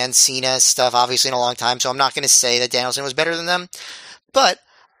 Conan, Cena stuff obviously in a long time, so I'm not going to say that Danielson was better than them. But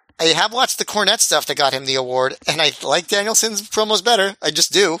I have watched the Cornette stuff that got him the award, and I like Danielson's promos better. I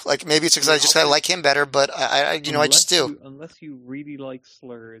just do. Like, maybe it's because I just kind of like him better, but I just do. Unless you really like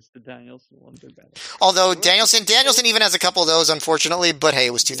slurs, the Danielson ones are better. Although Danielson even has a couple of those, unfortunately, but hey,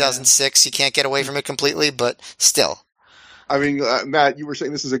 it was 2006. You can't get away from it completely, but still. I mean, Matt, you were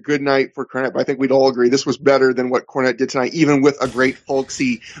saying this is a good night for Cornette, but I think we'd all agree this was better than what Cornette did tonight, even with a great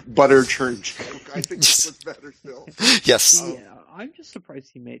folksy butter churn joke. I think this was better still. Yes. Yeah, I'm just surprised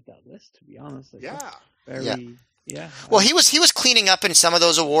he made that list, to be honest. Like, yeah. Yeah. Well, he was cleaning up in some of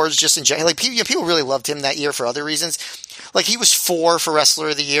those awards just in general. Like, people really loved him that year for other reasons. Like, he was 4 for Wrestler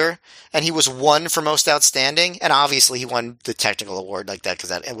of the Year, and he was 1 for Most Outstanding, and obviously he won the technical award like that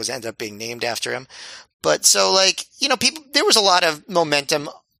because it ended up being named after him. But so, like, there was a lot of momentum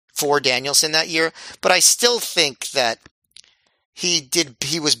for Danielson that year, but I still think that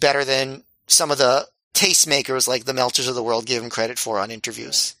he was better than some of the tastemakers like the Meltzers of the world give him credit for on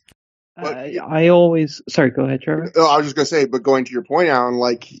interviews. Sorry, go ahead, Trevor. I was just going to say, but going to your point, Alan,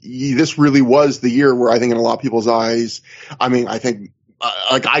 like, this really was the year where I think in a lot of people's eyes, I mean, I think,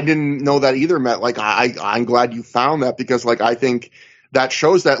 like, I didn't know that either, Matt. Like, I'm glad you found that because, like, I think that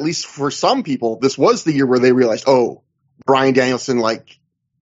shows that at least for some people, this was the year where they realized, oh, Bryan Danielson, like,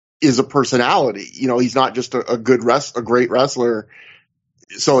 is a personality. He's not just a great wrestler.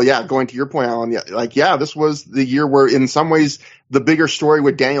 So yeah, going to your point, Alan, this was the year where in some ways the bigger story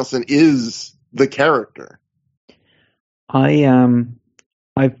with Danielson is the character. I've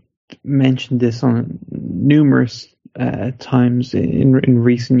mentioned this on numerous times in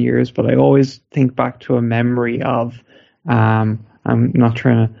recent years, but I always think back to a memory of, I'm not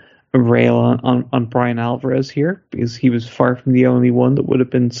trying to rail on Brian Alvarez here because he was far from the only one that would have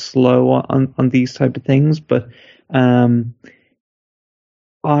been slow on these type of things, but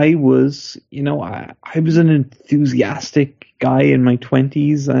I was an enthusiastic guy in my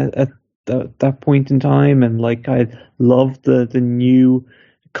 20s at that point in time, and like I loved the new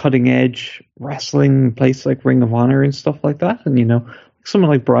cutting edge wrestling place like Ring of Honor and stuff like that. And someone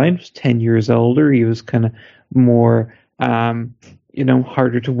like Brian was 10 years older. He was kind of more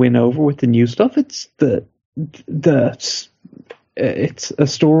harder to win over with the new stuff. It's it's a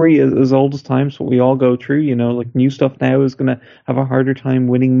story as old as time, so we all go through, like new stuff now is going to have a harder time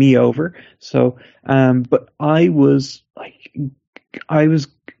winning me over. So, but I was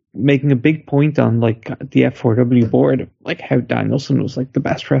making a big point on like the F4W board, like how Danielson was like the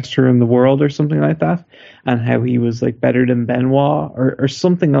best wrestler in the world or something like that, and how he was like better than Benoit or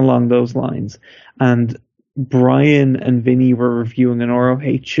something along those lines. And Brian and Vinny were reviewing an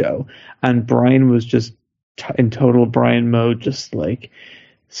ROH show, and Brian was just in total Brian mode, just like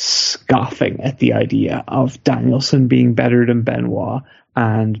scoffing at the idea of Danielson being better than Benoit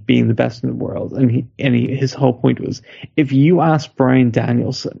and being the best in the world. And his whole point was, if you ask Bryan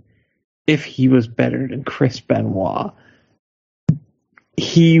Danielson if he was better than Chris Benoit,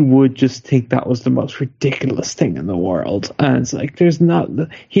 he would just think that was the most ridiculous thing in the world. And it's like,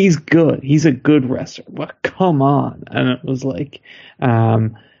 he's good. He's a good wrestler, but come on. And it was like,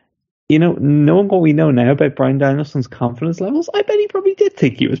 knowing what we know now about Bryan Danielson's confidence levels, I bet he probably did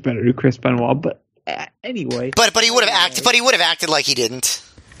think he was better than Chris Benoit. But anyway, but he would have acted. But he would have acted like he didn't.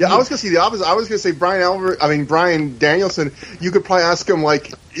 Yeah, I was going to say the opposite. I was going to say Bryan Danielson. You could probably ask him,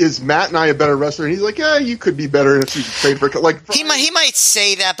 like, is Matt and I a better wrestler? And he's like, yeah, you could be better if you trade for like. He might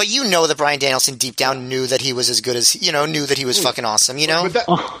say that, but that Bryan Danielson deep down knew that he was as good as knew that he was fucking awesome.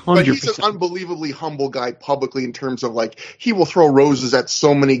 But he's an unbelievably humble guy publicly in terms of like he will throw roses at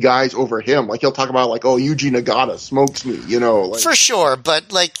so many guys over him. Like he'll talk about like, oh, Yuji Nagata smokes me, like, for sure.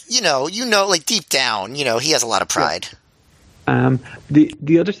 But like like deep down, he has a lot of pride. Yeah.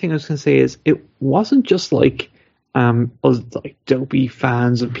 The other thing I was going to say is it wasn't just like us like dopey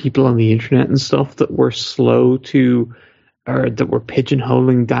fans and people on the internet and stuff that were slow to, or that were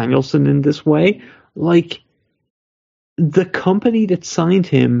pigeonholing Danielson in this way. Like the company that signed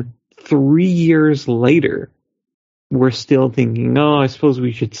him 3 years later were still thinking, oh, I suppose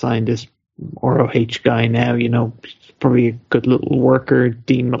we should sign this ROH guy now, probably a good little worker,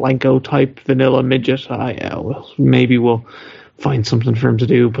 Dean Malenko type vanilla midget. Maybe we'll find something for him to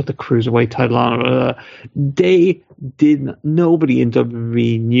do, put the cruiserweight title on. Nobody in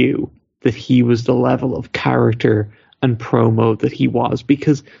WWE knew that he was the level of character and promo that he was,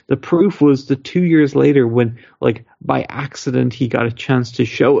 because the proof was that 2 years later when, like, by accident he got a chance to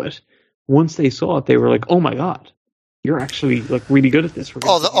show it, once they saw it, they were like, oh my God, you're actually like really good at this.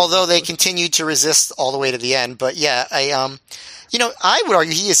 Although they continued to resist all the way to the end. But yeah, I would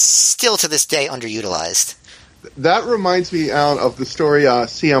argue he is still to this day underutilized. That reminds me, Alan, of the story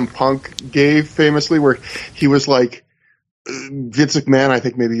CM Punk gave famously, where he was like, Vince McMahon, I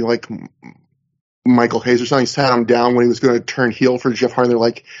think maybe like Michael Hayes or something, sat him down when he was going to turn heel for Jeff Hardy. They're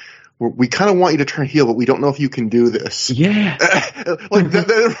like, we kind of want you to turn heel, but we don't know if you can do this. Yeah. Like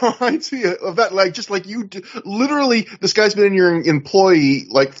that reminds me of that. Like, just like literally, this guy's been in your employee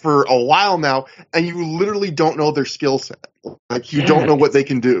like for a while now, and you literally don't know their skill set. Like, you don't know what they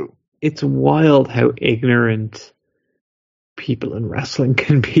can do. It's wild how ignorant people in wrestling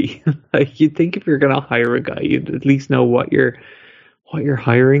can be. Like, you'd think if you're going to hire a guy, you'd at least know what you're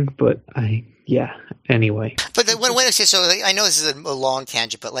hiring, but anyway. But so I know this is a long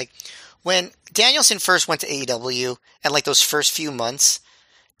tangent, but like when Danielson first went to AEW and like those first few months,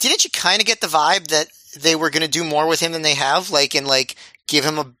 didn't you kind of get the vibe that they were going to do more with him than they have, like, and like give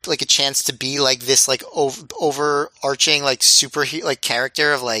him a chance to be like this like overarching like super like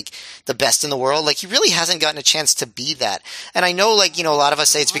character of like the best in the world? Like, he really hasn't gotten a chance to be that. And I know, like, you know, a lot of us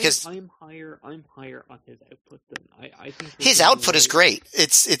say it's because I'm higher on his output than I think his output is great.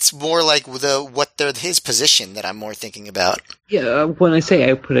 It's more like his position that I'm more thinking about. Yeah, when I say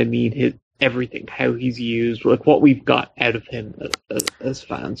output, I mean everything, how he's used, like what we've got out of him as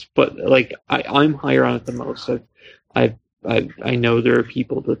fans. But like, I'm higher on it the most. I know there are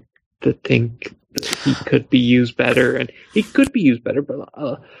people that think that he could be used better, and he could be used better, but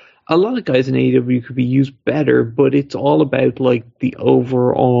a lot of guys in AEW could be used better, but it's all about like the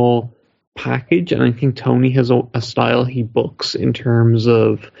overall package. And I think Tony has a style he books in terms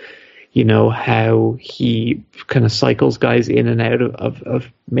of, you know, how he kind of cycles guys in and out of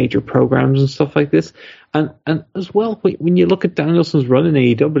major programs and stuff like this. And as well, when you look at Danielson's run in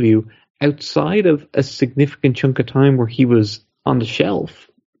AEW, outside of a significant chunk of time where he was on the shelf,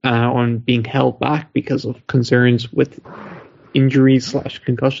 on being held back because of concerns with injuries /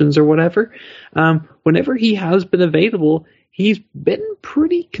 concussions or whatever, whenever he has been available, he's been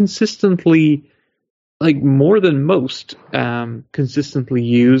pretty consistently, like more than most, consistently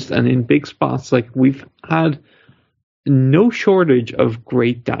used, and in big spots. Like, we've had no shortage of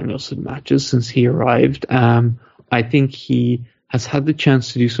great Danielson matches since he arrived. I think he has had the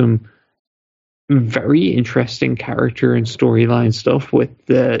chance to do some very interesting character and storyline stuff with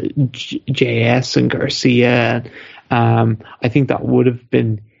the JS and Garcia. I think that would have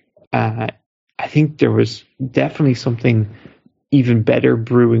been, I think there was definitely something even better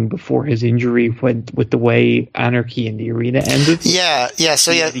brewing before his injury with the way Anarchy in the Arena ended. Yeah.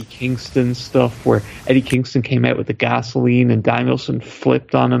 So yeah, Eddie Kingston stuff where Eddie Kingston came out with the gasoline and Danielson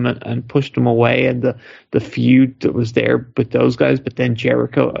flipped on him and pushed him away, and the feud that was there with those guys, but then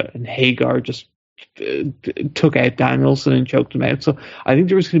Jericho and Hagar just took out Danielson and choked him out. So I think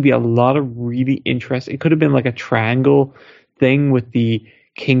there was going to be a lot of really interesting. It could have been like a triangle thing with the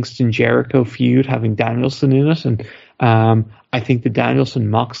Kingston Jericho feud having Danielson in it, and I think the Danielson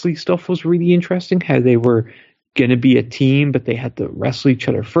Moxley stuff was really interesting. How they were going to be a team, but they had to wrestle each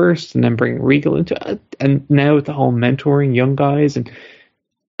other first, and then bring Regal into it. And now with the whole mentoring young guys, and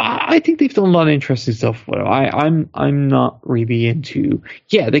I think they've done a lot of interesting stuff. But I'm not really into.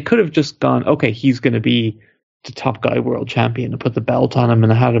 Yeah, they could have just gone, okay, he's going to be the top guy world champion, and put the belt on him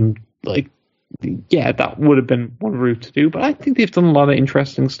and had him like. Yeah, that would have been one route to do, but I think they've done a lot of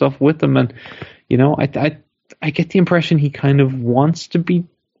interesting stuff with them, and you know, I get the impression he kind of wants to be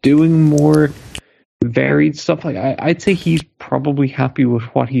doing more varied stuff. Like I'd say he's probably happy with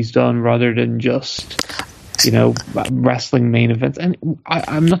what he's done rather than just, you know, wrestling main events. And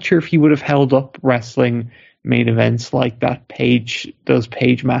I'm not sure if he would have held up wrestling main events like those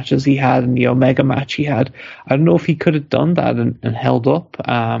Page matches he had and the Omega match he had. I don't know if he could have done that and held up.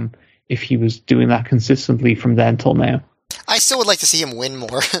 If he was doing that consistently from then till now. I still would like to see him win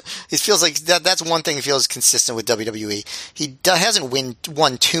more. It feels like that's one thing that feels consistent with WWE. He hasn't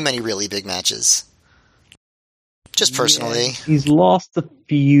won too many really big matches. Just personally. Yeah, he's lost the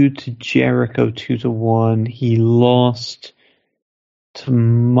feud to Jericho 2-1. He lost to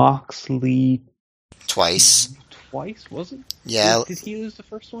Moxley twice, was it? Yeah. Did he lose the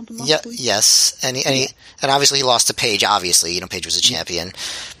first one to Moxley? Yeah, yes. And obviously he lost to Page, obviously. You know, Page was a champion.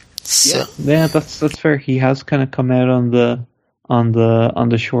 So. Yeah, that's fair. He has kind of come out on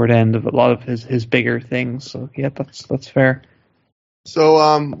the short end of a lot of his bigger things. So yeah, that's fair. So,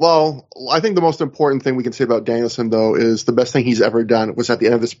 well, I think the most important thing we can say about Danielson, though, is the best thing he's ever done was at the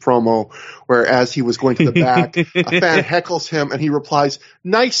end of this promo, where as he was going to the back, a fan heckles him, and he replies,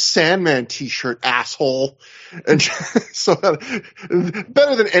 "Nice Sandman t-shirt, asshole." And so,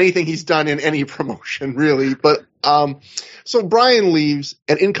 better than anything he's done in any promotion, really. But so Brian leaves,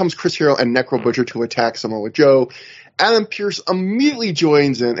 and in comes Chris Hero and Necro Butcher to attack Samoa Joe. Adam Pearce immediately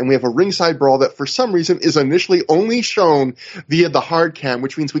joins in, and we have a ringside brawl that for some reason is initially only shown via the hard cam,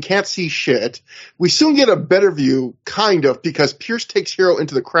 which means we can't see shit. We soon get a better view, kind of, because Pearce takes Hero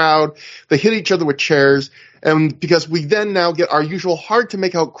into the crowd. They hit each other with chairs, and because we then now get our usual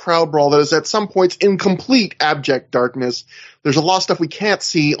hard-to-make-out crowd brawl that is at some points in complete abject darkness. There's a lot of stuff we can't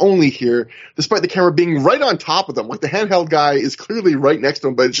see, only hear, despite the camera being right on top of them. Like, the handheld guy is clearly right next to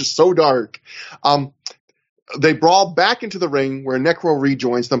him, but it's just so dark. They brawl back into the ring where Necro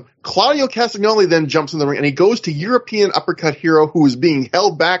rejoins them. Claudio Castagnoli then jumps in the ring, and he goes to European uppercut Hero, who is being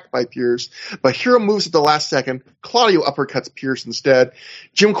held back by Pearce. But Hero moves at the last second. Claudio uppercuts Pearce instead.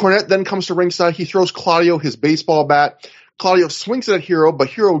 Jim Cornette then comes to ringside. He throws Claudio his baseball bat. Claudio swings it at Hero, but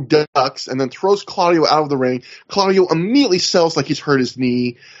Hero ducks and then throws Claudio out of the ring. Claudio immediately sells like he's hurt his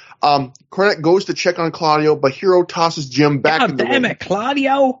knee. Cornette goes to check on Claudio, but Hero tosses Jim back in the ring. Damn it,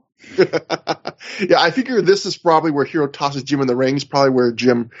 Claudio! Yeah, I figure this is probably where Hero tosses Jim in the ring. It's probably where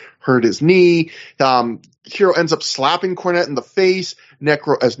Jim hurt his knee. Hero ends up slapping Cornette in the face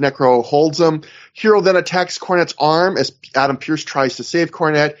as Necro holds him. Hero then attacks Cornette's arm as Adam Pearce tries to save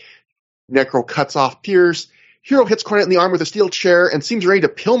Cornette. Necro cuts off Pearce. Hero hits Cornette in the arm with a steel chair and seems ready to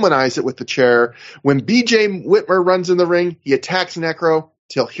Pillmanize it with the chair. When BJ Whitmer runs in the ring, he attacks Necro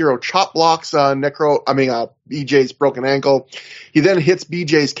till Hero chop blocks BJ's broken ankle. He then hits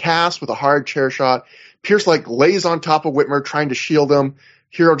BJ's cast with a hard chair shot. Pearce lays on top of Whitmer trying to shield him.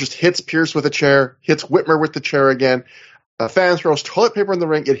 Hero just hits Pearce with a chair, hits Whitmer with the chair again. A fan throws toilet paper in the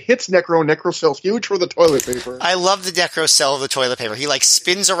ring. It hits Necro. Necro sells huge for the toilet paper. I love the Necro sell of the toilet paper. He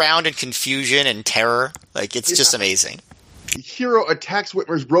spins around in confusion and terror. It's just amazing. Hero attacks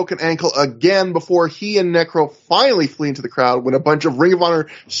Whitmer's broken ankle again before he and Necro finally flee into the crowd when a bunch of Ring of Honor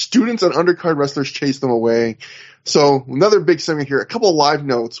students and undercard wrestlers chase them away. So another big segment here. A couple of live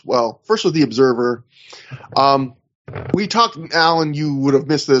notes. Well, first was the Observer. We talked, Alan, you would have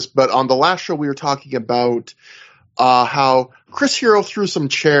missed this, but on the last show we were talking about how Chris Hero threw some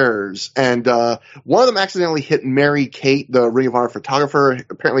chairs, and one of them accidentally hit Mary Kate, the Ring of Honor photographer.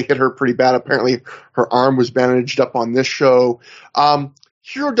 Apparently hit her pretty bad. Apparently her arm was bandaged up on this show.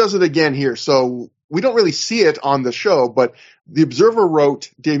 Hero does it again here, so we don't really see it on the show, but the Observer wrote,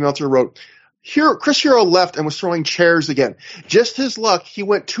 Dave Meltzer wrote, Chris Hero left and was throwing chairs again. Just his luck, he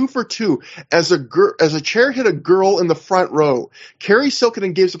went 2 for 2 as a chair hit a girl in the front row. Carrie Silken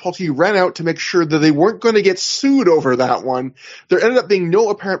and Gabe Sapolsky ran out to make sure that they weren't going to get sued over that one. There ended up being no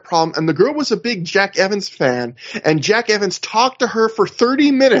apparent problem, and the girl was a big Jack Evans fan, and Jack Evans talked to her for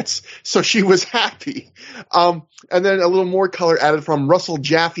 30 minutes, so she was happy. And then a little more color added from Russell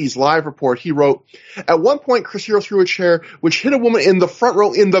Jaffe's live report. He wrote, at one point, Chris Hero threw a chair which hit a woman in the front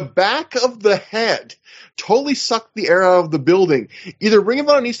row in the back of the head. Totally sucked the air out of the building. Either Ring of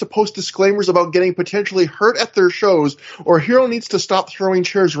Honor needs to post disclaimers about getting potentially hurt at their shows, or Hero needs to stop throwing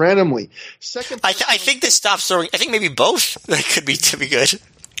chairs randomly. I think this stops throwing. I think maybe both. That could be to be good.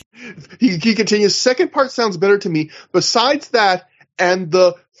 He continues, second part sounds better to me. Besides that, and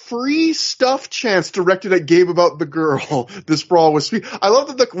the free stuff chants directed at Gabe about the girl. This brawl was sweet. I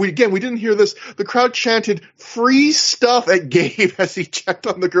love that we didn't hear this. The crowd chanted free stuff at Gabe as he checked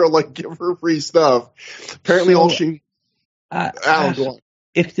on the girl, give her free stuff. Apparently all she... Alan, go on.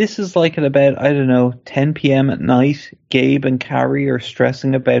 If this is at about, 10 p.m. at night, Gabe and Carrie are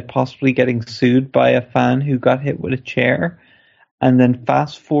stressing about possibly getting sued by a fan who got hit with a chair, and then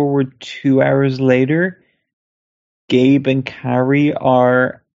fast forward 2 hours later, Gabe and Carrie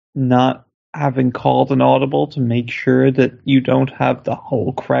are not having called an audible to make sure that you don't have the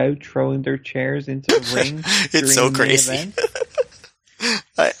whole crowd throwing their chairs into the ring. It's so crazy.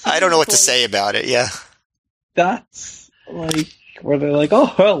 I don't know what to say about it. Yeah. That's where they're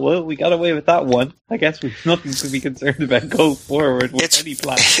oh, well, we got away with that one. I guess we've nothing to be concerned about going forward with any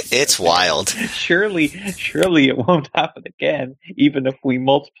plan. It's wild. Surely it won't happen again, even if we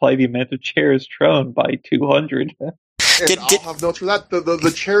multiply the amount of chairs thrown by 200. I'll have notes for that.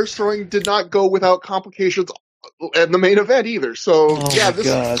 The chairs throwing did not go without complications in the main event either. So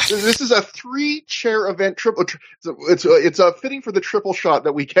this is a 3-chair event. It's fitting for the triple shot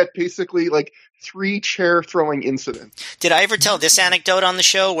that we get basically 3-chair throwing incident. Did I ever tell this anecdote on the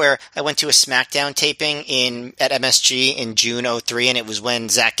show where I went to a SmackDown taping at MSG in June 2003, and it was when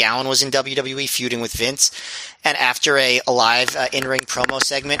Zach Gowen was in WWE feuding with Vince. And after a live in-ring promo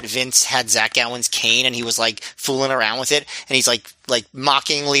segment, Vince had Zach Gowen's cane, and he was fooling around with it, and he's like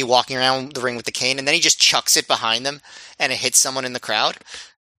mockingly walking around the ring with the cane, and then he just chucks it behind them, and it hits someone in the crowd.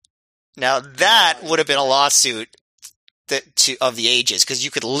 Now that would have been a lawsuit of the ages, because you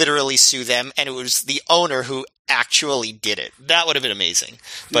could literally sue them, and it was the owner who actually did it. That would have been amazing,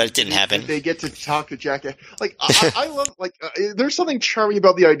 but it didn't happen. They get to talk to Jack. Like, I love, like, there's something charming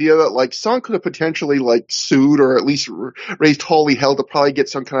about the idea that, like, someone could have potentially, like, sued or at least raised holy hell to probably get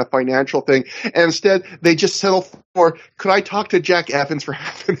some kind of financial thing. And instead, they just settle for, could I talk to Jack Evans for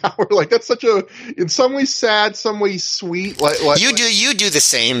half an hour? Like, that's such a, in some ways sad, some ways sweet. You do the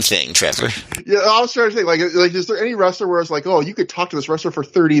same thing, Trevor. Yeah, I was trying to think, like, is there any wrestler where it's like, oh, you could talk to this wrestler for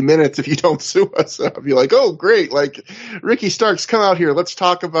 30 minutes if you don't sue us? I'd be like, oh, great. Like, Ricky Starks, come out here. Let's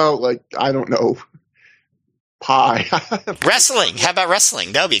talk about, like, I don't know, pie. Wrestling. How about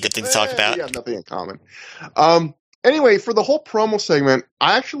wrestling? That would be a good thing to talk about. Yeah, nothing in common. Anyway, for the whole promo segment,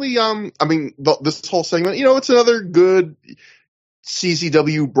 I actually, this whole segment, it's another good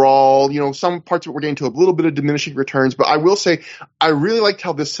CZW brawl. Some parts of it we're getting to a little bit of diminishing returns, but I will say I really liked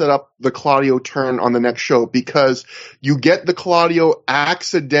how this set up the Claudio turn on the next show, because you get the Claudio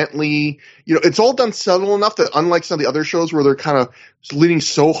accidentally, it's all done subtle enough that unlike some of the other shows where they're kind of leaning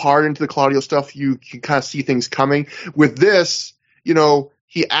so hard into the Claudio stuff, you can kind of see things coming. With this,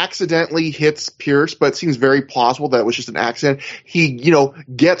 he accidentally hits Pierce, but it seems very plausible that it was just an accident. He,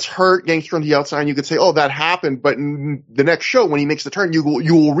 gets hurt, getting thrown to the outside, and you could say, oh, that happened. But in the next show, when he makes the turn, you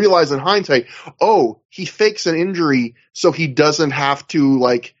will realize in hindsight, oh, he fakes an injury so he doesn't have to,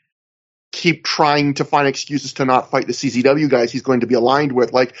 like, keep trying to find excuses to not fight the CZW guys he's going to be aligned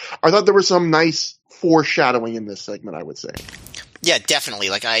with. Like, I thought there was some nice foreshadowing in this segment, I would say. Yeah, definitely.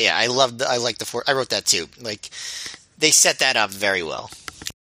 Like, I like I wrote that too. Like, they set that up very well.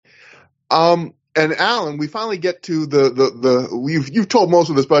 And Alan, we finally get to you've told most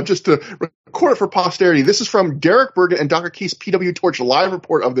of this, but just to record it for posterity, this is from Derek Bergen and Dr. Keith's PW Torch live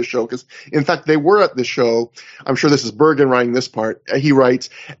report of the show, because in fact they were at the show. I'm sure this is Bergen writing this part. He writes,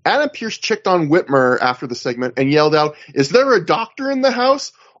 Adam Pearce checked on Whitmer after the segment and yelled out, "Is there a doctor in the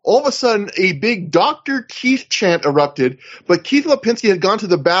house?" All of a sudden, a big Dr. Keith chant erupted, but Keith Lipinski had gone to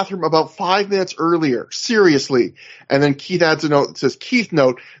the bathroom about 5 minutes earlier. Seriously. And then Keith adds a note that says, Keith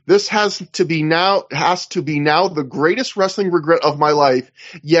note, this has to be now the greatest wrestling regret of my life.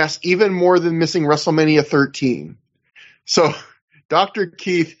 Yes, even more than missing WrestleMania 13. So, Dr.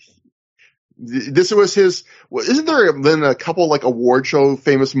 Keith, this was isn't there then a couple, like, award show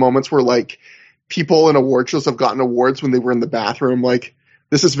famous moments where, like, people in award shows have gotten awards when they were in the bathroom? Like,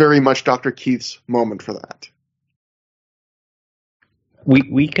 this is very much Dr. Keith's moment for that.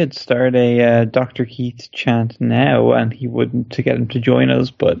 We could start a Dr. Keith chant now, and he wouldn't, to get him to join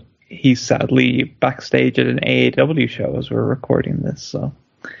us, but he's sadly backstage at an AAW show as we're recording this, so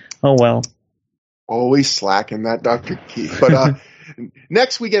oh well. Always slacking that Dr. Keith. But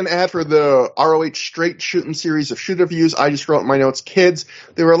next we get an ad for the ROH Straight Shooting series of shoot reviews. I just wrote in my notes, kids,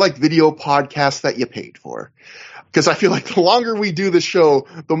 they were like video podcasts that you paid for. Because I feel like the longer we do the show,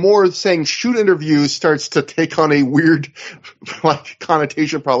 the more saying shoot interviews starts to take on a weird, like,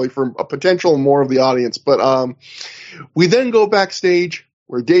 connotation probably for a potential more of the audience. But we then go backstage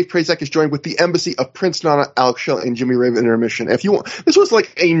where Dave Prazak is joined with the embassy of Prince Nana, Alex Shelley, and Jimmy Raven intermission. If you want, this was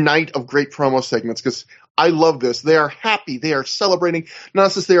like a night of great promo segments, because I love this. They are happy. They are celebrating. Nana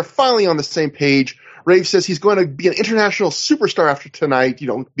says they are finally on the same page. Rave says he's going to be an international superstar after tonight,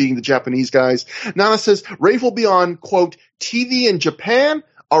 being the Japanese guys. Nana says Rave will be on, quote, TV in Japan,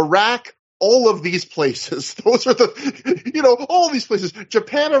 Iraq, all of these places. Those are all these places.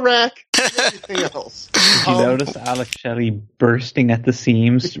 Japan, Iraq, everything else. Did you notice Alex Shelley bursting at the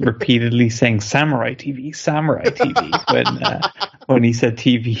seams, repeatedly saying Samurai TV when he said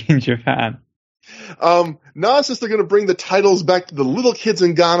TV in Japan? Nana says they're going to bring the titles back to the little kids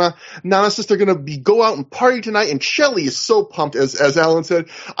in Ghana. Nana says they're going to go out and party tonight, and Shelley is so pumped, as Alan said.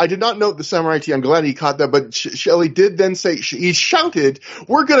 I did not note the Samurai Tea. I'm glad he caught that, but Shelley did then say, he shouted,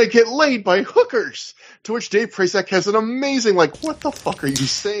 "We're going to get laid by hookers," to which Dave Prazak has an amazing, like, what the fuck are you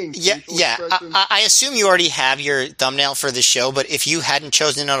saying? Yeah. I assume you already have your thumbnail for the show, but if you hadn't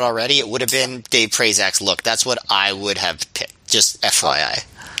chosen it already, it would have been Dave Prazak's look. That's what I would have picked, just FYI.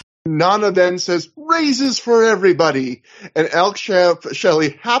 Nana then says, "Raises for everybody." And Alex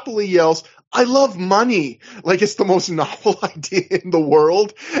Shelley happily yells, "I love money," like it's the most novel idea in the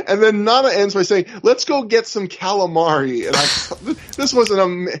world. And then Nana ends by saying, "Let's go get some calamari." And this was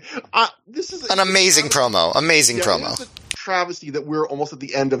an amazing promo. Amazing promo. It's a travesty that we're almost at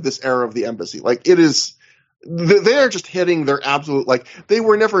the end of this era of the embassy. Like, it is, they are just hitting their absolute, like, they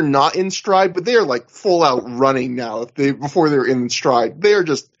were never not in stride, but they are like full out running now. Before they're in stride, they are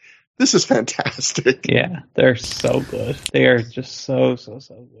just, this is fantastic. Yeah, they're so good. They are just so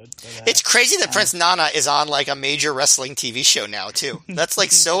good. It's crazy that Prince Nana is on, like, a major wrestling TV show now too. That's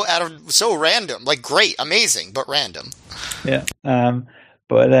like so random. Like, great, amazing, but random. Yeah.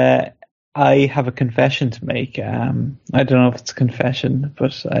 But I have a confession to make. I don't know if it's a confession,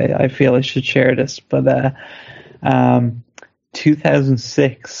 but I feel I should share this. But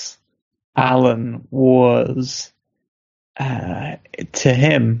 2006, Alan was, to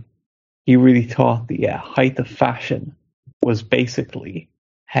him, he really thought the height of fashion was basically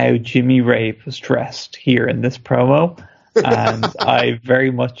how Jimmy Rave was dressed here in this promo. And I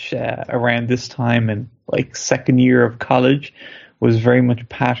very much, around this time in like second year of college, was very much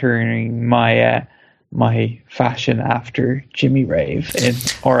patterning my my fashion after Jimmy Rave in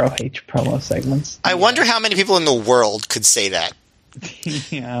ROH promo segments. I wonder how many people in the world could say that.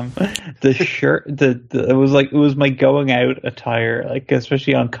 The shirt, it was my going out attire, like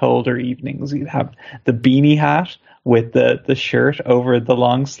especially on colder evenings. You'd have the beanie hat with the shirt over the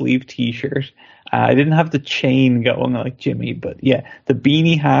long sleeve t-shirt. I didn't have the chain going like Jimmy, but yeah, the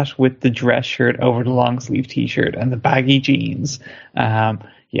beanie hat with the dress shirt over the long sleeve t-shirt and the baggy jeans.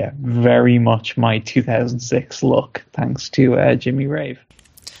 Yeah, very much my 2006 look, thanks to Jimmy Rave.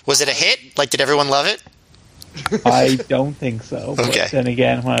 Was it a hit? Like, did everyone love it? I don't think so. But Okay. then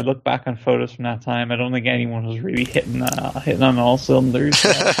again, when I look back on photos from that time, I don't think anyone was really hitting on all cylinders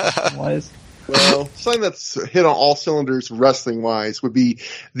wise. Well, something that's hit on all cylinders wrestling-wise would be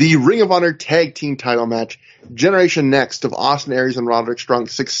the Ring of Honor Tag Team title match. Generation Next of Austin Aries and Roderick Strong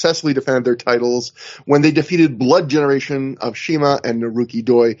successfully defended their titles when they defeated Blood Generation of Shima and Naruki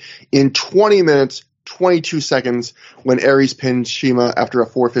Doi in 20 minutes, 22 seconds when Aries pinned Shima after a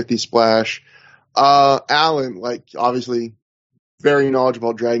 450 splash. Alan, like, obviously very knowledgeable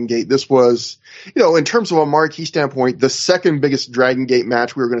about Dragon Gate. This was, in terms of a marquee standpoint, the second biggest Dragon Gate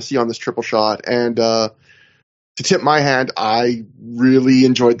match we were going to see on this triple shot. And to tip my hand, I really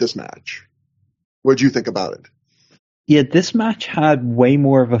enjoyed this match. What did you think about it? Yeah, this match had way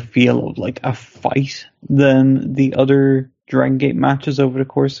more of a feel of like a fight than the other Dragon Gate matches over the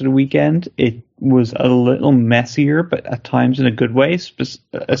course of the weekend. It was a little messier, but at times in a good way,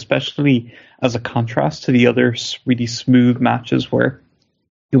 especially as a contrast to the other really smooth matches where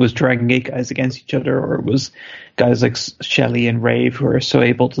it was Dragon Gate guys against each other, or it was guys like Shelley and Rave who are so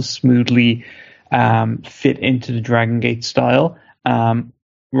able to smoothly fit into the Dragon Gate style.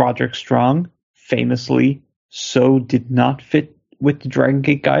 Roderick Strong famously so did not fit with the Dragon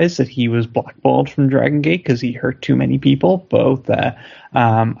Gate guys that he was blackballed from Dragon Gate because he hurt too many people. Both, I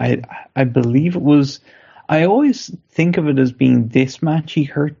believe it was, I always think of it as being this match he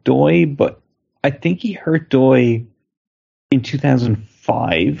hurt Doi, but I think he hurt Doi in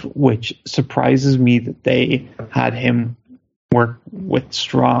 2005, which surprises me that they had him work with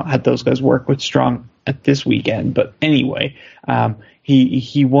Strong, had those guys work with Strong at this weekend. But anyway,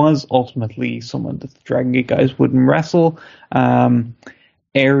 he was ultimately someone that the Dragon Gate guys wouldn't wrestle.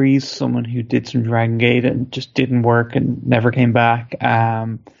 Aries, someone who did some Dragon Gate and just didn't work and never came back.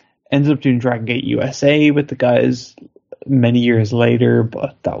 Ended up doing Dragon Gate USA with the guys many years later,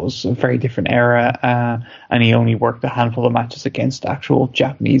 but that was a very different era, and he only worked a handful of matches against actual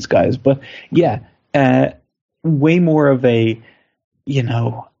Japanese guys. But yeah, way more of a,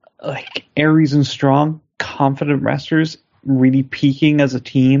 like Aries and Strong, confident wrestlers, really peaking as a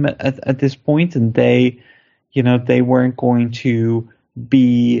team at this point, and they weren't going to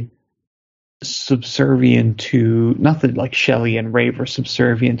be subservient to, not that like Shelley and Rave were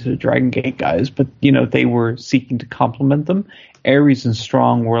subservient to the Dragon Gate guys, but they were seeking to complement them. Aries and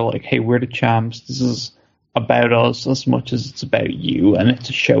Strong were like, hey, we're the champs, this is about us as much as it's about you, and it's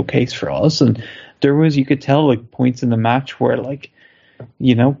a showcase for us. And there was, you could tell, like, points in the match where, like,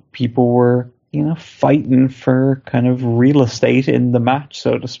 people were fighting for kind of real estate in the match,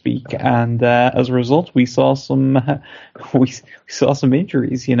 so to speak, and as a result, we saw some we saw some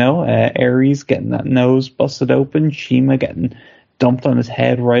injuries. Aries getting that nose busted open, Shima getting dumped on his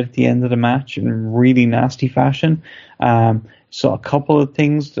head right at the end of the match in really nasty fashion. Saw a couple of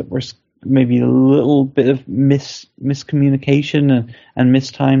things that were maybe a little bit of miscommunication and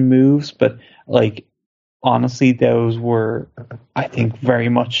mistimed moves, but like, honestly, those were, I think, very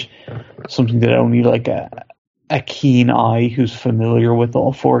much something that only like a keen eye who's familiar with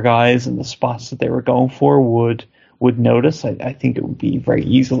all four guys and the spots that they were going for would notice. I think it would be very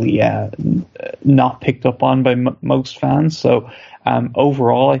easily not picked up on by most fans. So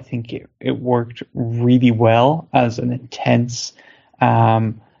overall, I think it worked really well as an intense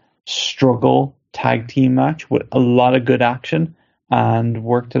struggle tag team match with a lot of good action, and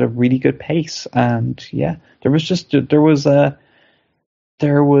worked at a really good pace. And yeah, there was a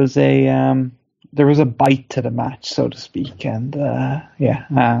bite to the match, so to speak. And I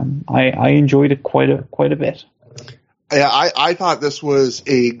enjoyed it quite a bit. Yeah, I thought this was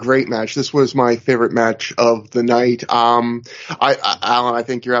a great match. This was my favorite match of the night. Alan, I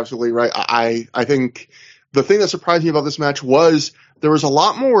think you're absolutely right. I think the thing that surprised me about this match was there was a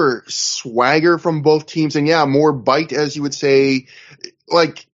lot more swagger from both teams, and yeah, more bite, as you would say.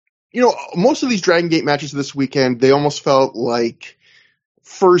 Like, most of these Dragon Gate matches this weekend, they almost felt like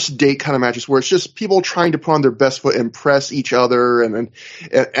first date kind of matches where it's just people trying to put on their best foot, impress each other, and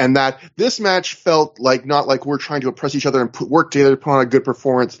that this match felt like not like we're trying to impress each other and work together to put on a good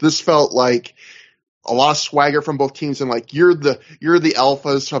performance. This felt like a lot of swagger from both teams, and like you're the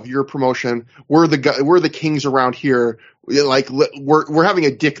alphas of your promotion. We're the kings around here. Like we're having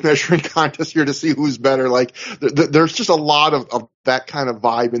a dick measuring contest here to see who's better. Like there's just a lot of that kind of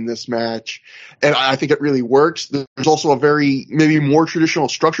vibe in this match, and I think it really works. There's also a very maybe more traditional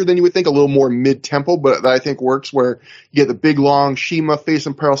structure than you would think, a little more mid tempo, but that I think works where you get the big long Shima face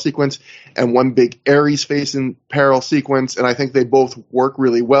and peril sequence and one big Ares face and peril sequence, and I think they both work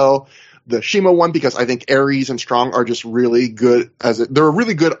really well. The Shima one, because I think Ares and Strong are just really good they're a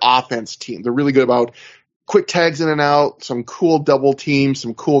really good offense team. They're really good about quick tags in and out, some cool double teams,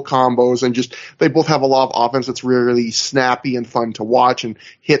 some cool combos, and just they both have a lot of offense that's really snappy and fun to watch and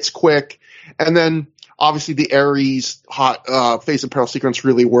hits quick. And then obviously the Ares hot face and peril sequence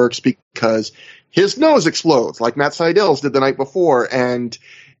really works because his nose explodes like Matt Seidel's did the night before, and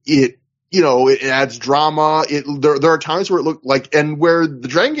it adds drama. There are times where it looked like, and where the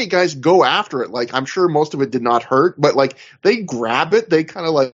Dragon Gate guys go after it. Like, I'm sure most of it did not hurt, but like they grab it, they kind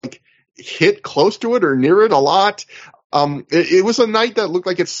of like hit close to it or near it a lot. It was a night that looked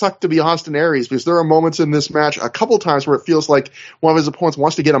like it sucked to be Austin Aries, because there are moments in this match, a couple times where it feels like one of his opponents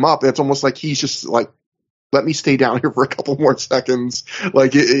wants to get him up, and it's almost like he's just like, let me stay down here for a couple more seconds.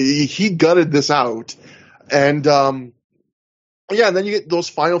 Like he gutted this out, and yeah, and then you get those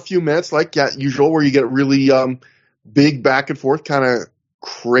final few minutes, like usual, where you get really big back and forth kind of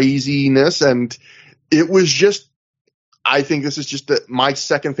craziness, and it was just, I think this is just my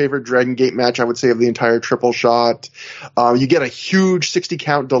second favorite Dragon Gate match, I would say, of the entire triple shot. You get a huge 60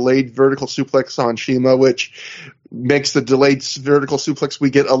 count delayed vertical suplex on Shima, which makes the delayed vertical suplex we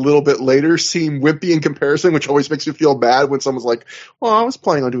get a little bit later seem wimpy in comparison, which always makes you feel bad when someone's like, well, I was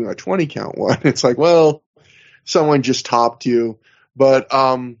planning on doing a 20 count one. It's like, well, someone just topped you. But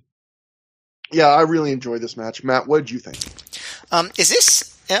yeah, I really enjoyed this match. Matt, what did you think?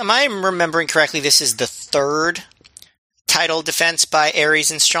 Am I remembering correctly, this is the third title defense by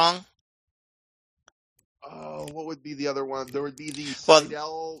Aries and Strong? What would be the other one? There would be the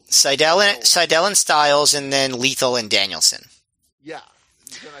Seidel and Styles, and then Lethal and Danielson. Yeah,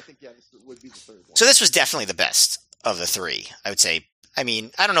 then I think this would be the third one. So this was definitely the best of the three, I would say. I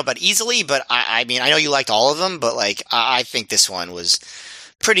mean, I don't know about easily, but I mean, I know you liked all of them, but like, I think this one was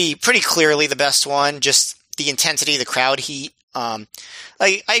pretty clearly the best one. Just the intensity, the crowd heat. I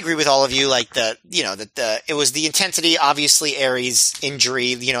agree with all of you, like it was the intensity, obviously Aries'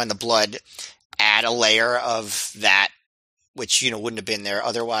 injury, and the blood add a layer of that, which, wouldn't have been there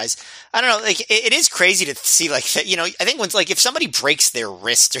otherwise. I don't know, like, it is crazy to see, like, that, I think when, like, if somebody breaks their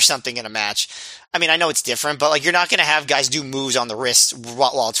wrist or something in a match, I mean, I know it's different, but, like, you're not going to have guys do moves on the wrist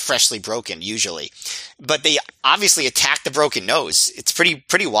while it's freshly broken, usually. But they obviously attack the broken nose. It's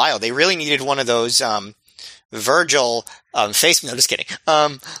pretty wild. They really needed one of those, Virgil, face, no, just kidding.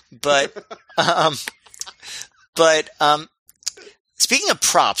 But speaking of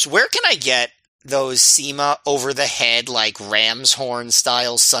props, where can I get those SEMA over the head, like ram's horn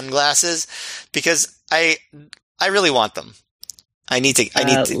style sunglasses? Because I really want them. I need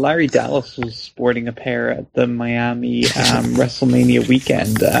to. Larry Dallas was sporting a pair at the Miami WrestleMania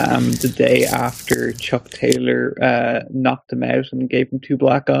weekend, the day after Chuck Taylor knocked him out and gave him two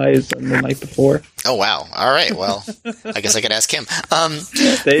black eyes the night before. Oh wow! All right, well, I guess I could ask him.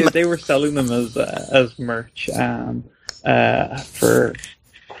 They were selling them as merch for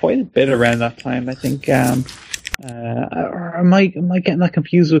quite a bit around that time, I think. Or am I getting that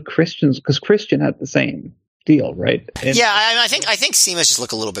confused with Christian's? Because Christian had the same deal, right? I think Seamus just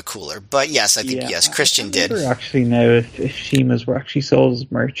look a little bit cooler, but yes, I think Christian did. I don't actually know if Sheamus were actually sold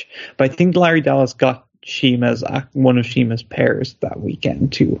as merch, but I think Larry Dallas got one of Sheamus' pairs that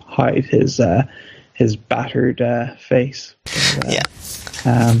weekend to hide his battered face. But,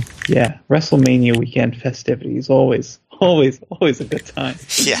 WrestleMania weekend festivities always a good time.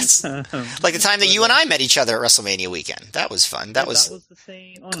 Yes, like the time that you and I met each other at WrestleMania weekend. That was fun. That was the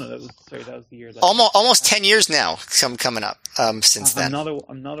same. Oh no, that was the year. Almost 10 years now. Coming up since then.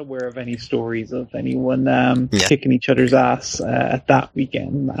 I'm not aware of any stories of anyone kicking each other's ass at that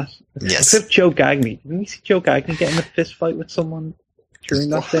weekend, Matt. Yes, except Joe Gagney. Didn't we see Joe Gagney get in a fist fight with someone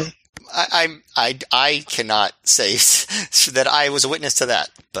during that day? I cannot say that I was a witness to that,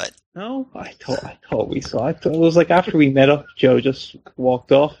 but No, I thought we saw it. It was like after we met up, Joe just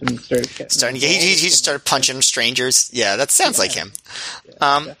walked off and started he just started punching strangers. Yeah, that sounds like him.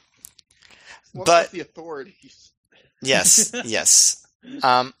 Well, but the authorities. Yes.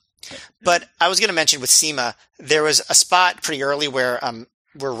 But I was going to mention with SEMA, there was a spot pretty early where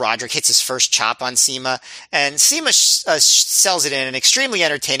Roderick hits his first chop on SEMA, and SEMA sells it in an extremely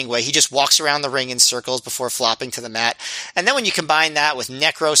entertaining way. He just walks around the ring in circles before flopping to the mat. And then when you combine that with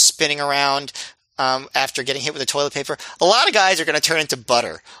Necro spinning around after getting hit with the toilet paper, a lot of guys are going to turn into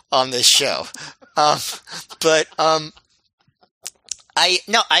butter on this show. And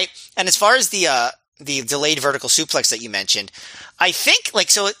as far as the delayed vertical suplex that you mentioned, I think I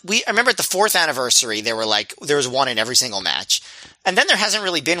remember at the 4th anniversary, there was one in every single match. And then there hasn't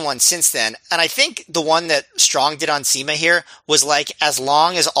really been one since then. And I think the one that Strong did on SEMA here was as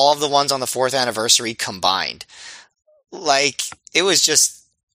long as all of the ones on the 4th anniversary combined. It was just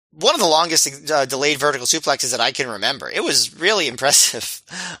one of the longest delayed vertical suplexes that I can remember. It was really impressive.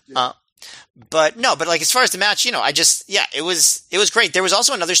 Yeah. But as far as the match, it was great. There was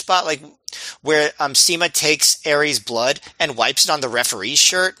also another spot where SEMA takes Aries' blood and wipes it on the referee's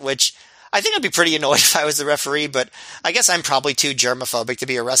shirt, which I think I'd be pretty annoyed if I was the referee, but I guess I'm probably too germophobic to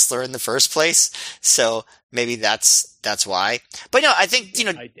be a wrestler in the first place. So maybe that's why. But no, I think,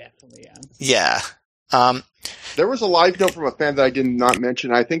 I definitely am. Yeah. There was a live note from a fan that I did not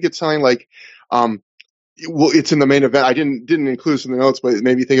mention. I think it's something like, it's in the main event. I didn't include this in the notes, but it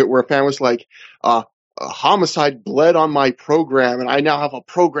made me think where a fan was like, Homicide bled on my program, and I now have a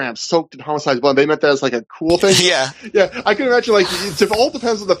program soaked in Homicide's blood. They meant that as a cool thing. Yeah. Yeah. I can imagine it all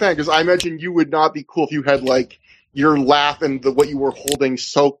depends on the fan, because I imagine you would not be cool if you had your laugh and what you were holding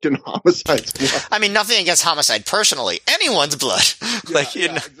soaked in Homicide's blood. I mean, nothing against Homicide personally. Anyone's blood. Exactly.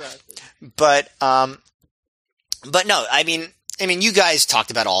 But no, I mean, you guys talked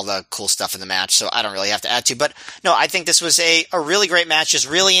about all the cool stuff in the match, so I don't really have to add to. But no, I think this was a really great match. Just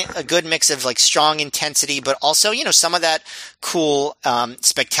really a good mix of strong intensity, but also, some of that cool,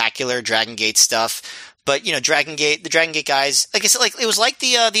 spectacular Dragon Gate stuff. But, the Dragon Gate guys, like I said, it was like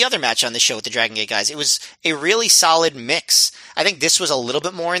the other match on the show with the Dragon Gate guys. It was a really solid mix. I think this was a little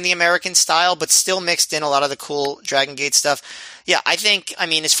bit more in the American style, but still mixed in a lot of the cool Dragon Gate stuff. Yeah,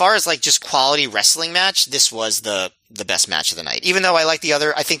 as far as just quality wrestling match, this was the best match of the night. Even though I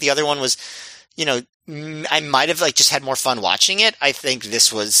think the other one was, I might have just had more fun watching it. I think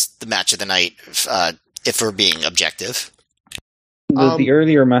this was the match of the night, if we're being objective. The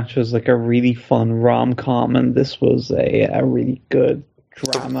earlier match was a really fun rom-com, and this was a really good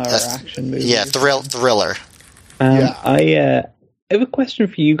drama or action movie. Yeah, thriller. I have a question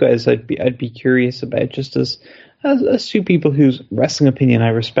for you guys. I'd be curious about, just as two people whose wrestling opinion I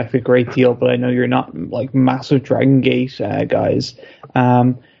respect a great deal, but I know you're not massive Dragon Gate guys.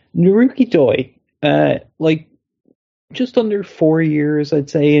 Naruki Doi, just under 4 years, I'd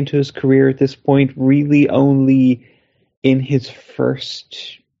say, into his career at this point, really only in his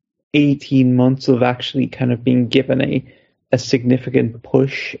first 18 months of actually kind of being given a significant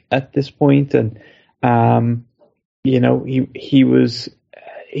push at this point. And, he was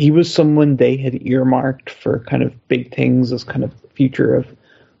someone they had earmarked for kind of big things as kind of future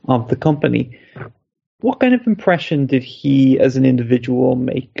of the company. What kind of impression did he as an individual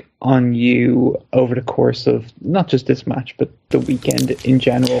make on you over the course of not just this match, but the weekend in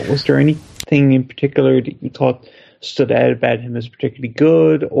general? Was there anything in particular that you thought stood out about him as particularly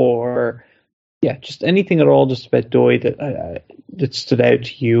good, or just anything at all just about Doi that stood out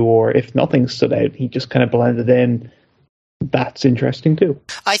to you? Or if nothing stood out, he just kind of blended in, that's interesting too.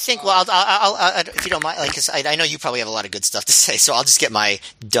 I think, well, I'll if you don't mind, because I know you probably have a lot of good stuff to say, so I'll just get my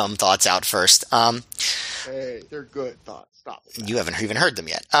dumb thoughts out first. Hey, they're good thoughts. Stop it. You haven't even heard them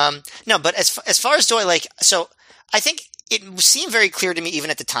yet. No, but as far as Doi, so I think it seemed very clear to me, even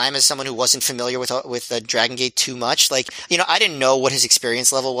at the time, as someone who wasn't familiar with Dragon Gate too much. I didn't know what his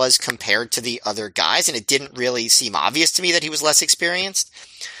experience level was compared to the other guys, and it didn't really seem obvious to me that he was less experienced.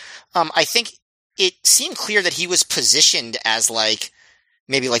 I think it seemed clear that he was positioned as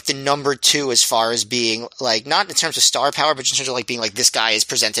maybe the number 2 as far as being not in terms of star power, but in terms of being this guy is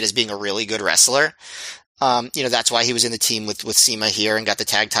presented as being a really good wrestler. That's why he was in the team with SEMA here and got the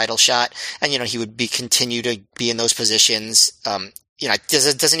tag title shot. And, he would continue to be in those positions.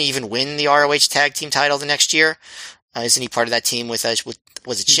 Doesn't he even win the ROH tag team title the next year? Isn't he part of that team was it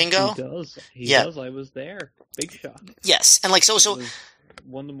Shingo? He does. He does. I was there. Big shot. Yes. And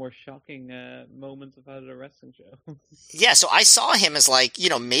one of the more shocking moments I've had at a wrestling show. Yeah, so I saw him as like,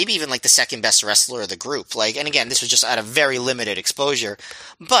 maybe even like the second best wrestler of the group. Like, and again, this was just at a very limited exposure,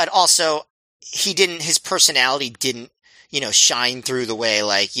 but also his personality didn't, shine through the way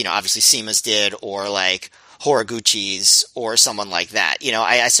like, obviously Seema's did, or like Horiguchi's or someone like that.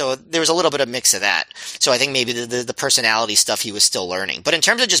 So there was a little bit of mix of that. So I think maybe the personality stuff he was still learning. But in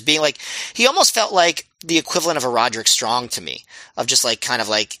terms of just being like, he almost felt like the equivalent of a Roderick Strong to me, of just like kind of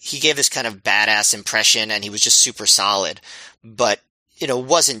like he gave this kind of badass impression and he was just super solid, but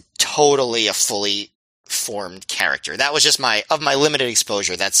wasn't totally a fully formed character. That was just my limited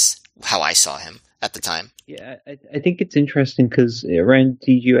exposure. That's how I saw him at the time. Yeah, I think it's interesting because around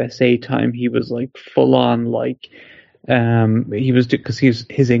DGUSA time he was like full on like because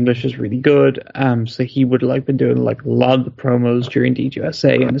his English is really good, so he would like been doing like a lot of the promos during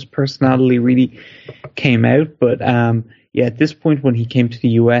DGUSA, and his personality really came out. But at this point when he came to the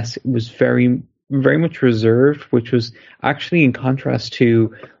US, it was very very much reserved, which was actually in contrast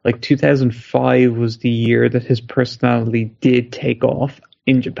to like 2005 was the year that his personality did take off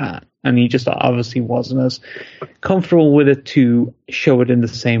in Japan. And he just obviously wasn't as comfortable with it to show it in the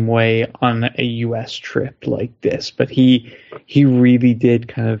same way on a US trip like this. But he really did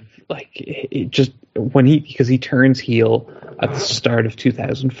kind of like it just because he turns heel at the start of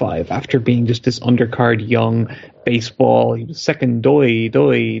 2005 after being just this undercard young baseball. He was second doi,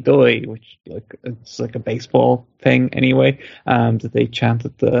 which like it's like a baseball thing anyway, that they chant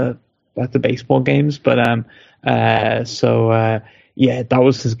at the baseball games. But yeah, that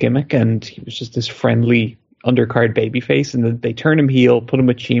was his gimmick, and he was just this friendly undercard babyface. And then they turn him heel, put him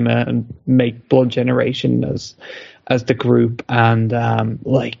with Shima, and make Blood Generation as the group, and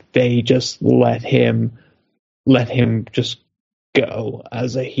they just let him just go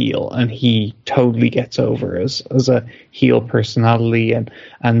as a heel, and he totally gets over as a heel personality and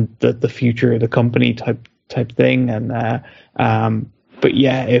the future of the company type thing. And but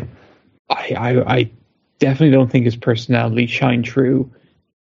yeah, I definitely don't think his personality shined through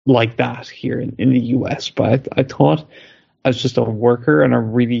like that here in the US. But I thought as just a worker and a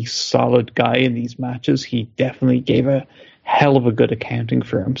really solid guy in these matches, he definitely gave a hell of a good accounting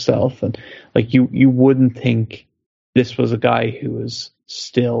for himself. And like you wouldn't think this was a guy who was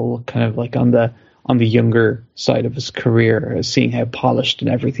still kind of like on the younger side of his career, seeing how polished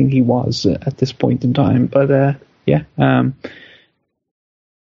and everything he was at this point in time. But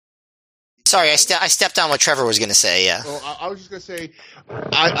Sorry, I stepped on what Trevor was going to say, yeah. Well, I was just going to say,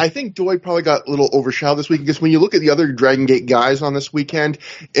 I think Doi probably got a little overshadowed this week, because when you look at the other Dragon Gate guys on this weekend,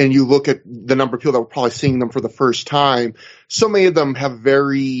 and you look at the number of people that were probably seeing them for the first time, so many of them have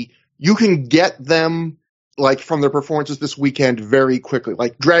you can get them like from their performances this weekend very quickly.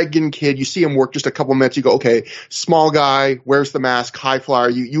 Like Dragon Kid, you see him work just a couple minutes, you go, okay, small guy, wears the mask, high flyer.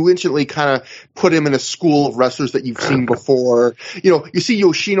 You instantly kind of put him in a school of wrestlers that you've seen before. You see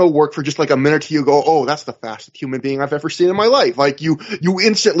Yoshino work for just like a minute, you go, oh, that's the fastest human being I've ever seen in my life. Like you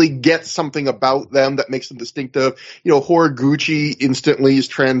instantly get something about them that makes them distinctive. Horiguchi instantly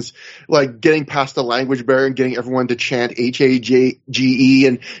is like getting past the language barrier and getting everyone to chant HAGE,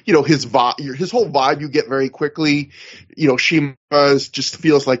 and his whole vibe you get very quickly. Shima just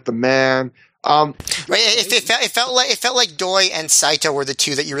feels like the man. Right. It felt like Doi and Saito were the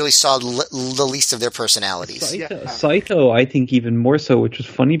two that you really saw the least of their personalities. Saito, I think even more so, which was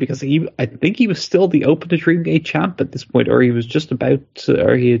funny because I think he was still the Open to Dream Gate champ at this point, or he was just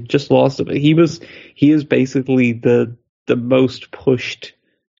or he had just lost it. But he is basically the most pushed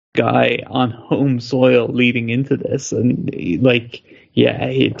guy on home soil leading into this, and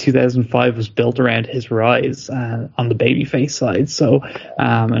 2005 was built around his rise on the babyface side. So,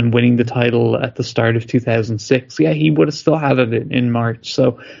 and winning the title at the start of 2006, he would have still had it in March.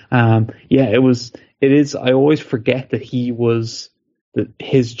 So, it is. I always forget that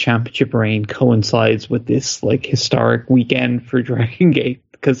his championship reign coincides with this like historic weekend for Dragon Gate,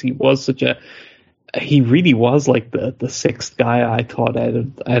 because he really was like the sixth guy I thought out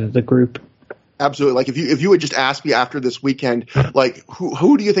of the group. Absolutely. Like if you would just ask me after this weekend, like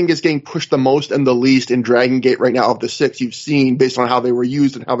who do you think is getting pushed the most and the least in Dragon Gate right now of the six you've seen based on how they were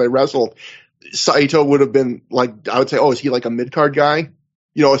used and how they wrestled? Saito would have been like, I would say, oh, is he like a mid-card guy?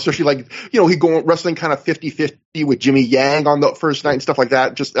 Especially like, he going wrestling kind of 50-50 with Jimmy Yang on the first night and stuff like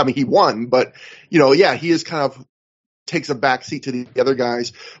that. He won, but he is kind of takes a back seat to the other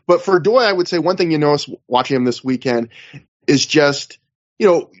guys. But for Doi, I would say one thing you notice watching him this weekend is just,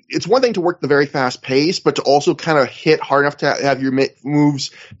 it's one thing to work the very fast pace, but to also kind of hit hard enough to have your moves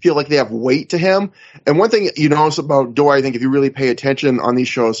feel like they have weight to him. And one thing you notice about Doi, I think if you really pay attention on these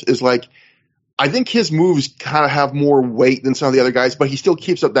shows, is like, I think his moves kind of have more weight than some of the other guys, but he still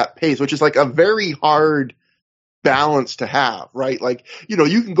keeps up that pace, which is like a very hard balance to have, right? Like, you know,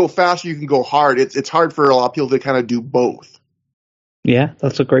 you can go fast, you can go hard. It's hard for a lot of people to kind of do both. Yeah,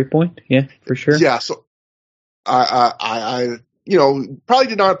 that's a great point. Yeah, for sure. Yeah, so I you know, probably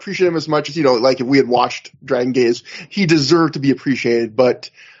did not appreciate him as much as, you know, like if we had watched Dragon Gate, he deserved to be appreciated.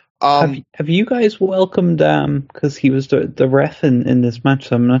 But have you guys welcomed because he was the ref in this match,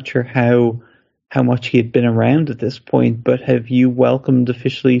 so I'm not sure how much he had been around at this point, but have you welcomed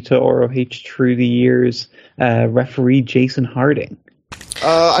officially to ROH through the years referee Jason Harding?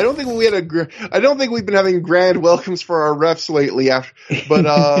 I don't think we've been having grand welcomes for our refs lately,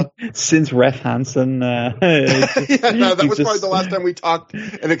 but since Ref Hansen, that was probably the last time we talked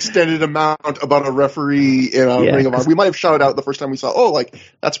an extended amount about a referee in a Ring of Honor. We might have shouted out the first time we saw,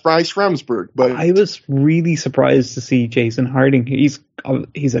 that's Bryce Remsburg. But I was really surprised to see Jason Harding. He's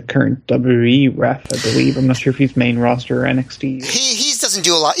a current WWE ref, I believe. I'm not sure if he's main roster or NXT. He doesn't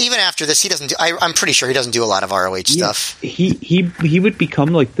do a lot. Even after this, he doesn't do. I'm pretty sure he doesn't do a lot of ROH stuff. He would become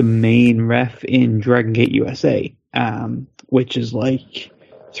like the main ref in Dragon Gate USA, which is like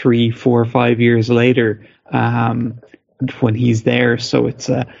 3, 4, 5 years later when he's there. So it's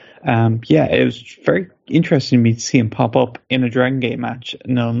it was very interesting to me to see him pop up in a Dragon Gate match,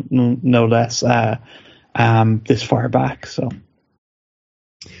 no less this far back.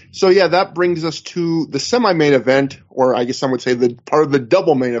 So yeah, that brings us to the semi-main event, or I guess some would say the part of the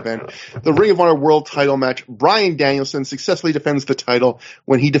double main event, the Ring of Honor World Title match. Bryan Danielson successfully defends the title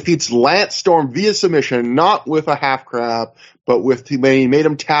when he defeats Lance Storm via submission, not with a half crab, but he made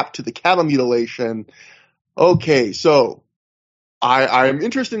him tap to the cattle mutilation. Okay, so I'm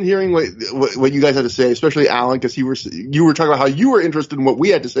interested in hearing what you guys had to say, especially Alan, because you were talking about how you were interested in what we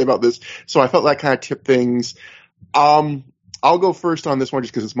had to say about this, so I felt that kind of tipped things. I'll go first on this one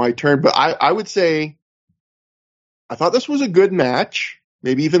just because it's my turn, but I would say I thought this was a good match,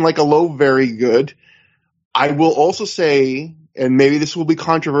 maybe even like a low very good. I will also say, and maybe this will be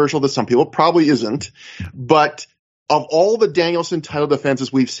controversial to some people, probably isn't, but of all the Danielson title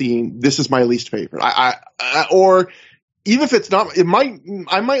defenses we've seen, this is my least favorite. Or even if it's not,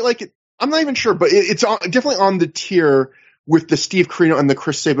 I might like it. I'm not even sure, but it's definitely on the tier with the Steve Corino and the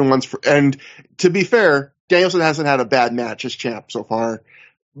Chris Sabin ones. And to be fair, Danielson hasn't had a bad match as champ so far,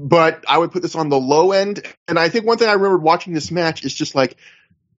 but I would put this on the low end. And I think one thing I remember watching this match is just like,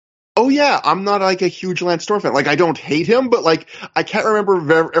 oh yeah, I'm not like a huge Lance Storm fan. Like, I don't hate him, but like, I can't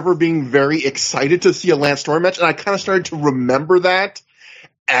remember ever being very excited to see a Lance Storm match. And I kind of started to remember that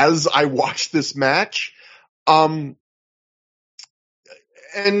as I watched this match. And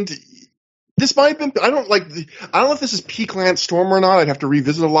this might have been, I don't know if this is peak Lance Storm or not. I'd have to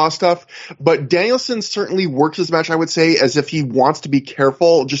revisit a lot of stuff, but Danielson certainly works this match, I would say, as if he wants to be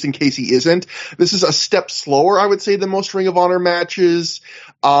careful just in case he isn't. This is a step slower, I would say, than most Ring of Honor matches.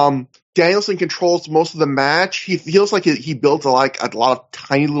 Danielson controls most of the match. He feels like he builds a lot of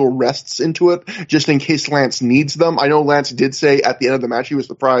tiny little rests into it just in case Lance needs them. I know Lance did say at the end of the match he was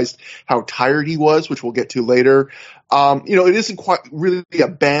surprised how tired he was, which we'll get to later. It isn't quite really a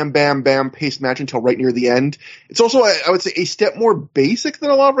bam, bam, bam paced match until right near the end. It's also, I would say, a step more basic than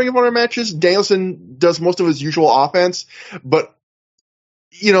a lot of Ring of Honor matches. Danielson does most of his usual offense, but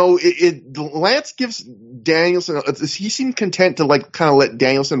Lance gives Danielson, he seemed content to kind of let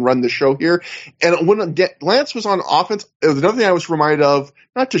Danielson run the show here. And when Lance was on offense, it was another thing I was reminded of,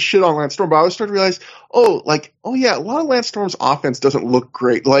 not to shit on Lance Storm, but I was starting to realize, a lot of Lance Storm's offense doesn't look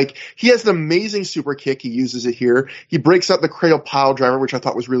great. Like, he has an amazing super kick. He uses it here. He breaks up the cradle pile driver, which I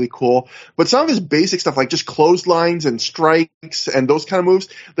thought was really cool. But some of his basic stuff, like just clotheslines and strikes and those kind of moves,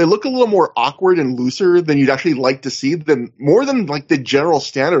 they look a little more awkward and looser than you'd actually like to see, more than like the general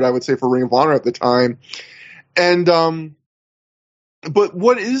standard, I would say, for Ring of Honor at the time. And, but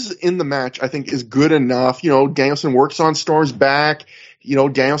what is in the match, I think, is good enough. Danielson works on Storm's back.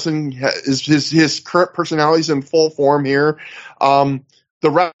 Danielson his current personality is in full form here. The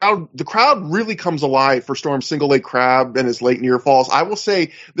crowd really comes alive for Storm's single leg crab and his late near falls. I will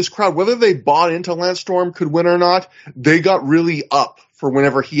say this crowd, whether they bought into Lance Storm could win or not, they got really up for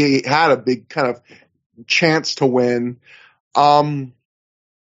whenever he had a big kind of chance to win. Overall,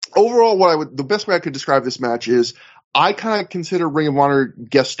 the best way I could describe this match is I kind of consider Ring of Honor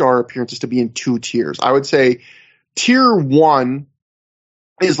guest star appearances to be in two tiers. I would say tier 1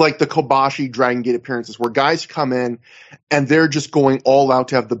 is like the Kobashi Dragon Gate appearances where guys come in and they're just going all out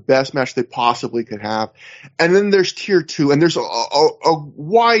to have the best match they possibly could have. And then there's tier 2, and there's a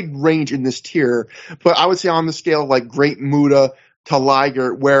wide range in this tier, but I would say on the scale of like Great Muta to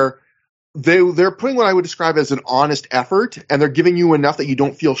Liger, where they're putting what I would describe as an honest effort, and they're giving you enough that you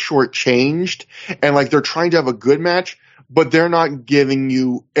don't feel shortchanged, and like they're trying to have a good match, but they're not giving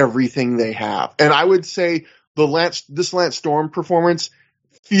you everything they have. And I would say this Lance Storm performance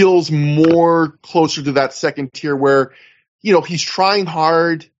feels more closer to that second tier where, he's trying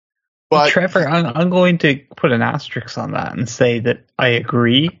hard, but Trevor, I'm going to put an asterisk on that and say that I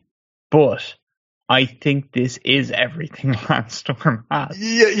agree, but I think this is everything Lance Storm has.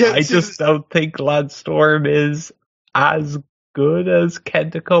 Yeah, I just don't think Lance Storm is as good as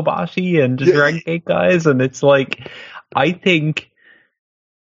Kenta Kobashi and the Dragon Gate guys, and it's like, I think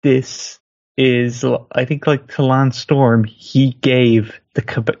like to Lance Storm, he gave the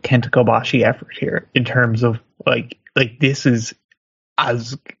Kenta Kobashi effort here in terms of like this is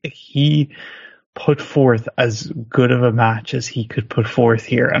as he put forth as good of a match as he could put forth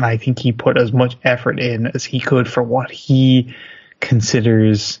here, and I think he put as much effort in as he could for what he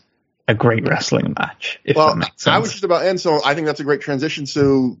considers a great wrestling match. If that makes sense. I was just about to end, so I think that's a great transition.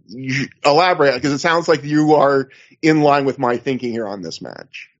 So you elaborate, because it sounds like you are in line with my thinking here on this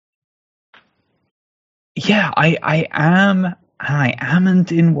match. Yeah, I am, and I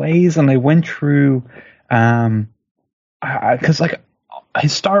amn't in ways, and I went through, because like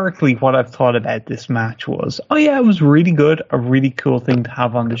historically, what I've thought about this match was, it was really good, a really cool thing to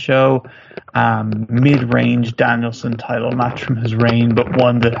have on the show. Mid-range Danielson title match from his reign, but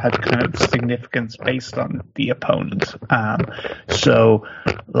one that had kind of significance based on the opponent. So,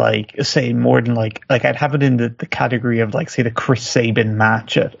 like, say more than like I'd have it in the category of like, say, the Chris Sabin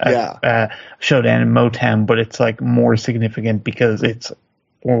match at Showdown in Motown, but it's like more significant because it's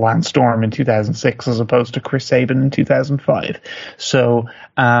Lance Storm in 2006 as opposed to Chris Sabin in 2005. So,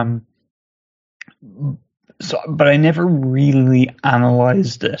 but I never really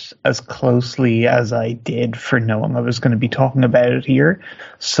analyzed it as closely as I did for knowing I was going to be talking about it here.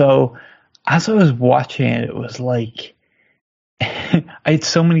 So as I was watching it, it was like, I had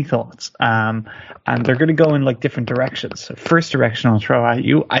so many thoughts, and they're going to go in like different directions. So first direction I'll throw at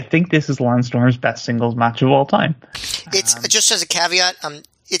you, I think this is Lance Storm's best singles match of all time. It's just as a caveat,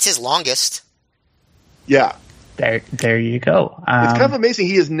 it's his longest. Yeah. There you go. It's kind of amazing.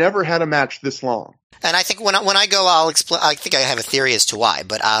 He has never had a match this long. And I think when I go, I'll explain. I think I have a theory as to why,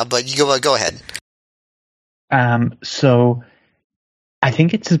 but you go ahead. So I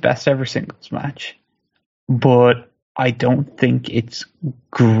think it's his best ever singles match, but I don't think it's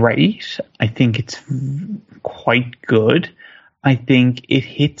great. I think it's quite good. I think it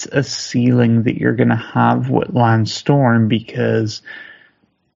hits a ceiling that you're going to have with Lance Storm, because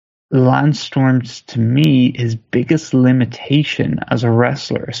Lance Storm's, to me, his biggest limitation as a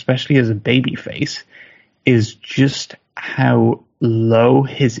wrestler, especially as a babyface, is just how low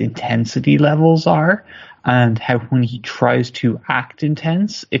his intensity levels are, and how when he tries to act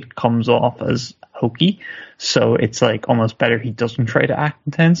intense, it comes off as hokey. So it's like almost better he doesn't try to act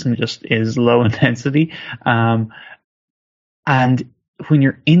intense and just is low intensity. And when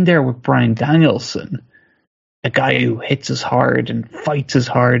you're in there with Bryan Danielson, a guy who hits as hard and fights as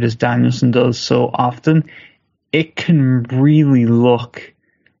hard as Danielson does so often, it can really look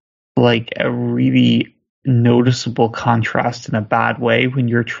like a really noticeable contrast in a bad way when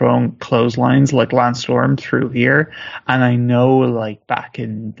you're throwing clotheslines like Lance Storm through here. And I know, like, back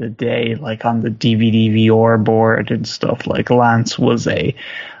in the day, like on the DVD VR board and stuff, like Lance was a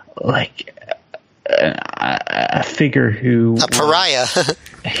figure who, a pariah.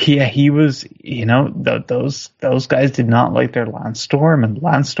 Yeah, he was, those guys did not like their Lance Storm, and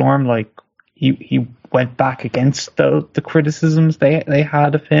Lance Storm, like, he went back against the criticisms they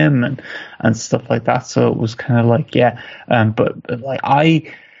had of him and stuff like that. So it was kind of like, but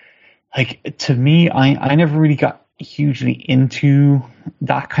like, to me, I never really got hugely into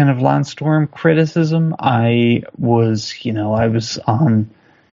that kind of Lance Storm criticism. I was kind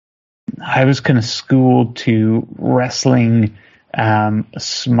of schooled to wrestling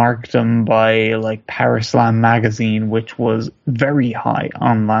smarkdom by like Power Slam magazine, which was very high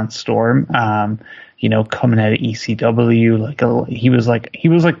on Lance Storm. Coming out of ECW, he was like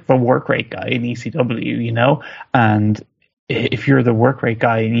the work rate guy in ECW, and if you're the work rate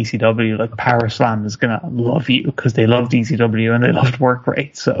guy in ECW, like Power Slam is gonna love you because they loved ECW and they loved work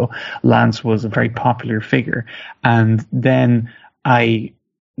rate. So Lance was a very popular figure, and then I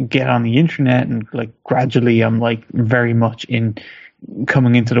get on the internet and like gradually I'm like very much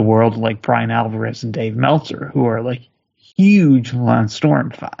coming into the world like Brian Alvarez and Dave Meltzer, who are like huge Lance Storm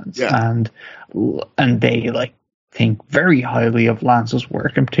fans, and they like think very highly of Lance's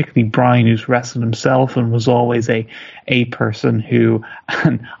work, and particularly Brian, who's wrestled himself and was always a person who,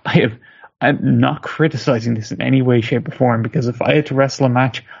 and I I'm not criticizing this in any way, shape, or form, because if I had to wrestle a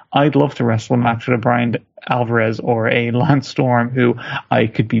match, I'd love to wrestle a match with a Brian Alvarez or a Lance Storm, who I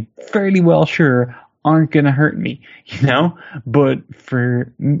could be fairly well sure aren't going to hurt me, But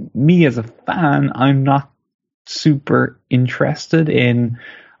for me as a fan, I'm not super interested in,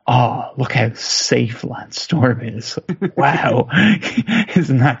 oh, look how safe Lance Storm is. Wow.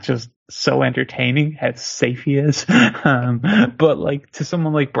 Isn't that just so entertaining how safe he is? But like to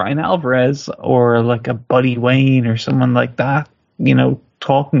someone like Brian Alvarez or like a Buddy Wayne or someone like that,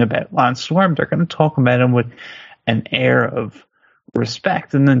 talking about Lance Storm, they're going to talk about him with an air of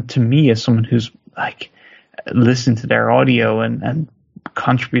respect. And then to me, as someone who's like listening to their audio and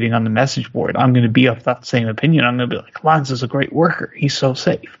contributing on the message board, I'm going to be of that same opinion. I'm going to be like, Lance is a great worker. He's so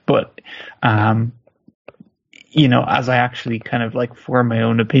safe. But, as I actually kind of like form my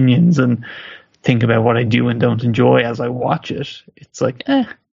own opinions and think about what I do and don't enjoy as I watch it, it's like,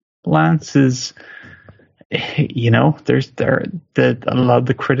 Lance is, there's a lot of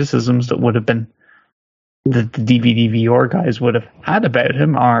the criticisms that would have been that the DVD-VR guys would have had about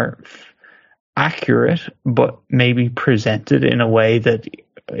him are accurate, but maybe presented in a way that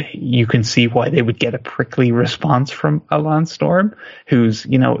you can see why they would get a prickly response from a Lance Storm, who's,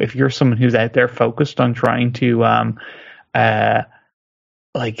 if you're someone who's out there focused on trying to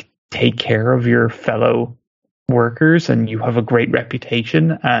take care of your fellow workers and you have a great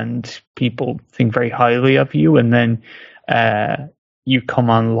reputation and people think very highly of you, and then you come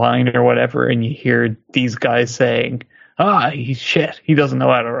online or whatever and you hear these guys saying, he's shit, he doesn't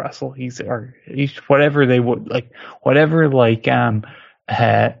know how to wrestle, he's whatever they would like, whatever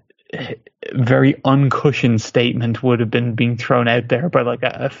very uncushioned statement would have been being thrown out there by like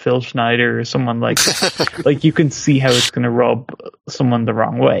a Phil Schneider or someone like that. Like you can see how it's going to rub someone the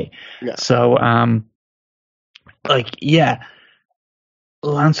wrong way. Yeah. So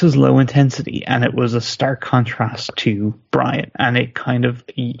Lance was low intensity, and it was a stark contrast to Brian. And it kind of,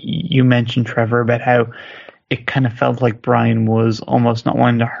 you mentioned, Trevor, about how it kind of felt like Brian was almost not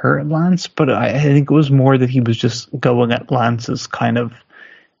wanting to hurt Lance, but I think it was more that he was just going at Lance's kind of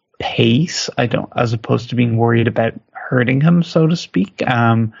pace, as opposed to being worried about hurting him, so to speak.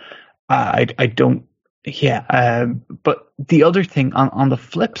 But the other thing on the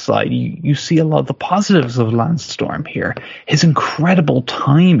flip side, you see a lot of the positives of Lance Storm here. His incredible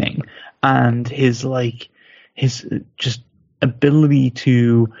timing and his just ability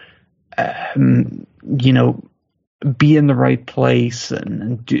to, be in the right place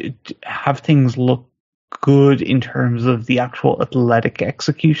and have things look good in terms of the actual athletic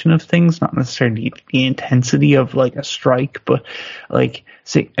execution of things, not necessarily the intensity of like a strike, but like,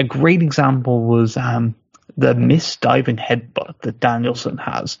 say, a great example was the missed diving headbutt that Danielson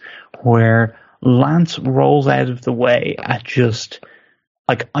has, where Lance rolls out of the way at just,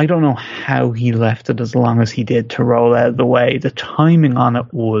 like, I don't know how he left it as long as he did to roll out of the way. The timing on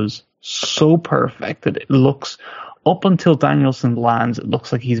it was so perfect that it looks, up until Danielson lands, it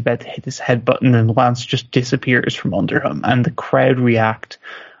looks like he's about to hit his headbutt, and then Lance just disappears from under him, and the crowd react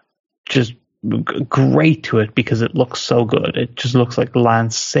just great to it because it looks so good. It just looks like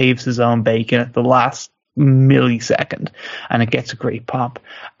Lance saves his own bacon at the last millisecond, and it gets a great pop.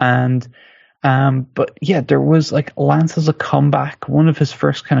 And but yeah, there was like Lance has a comeback, one of his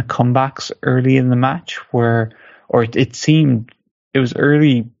first kind of comebacks early in the match, it seemed it was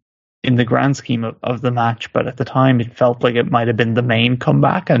early in the grand scheme of the match, but at the time it felt like it might have been the main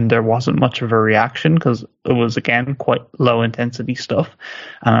comeback, and there wasn't much of a reaction because it was, again, quite low intensity stuff.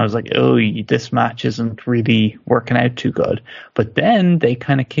 And I was like, this match isn't really working out too good. But then they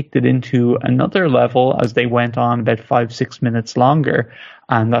kind of kicked it into another level as they went on about 5-6 minutes longer.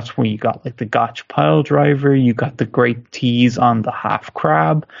 And that's where you got like the Gotch pile driver, you got the great tease on the half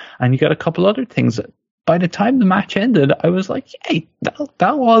crab, and you got a couple other things that by the time the match ended, I was like, hey,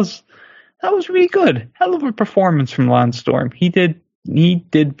 that was really good. Hell of a performance from Lance Storm. He did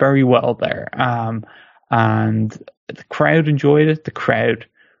very well there. And the crowd enjoyed it. The crowd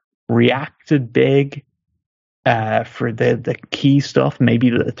reacted big for the key stuff.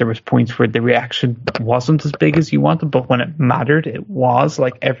 Maybe there was points where the reaction wasn't as big as you wanted, but when it mattered, it was.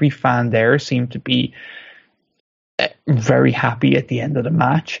 Like every fan there seemed to be very happy at the end of the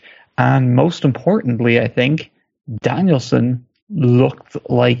match. And most importantly, I think Danielson looked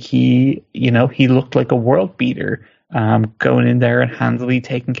like he looked like a world beater, going in there and handily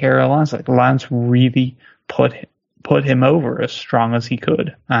taking care of Lance. Like Lance really put him over as strong as he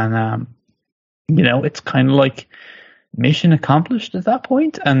could. And, it's kind of like mission accomplished at that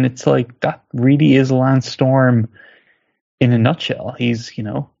point. And it's like, that really is Lance Storm in a nutshell. He's,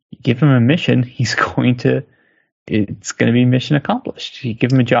 you give him a mission, he's going to it's going to be mission accomplished. You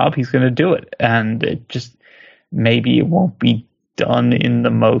give him a job, he's going to do it. And it just, maybe it won't be done in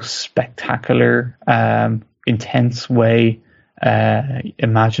the most spectacular, intense way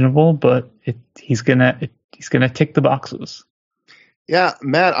imaginable, but he's gonna tick the boxes. Yeah,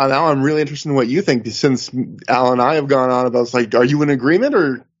 Matt, now I'm really interested in what you think, since Alan and I have gone on about, like, are you in agreement,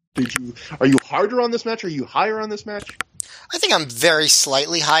 or are you harder on this match? Are you higher on this match? I think I'm very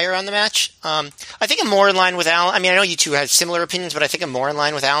slightly higher on the match. I think I'm more in line with Alan. I mean, I know you two have similar opinions, but I think I'm more in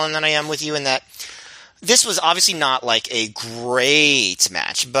line with Alan than I am with you in that this was obviously not like a great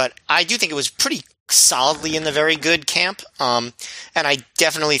match, but I do think it was pretty solidly in the very good camp. And I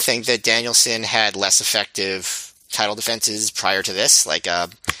definitely think that Danielson had less effective title defenses prior to this. Like, I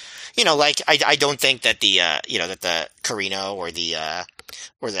don't think that that the Carino or the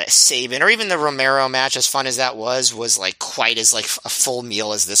Sabin or even the Romero match, as fun as that was like quite as like a full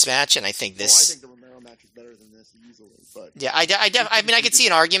meal as this match. And I think this. I think the Romero match is better than this easily. But yeah, I mean, I could see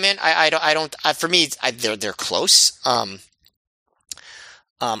an argument. For me, they're close. I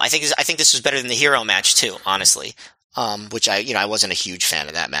think this was better than the Hero match too, honestly. Which I wasn't a huge fan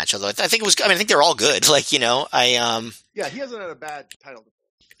of that match, although I think it was. I mean, I think they're all good. Like, yeah, he hasn't had a bad title.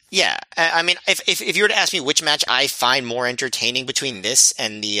 Yeah, I mean, if you were to ask me which match I find more entertaining between this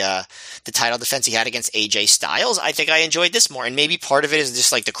and the title defense he had against AJ Styles, I think I enjoyed this more, and maybe part of it is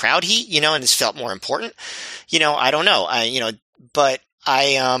just like the crowd heat, and it's felt more important. I don't know, but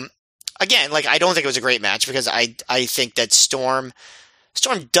I again, like, I don't think it was a great match because I think that Storm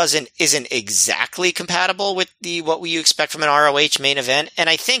isn't exactly compatible with what you expect from an ROH main event. And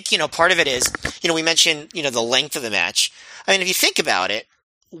I think, part of it is, we mentioned, the length of the match. I mean, if you think about it,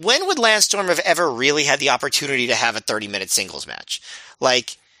 when would Lance Storm have ever really had the opportunity to have a 30-minute singles match?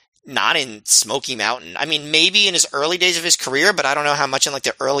 Like, not in Smoky Mountain. I mean, maybe in his early days of his career, but I don't know how much in like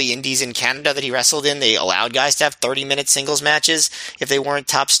the early indies in Canada that he wrestled in, they allowed guys to have 30-minute singles matches if they weren't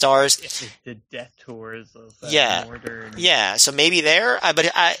top stars. The death tours of Northern. Yeah, so maybe there,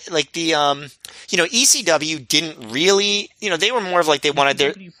 but I like the ECW didn't really, they were more of like they wanted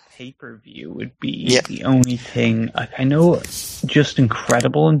their pay-per-view would be the only thing. I know Just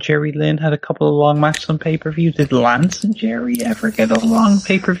Incredible and Jerry Lynn had a couple of long matches on pay-per-view. Did Lance and Jerry ever get a long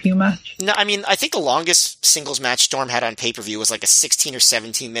pay-per-view match? No, I mean, I think the longest singles match Storm had on pay-per-view was like a 16 or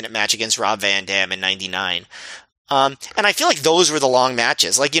 17-minute match against Rob Van Dam in '99. And I feel like those were the long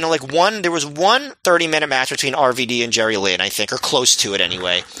matches. Like, there was one 30-minute match between RVD and Jerry Lynn, I think, or close to it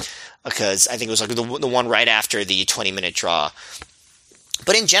anyway, because I think it was like the one right after the 20-minute draw.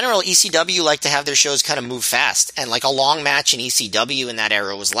 But in general, ECW like to have their shows kind of move fast. And like a long match in ECW in that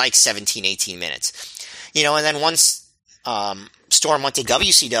era was like 17, 18 minutes. And then once Storm went to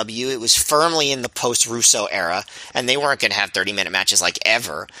WCW, it was firmly in the post-Russo era, and they weren't going to have 30-minute matches like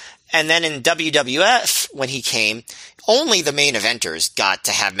ever. And then in WWF, when he came, only the main eventers got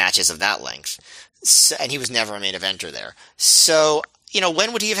to have matches of that length. So, and he was never a main eventer there. So,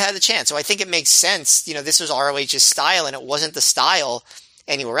 when would he have had the chance? So I think it makes sense. This was ROH's style, and it wasn't the style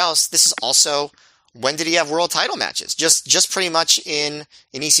anywhere else. This is also, when did he have world title matches? Just pretty much in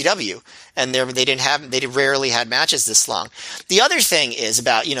ECW. And they rarely had matches this long. The other thing is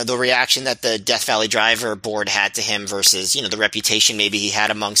about, the reaction that the Death Valley Driver board had to him versus, the reputation maybe he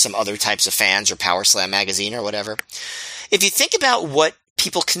had among some other types of fans or Power Slam magazine or whatever. If you think about what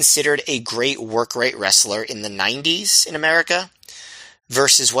people considered a great work rate wrestler in the 90s in America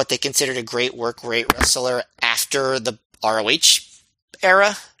versus what they considered a great work rate wrestler after the ROH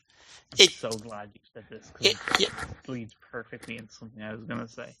era. I'm so glad you said this, because it bleeds perfectly into something I was going to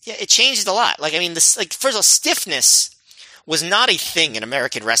say. Yeah, it changed a lot. Like, I mean, first of all, stiffness was not a thing in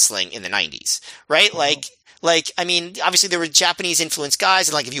American wrestling in the 90s, right? Like, I mean, obviously there were Japanese influenced guys,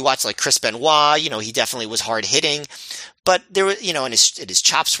 and like if you watch like Chris Benoit, he definitely was hard hitting, but there were, and his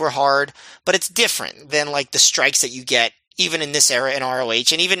chops were hard, but it's different than like the strikes that you get even in this era in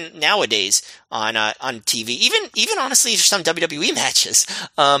ROH, and even nowadays on TV, even honestly for some WWE matches.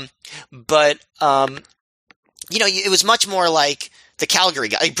 It was much more like the Calgary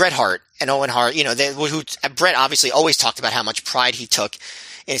guy, like Bret Hart and Owen Hart. Bret obviously always talked about how much pride he took.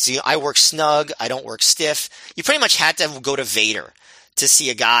 And it's, I work snug, I don't work stiff. You pretty much had to go to Vader to see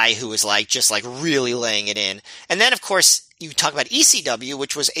a guy who was like just like really laying it in. And then of course you talk about ECW,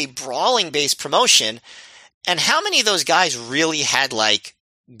 which was a brawling based promotion. And how many of those guys really had like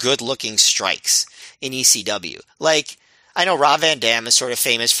good looking strikes in ECW? Like, I know Rob Van Dam is sort of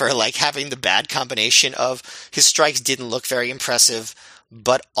famous for like having the bad combination of his strikes didn't look very impressive,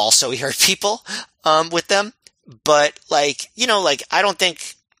 but also he hurt people, with them. But like, I don't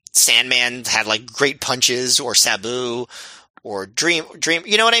think Sandman had like great punches, or Sabu or Dream,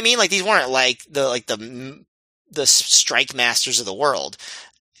 you know what I mean? Like, these weren't like the the strike masters of the world.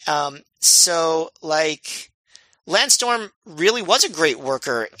 So like Lance Storm really was a great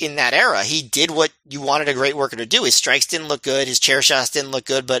worker in that era. He did what you wanted a great worker to do. His strikes didn't look good. His chair shots didn't look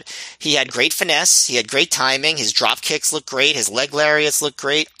good, but he had great finesse. He had great timing. His drop kicks looked great. His leg lariats looked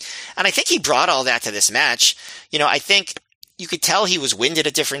great. And I think he brought all that to this match. I think you could tell he was winded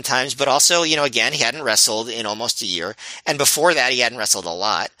at different times, but also, again, he hadn't wrestled in almost a year. And before that, he hadn't wrestled a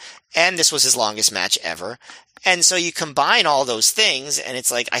lot. And this was his longest match ever. And so you combine all those things, and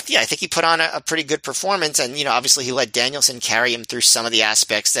it's like, I think he put on a pretty good performance. And, obviously he let Danielson carry him through some of the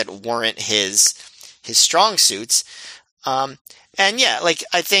aspects that weren't his strong suits. And yeah, like,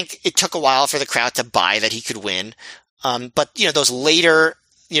 I think it took a while for the crowd to buy that he could win. But, those later,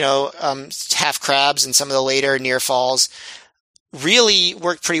 half crabs and some of the later near falls really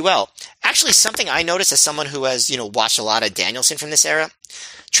worked pretty well. Actually, something I noticed as someone who has, watched a lot of Danielson from this era,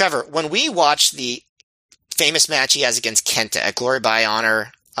 Trevor, when we watched the famous match he has against Kenta at Glory by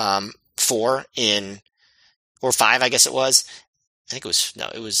Honor 4 or 5, I guess it was. I think it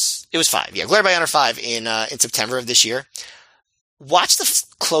was 5. Yeah, Glory by Honor 5 in September of this year. Watch the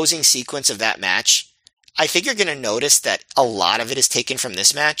closing sequence of that match. I think you're going to notice that a lot of it is taken from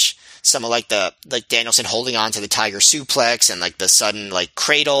this match. Some of like Danielson holding on to the tiger suplex and like the sudden like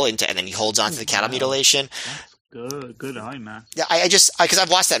cradle and then he holds on to the cattle mutilation. Good eye, man. Yeah, because I've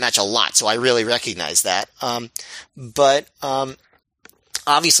watched that match a lot, so I really recognize that. But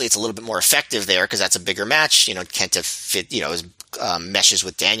obviously it's a little bit more effective there because that's a bigger match. Kenta fit, meshes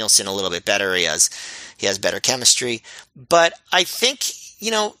with Danielson a little bit better. He has better chemistry. But I think,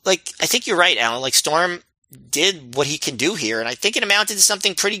 I think you're right, Alan. Like Storm did what he can do here, and I think it amounted to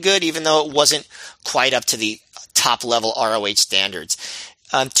something pretty good, even though it wasn't quite up to the top level ROH standards.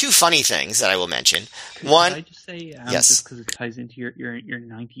 Two funny things that I will mention. One, can I just say, yes, just because it ties into your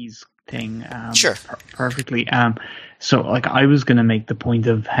 90s thing, sure, perfectly. So like I was going to make the point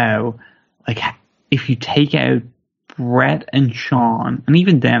of how, like, if you take out Brett and Shawn, and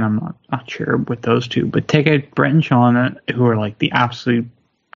even then I'm not sure with those two, but take out Brett and Shawn, who are like the absolute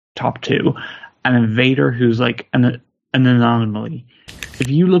top two, and then Vader, who's like an anomaly. If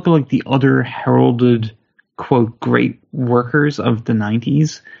you look at like the other heralded quote great workers of the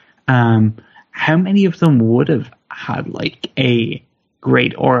 90s, how many of them would have had like a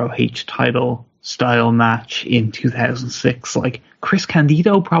great ROH title style match in 2006? Like Chris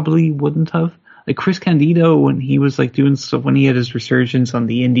Candido probably wouldn't have. Like Chris Candido, when he was like doing stuff, when he had his resurgence on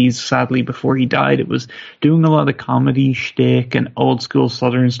the indies, sadly before he died, it was doing a lot of comedy shtick and old school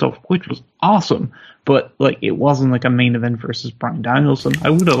Southern stuff, which was awesome. But like it wasn't like a main event versus Bryan Danielson.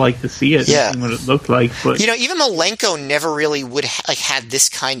 I would have liked to see it, yeah, and what it looked like. But even Malenko never really would had this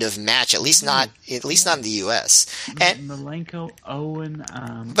kind of match. At least not in the US. And Malenko, Owen,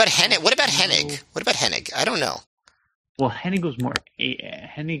 but Hennig. What about Hennig? What about Hennig? I don't know. Well, Hennig was more.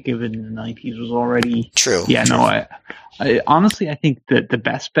 Hennig, given in the 90s, was already true. Yeah, true. no. I honestly, I think that the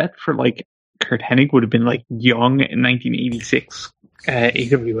best bet for like Kurt Hennig would have been like young in 1986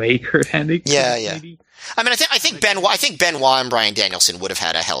 AWA Kurt Hennig. Yeah, yeah. Maybe. I mean, I think Benoit and Bryan Danielson would have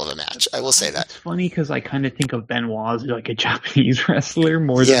had a hell of a match. I will say that. It's funny because I kind of think of Benoit as like a Japanese wrestler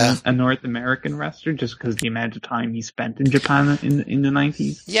more than a North American wrestler, just because the amount of time he spent in Japan in the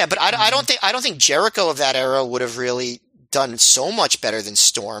 90s. Yeah, but I don't think Jericho of that era would have really done so much better than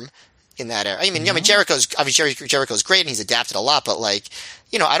Storm in that era. I mean, Jericho's great and he's adapted a lot, but like,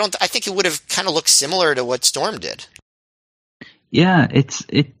 I think it would have kind of looked similar to what Storm did. Yeah,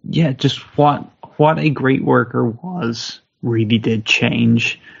 just what a great worker was really did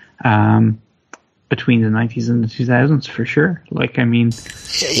change between the 90s and the 2000s for sure. Like, I mean,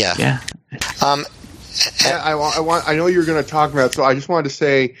 yeah. I know you're going to talk about it, so I just wanted to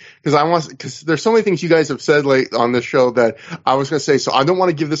say, because there's so many things you guys have said late on this show that I was going to say, so I don't want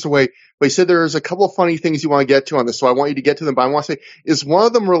to give this away, but you said there's a couple of funny things you want to get to on this, so I want you to get to them, but I want to say, is one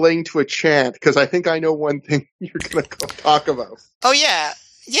of them relating to a chant? Because I think I know one thing you're going to talk about. Oh, yeah.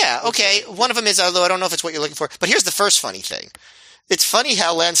 Yeah, okay. One of them is, although I don't know if it's what you're looking for, but here's the first funny thing. It's funny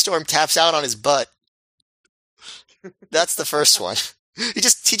how Lance Storm taps out on his butt. That's the first one. He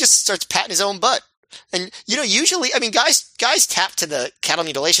just starts patting his own butt. And, usually, I mean, guys tap to the cattle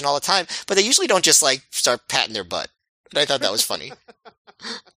mutilation all the time, but they usually don't just, like, start patting their butt. And I thought that was funny.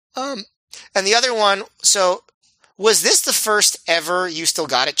 And the other one, so, was this the first ever You Still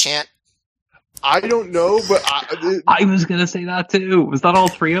Got It chant? I don't know, but I was gonna say that too. Was that all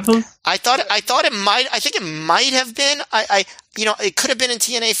three of us? I think it might have been. It could have been in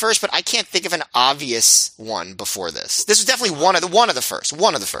TNA first, but I can't think of an obvious one before this. This was definitely one of the first.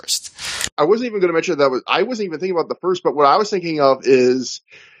 I wasn't even going to mention that. I wasn't even thinking about the first, but what I was thinking of is,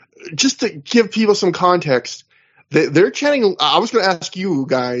 just to give people some context, they're chanting. I was going to ask you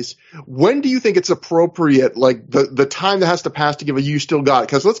guys, when do you think it's appropriate, like the time that has to pass to give a "you still got it"?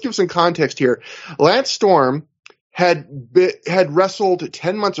 Because let's give some context here. Lance Storm had wrestled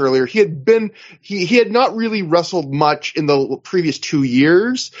 10 months earlier. He had not really wrestled much in the previous 2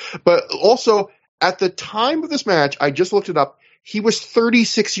 years, but also at the time of this match, I just looked it up. He was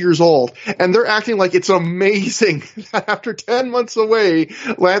 36 years old, and they're acting like it's amazing that after 10 months away,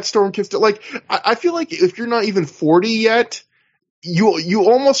 Lance Storm can still, like, I feel like if you're not even 40 yet, you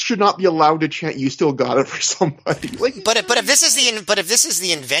almost should not be allowed to chant "you still got it" for somebody. Like, but if this is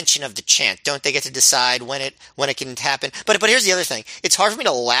the invention of the chant, don't they get to decide when it can happen? But here's the other thing: it's hard for me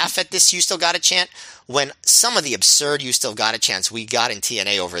to laugh at this "you still got it" chant when some of the absurd "you still got it" chants we got in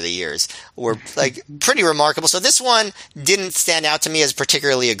TNA over the years were like pretty remarkable. So this one didn't stand out to me as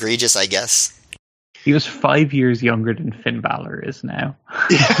particularly egregious, I guess. He was 5 years younger than Finn Balor is now.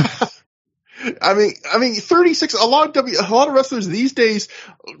 Yeah. I mean, 36. A lot of wrestlers these days,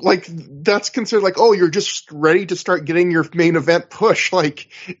 like, that's considered like, oh, you're just ready to start getting your main event push. Like,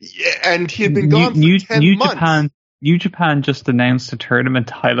 and he had been gone for 10 months. New Japan just announced a tournament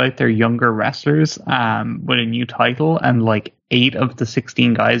to highlight their younger wrestlers with a new title, and like 8 of the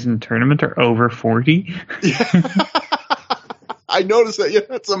 16 guys in the tournament are over 40. Yeah. I noticed that. Yeah,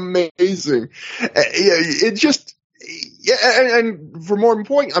 that's amazing. It just. Yeah, and for more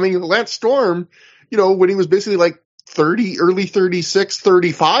point, I mean, Lance Storm, when he was basically like 30, early 36,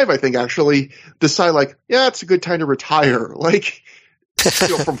 35, I think actually, decided like, yeah, it's a good time to retire, like,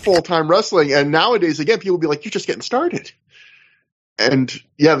 from full-time wrestling. And nowadays, again, people will be like, you're just getting started. And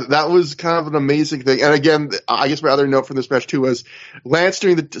yeah, that was kind of an amazing thing. And again, I guess my other note from this match too was Lance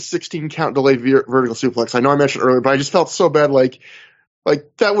doing the 16 count delayed vertical suplex. I know I mentioned earlier, but I just felt so bad, like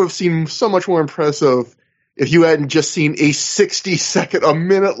that would have seemed so much more impressive if you hadn't just seen a 60-second, a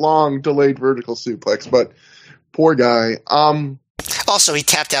minute-long delayed vertical suplex. But poor guy. Also, he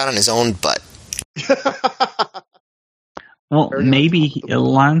tapped out on his own butt. Well, maybe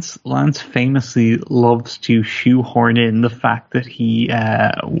Lance famously loves to shoehorn in the fact that he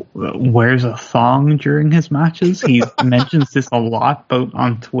wears a thong during his matches. He mentions this a lot, both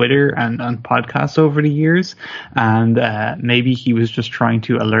on Twitter and on podcasts over the years. And maybe he was just trying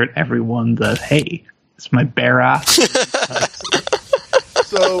to alert everyone that, hey, it's my bare ass.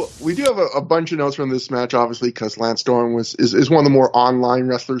 So we do have a bunch of notes from this match, obviously, because Lance Storm is one of the more online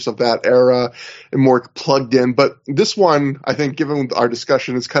wrestlers of that era and more plugged in. But this one, I think, given our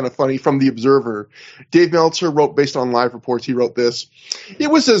discussion, is kind of funny. From The Observer, Dave Meltzer wrote, based on live reports, he wrote this: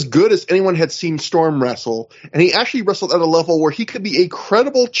 "It was as good as anyone had seen Storm wrestle, and he actually wrestled at a level where he could be a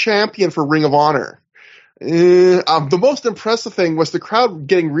credible champion for Ring of Honor. The most impressive thing was the crowd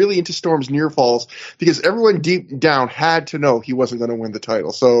getting really into Storm's near falls, because everyone deep down had to know he wasn't going to win the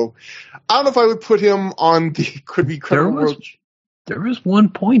title." So I don't know if I would put him on the could be credible world. There was one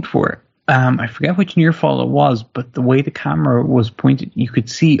point for it. I forget which near fall it was, but the way the camera was pointed, you could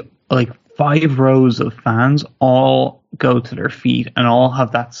see like 5 rows of fans all go to their feet and all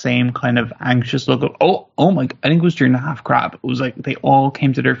have that same kind of anxious look of, oh my, I think it was during the half crab. It was like they all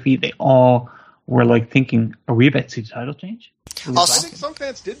came to their feet. They all were like thinking, are we about to see the title change? Also, I think some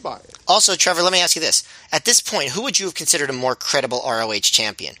fans did buy it. Also, Trevor, let me ask you this. At this point, who would you have considered a more credible ROH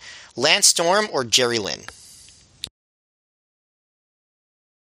champion? Lance Storm or Jerry Lynn?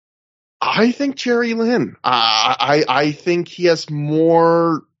 I think Jerry Lynn. I think he has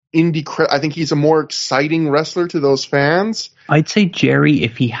more indie credit. I think he's a more exciting wrestler to those fans. I'd say Jerry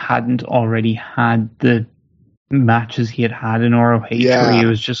if he hadn't already had the matches he had in ROH, where he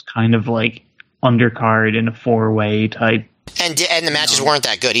was just kind of like undercard in a 4-way type. And the matches weren't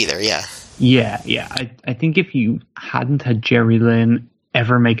that good either, yeah. Yeah. I think if you hadn't had Jerry Lynn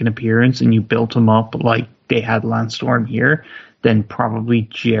ever make an appearance and you built him up like they had Lance Storm here, then probably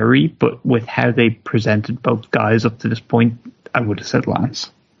Jerry. But with how they presented both guys up to this point, I would have said Lance.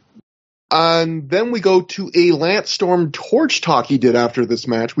 And then we go to a Lance Storm torch talk he did after this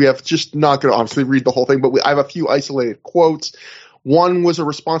match. We have just not going to obviously read the whole thing, but I have a few isolated quotes. One was a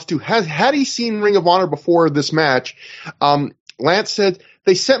response to, had he seen Ring of Honor before this match? Lance said,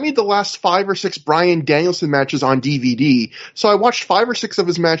 "They sent me the last 5 or 6 Bryan Danielson matches on DVD. So I watched 5 or 6 of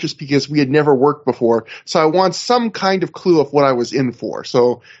his matches because we had never worked before. So I want some kind of clue of what I was in for."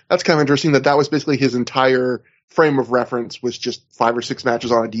 So that's kind of interesting that was basically his entire frame of reference, was just 5 or 6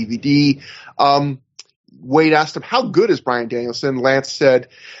 matches on a DVD. Wade asked him, how good is Bryan Danielson? Lance said,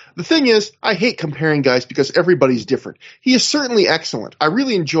 the thing is, I hate comparing guys because everybody's different. He is certainly excellent. I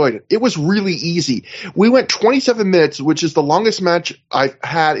really enjoyed it. It was really easy. We went 27 minutes, which is the longest match I've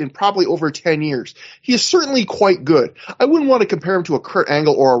had in probably over 10 years. He is certainly quite good. I wouldn't want to compare him to a Kurt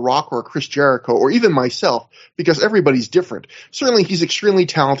Angle or a Rock or a Chris Jericho or even myself because everybody's different. Certainly he's extremely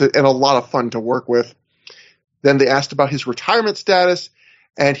talented and a lot of fun to work with. Then they asked about his retirement status.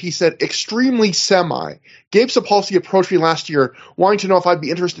 And he said, extremely semi. Gabe Sapolsky approached me last year wanting to know if I'd be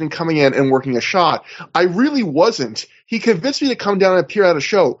interested in coming in and working a shot. I really wasn't. He convinced me to come down and appear at a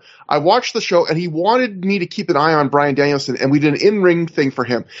show. I watched the show, and he wanted me to keep an eye on Bryan Danielson, and we did an in-ring thing for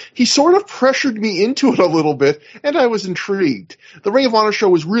him. He sort of pressured me into it a little bit, and I was intrigued. The Ring of Honor show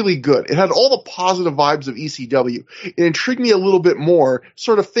was really good. It had all the positive vibes of ECW. It intrigued me a little bit more,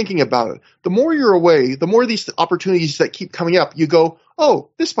 sort of thinking about it. The more you're away, the more these opportunities that keep coming up, you go, oh,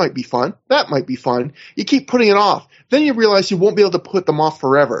 this might be fun. That might be fun. You keep putting it off. Then you realize you won't be able to put them off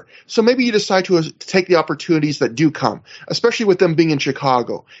forever. So maybe you decide to take the opportunities that do come, especially with them being in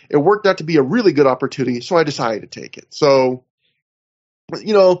Chicago. It worked out to be a really good opportunity, so I decided to take it. So,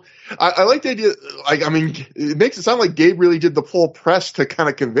 you know, I like the idea. I mean, it makes it sound like Gabe really did the full press to kind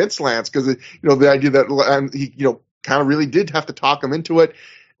of convince Lance because, you know, the idea that he, you know, kind of really did have to talk him into it.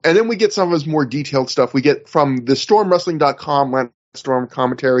 And then we get some of his more detailed stuff. We get from the StormWrestling.com, Lance Storm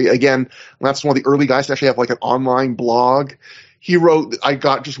commentary. Again, Lance one of the early guys to actually have like an online blog. He wrote, I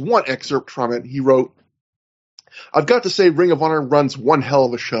got just one excerpt from it. He wrote, I've got to say Ring of Honor runs one hell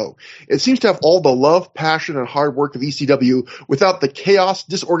of a show. It seems to have all the love, passion, and hard work of ECW without the chaos,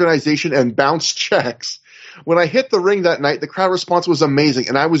 disorganization, and bounce checks. When I hit the ring that night, the crowd response was amazing,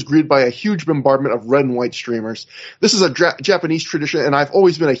 and I was greeted by a huge bombardment of red and white streamers. This is a Japanese tradition, and I've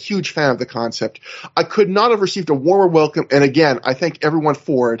always been a huge fan of the concept. I could not have received a warmer welcome, and again, I thank everyone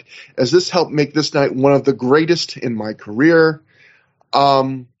for it, as this helped make this night one of the greatest in my career.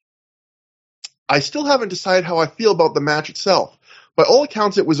 I still haven't decided how I feel about the match itself. By all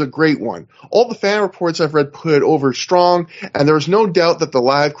accounts, it was a great one. All the fan reports I've read put it over strong, and there was no doubt that the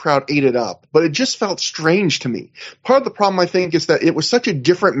live crowd ate it up. But it just felt strange to me. Part of the problem, I think, is that it was such a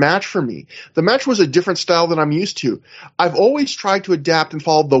different match for me. The match was a different style than I'm used to. I've always tried to adapt and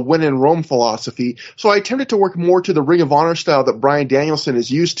follow the win in Rome philosophy, so I attempted to work more to the Ring of Honor style that Bryan Danielson is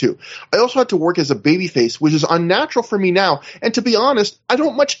used to. I also had to work as a babyface, which is unnatural for me now, and to be honest, I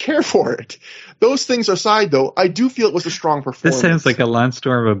don't much care for it. Those things aside, though, I do feel it was a strong performance. This sounds like a Lance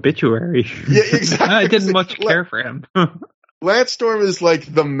Storm obituary. Yeah, exactly. I didn't much care for him. Lance Storm is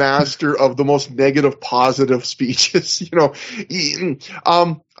like the master of the most negative, positive speeches. You know,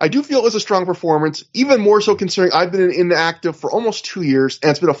 I do feel it was a strong performance, even more so considering I've been inactive for almost 2 years,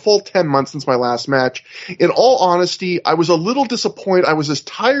 and it's been a full 10 months since my last match. In all honesty, I was a little disappointed. I was as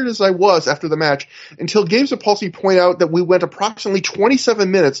tired as I was after the match until Gabe Sapolsky pointed out that we went approximately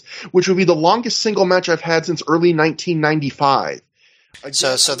 27 minutes, which would be the longest single match I've had since early 1995. Again,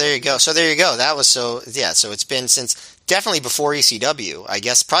 so there you go. So there you go. That was so it's been since definitely before ECW. I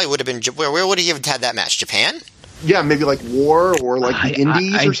guess probably would have been where would he have had that match? Japan? Yeah, maybe like War or like the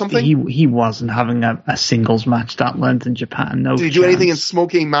Indies or something. He wasn't having a singles match that length in Japan. No. Did he do anything in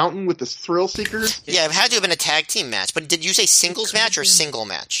Smoking Mountain with the Thrill Seekers? Yeah, it had to have been a tag team match. But did you say singles match or single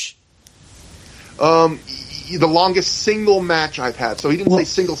match? The longest single match I've had. So he didn't say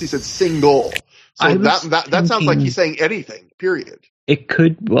singles. He said single. So that sounds like he's saying anything. Period.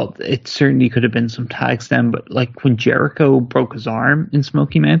 It certainly could have been some tags then, but like when Jericho broke his arm in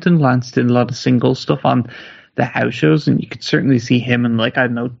Smoky Mountain, Lance did a lot of single stuff on the house shows, and you could certainly see him and like, I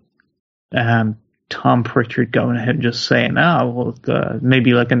don't know, Tom Pritchard going ahead and just saying,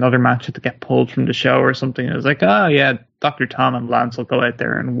 maybe like another match had to get pulled from the show or something. It was like, oh yeah, Dr. Tom and Lance will go out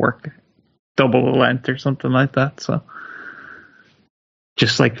there and work double the length or something like that. So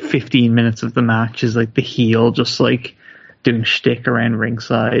just like 15 minutes of the match is like the heel just like doing shtick around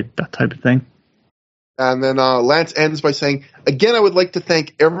ringside, that type of thing. And then Lance ends by saying, again, I would like to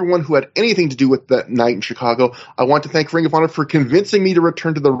thank everyone who had anything to do with that night in Chicago. I want to thank Ring of Honor for convincing me to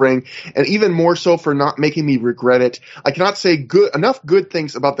return to the ring, and even more so for not making me regret it. I cannot say enough good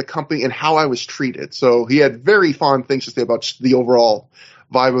things about the company and how I was treated. So he had very fond things to say about the overall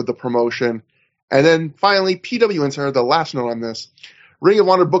vibe of the promotion. And then finally, PW Insider, the last note on this. Ring of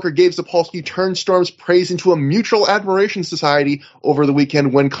Honor booker Gabe Sapolsky turned Storm's praise into a mutual admiration society over the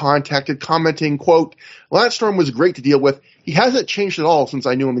weekend when contacted, commenting, quote, Lance Storm was great to deal with. He hasn't changed at all since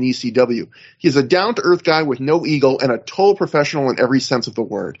I knew him in ECW. He's a down-to-earth guy with no ego and a total professional in every sense of the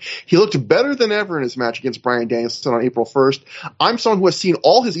word. He looked better than ever in his match against Bryan Danielson on April 1st. I'm someone who has seen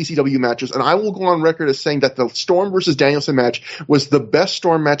all his ECW matches, and I will go on record as saying that the Storm versus Danielson match was the best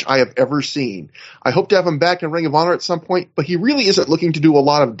Storm match I have ever seen. I hope to have him back in Ring of Honor at some point, but he really isn't looking to do a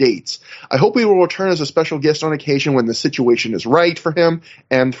lot of dates. I hope he will return as a special guest on occasion when the situation is right for him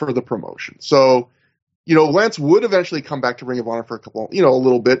and for the promotion. So, Lance would eventually come back to Ring of Honor for a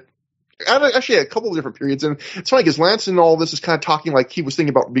little bit. Actually, a couple of different periods. And it's funny because Lance in all this is kind of talking like he was thinking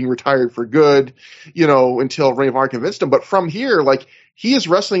about being retired for good, until Ring of Honor convinced him. But from here, he is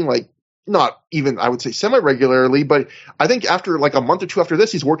wrestling not even, I would say, semi-regularly, but I think after a month or two after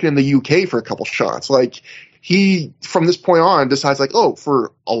this, he's working in the UK for a couple shots. He, from this point on, decides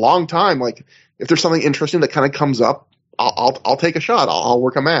for a long time, if there's something interesting that kind of comes up, I'll take a shot. I'll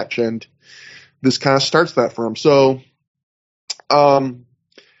work a match. And this kind of starts that for him. So,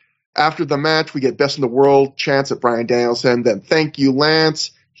 after the match, we get best in the world chants at Bryan Danielson. Then thank you, Lance.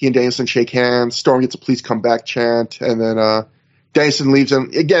 He and Danielson shake hands. Storm gets a please come back chant. And then, Danielson leaves.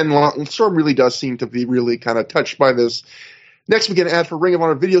 And again, Storm really does seem to be really kind of touched by this. Next, we get an ad for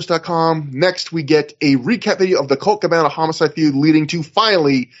RingOfHonorVideos.com. Next, we get a recap video of the Colt Cabana Homicide feud leading to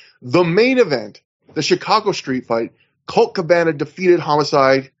finally the main event, the Chicago Street Fight. Colt Cabana defeated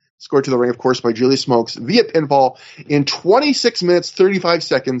Homicide, scored to the ring, of course, by Julius Smokes via pinfall in 26 minutes, 35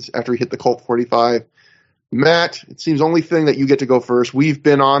 seconds after he hit the Colt 45. Matt, it seems only fitting that you get to go first. We've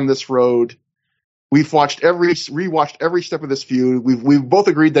been on this road. We've rewatched every step of this feud. We've both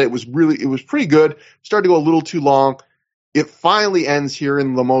agreed that it was pretty good. Started to go a little too long. It finally ends here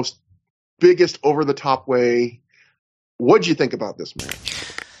in the most biggest over the top way. What'd you think about this, man?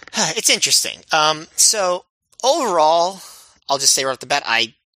 It's interesting. So overall, I'll just say right off the bat,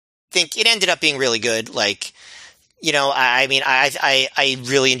 I think it ended up being really good. I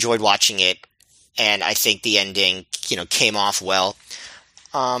really enjoyed watching it, and I think the ending, came off well.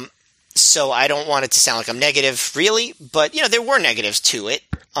 So I don't want it to sound like I'm negative, really, but, there were negatives to it.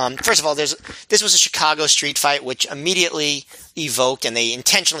 First of all, this was a Chicago street fight, which immediately evoked, and they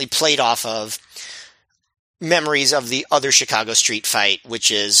intentionally played off of memories of the other Chicago street fight,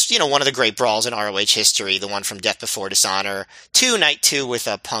 which is, one of the great brawls in ROH history, the one from Death Before Dishonor, Night 2 with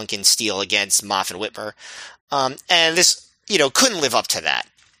Punk and Steel against Moff and Whitmer. And this, couldn't live up to that.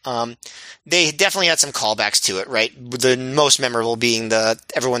 They definitely had some callbacks to it, right? The most memorable being the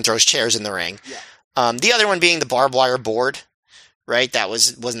everyone throws chairs in the ring. Yeah. The other one being the barbed wire board, right?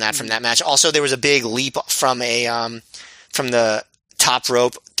 Wasn't that from that match? Also, there was a big leap from from the top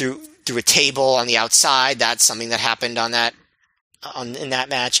rope through a table on the outside. That's something that happened in that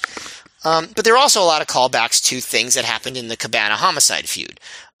match. But there are also a lot of callbacks to things that happened in the Cabana Homicide feud.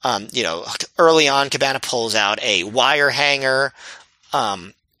 Early on, Cabana pulls out a wire hanger,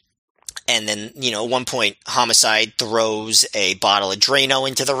 and then, at one point, Homicide throws a bottle of Drano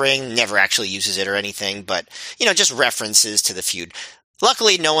into the ring, never actually uses it or anything, but, just references to the feud.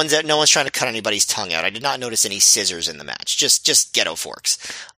 Luckily, no one's trying to cut anybody's tongue out. I did not notice any scissors in the match, just ghetto forks.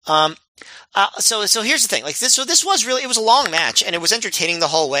 So here's the thing, this was really, it was a long match, and it was entertaining the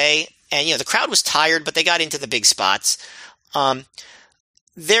whole way, and, the crowd was tired, but they got into the big spots.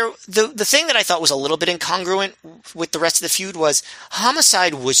 The thing that I thought was a little bit incongruent with the rest of the feud was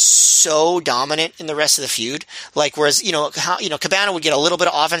Homicide was so dominant in the rest of the feud. Whereas, Cabana would get a little bit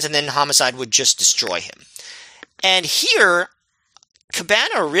of offense and then Homicide would just destroy him. And here,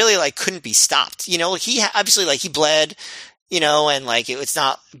 Cabana really, couldn't be stopped. He obviously, he bled, and it's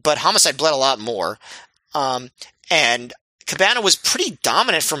not, but Homicide bled a lot more. And Cabana was pretty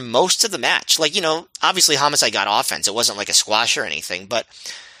dominant for most of the match. Obviously Homicide got offense. It wasn't like a squash or anything, but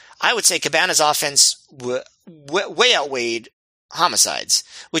I would say Cabana's offense way outweighed Homicide's,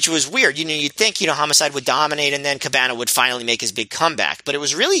 which was weird. You'd think, Homicide would dominate and then Cabana would finally make his big comeback, but it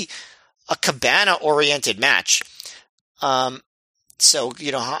was really a Cabana-oriented match. So,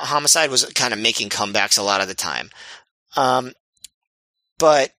 Homicide was kind of making comebacks a lot of the time.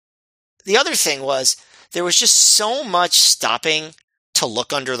 But the other thing was, there was just so much stopping to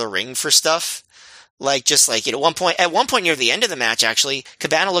look under the ring for stuff. At one point near the end of the match, actually,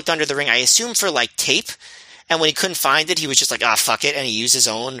 Cabana looked under the ring, I assume for tape. And when he couldn't find it, he was just fuck it. And he used his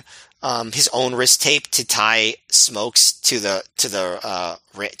own wrist tape to tie Smokes to the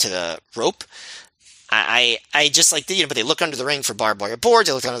rope. I just but they looked under the ring for barbed wire boards.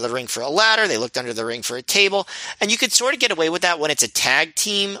 They looked under the ring for a ladder. They looked under the ring for a table. And you could sort of get away with that when it's a tag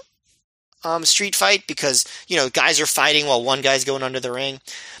team street fight because, guys are fighting while one guy's going under the ring.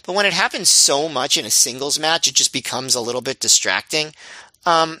 But when it happens so much in a singles match, it just becomes a little bit distracting.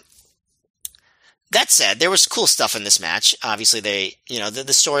 That said, there was cool stuff in this match. Obviously, the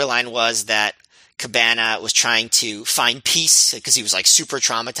storyline was that Cabana was trying to find peace because he was like super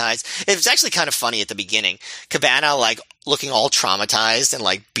traumatized. It was actually kind of funny at the beginning. Cabana like looking all traumatized and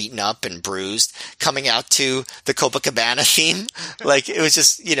like beaten up and bruised, coming out to the Copacabana theme. Like it was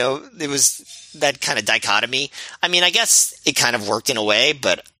just, it was that kind of dichotomy. I mean, I guess it kind of worked in a way,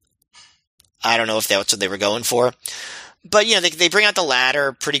 but I don't know if that's what they were going for. But, they bring out the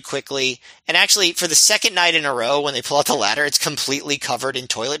ladder pretty quickly. And actually, for the second night in a row, when they pull out the ladder, it's completely covered in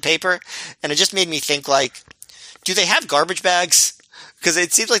toilet paper. And it just made me think, like, do they have garbage bags? Because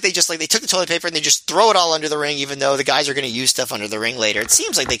it seems like they took the toilet paper and they just throw it all under the ring, even though the guys are going to use stuff under the ring later. It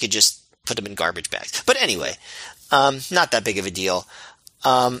seems like they could just put them in garbage bags. But anyway, not that big of a deal.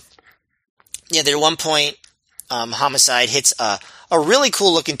 At one point, Homicide hits a really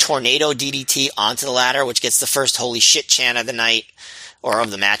cool looking tornado DDT onto the ladder, which gets the first holy shit chant of the night, or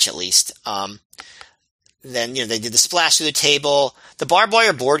of the match at least. Then, they did the splash through the table. The barbed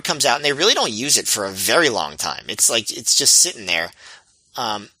wire board comes out and they really don't use it for a very long time. It's like, it's just sitting there.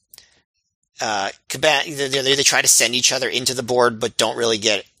 Cabana, they try to send each other into the board, but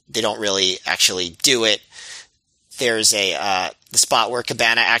they don't really actually do it. There's the spot where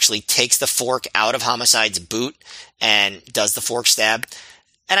Cabana actually takes the fork out of Homicide's boot and does the fork stab.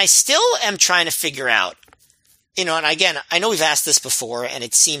 And I still am trying to figure out, and again, I know we've asked this before and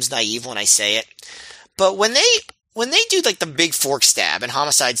it seems naive when I say it, but when they do like the big fork stab and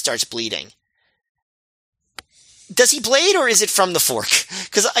Homicide starts bleeding, does he bleed or is it from the fork?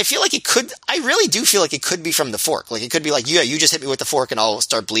 Because I really do feel like it could be from the fork. Like it could be like, yeah, you just hit me with the fork and I'll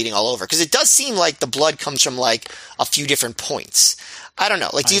start bleeding all over. Because it does seem like the blood comes from like a few different points. I don't know.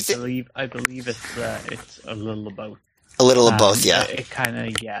 Like, do you think? I believe it's a little of both. A little of both, yeah. It kind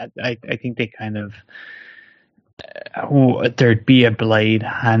of, yeah. I think they kind of. There'd be a blade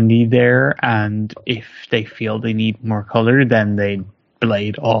handy there, and if they feel they need more color, then they'd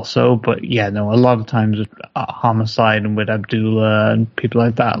blade also. But yeah, no, a lot of times with Homicide and with Abdullah and people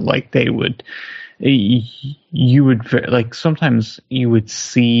like that, like they would, you would like sometimes you would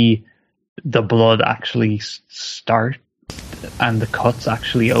see the blood actually start and the cuts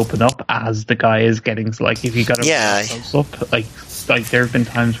actually open up as the guy is getting, like, if you got a close up, like there have been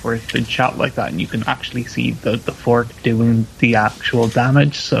times where it's been shot like that and you can actually see the fork doing the actual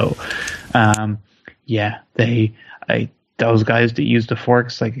damage. So those guys that use the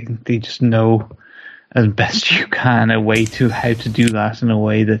forks, like, they just know as best you can a way to how to do that in a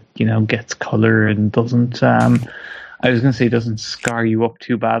way that, gets color and doesn't I was going to say doesn't scar you up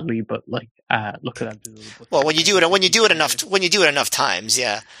too badly, but like look at that. Well, when you do it enough times,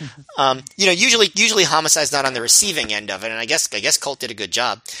 yeah. Usually Homicide's not on the receiving end of it, and I guess Colt did a good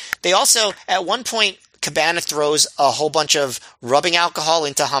job. They also, at one point, Cabana throws a whole bunch of rubbing alcohol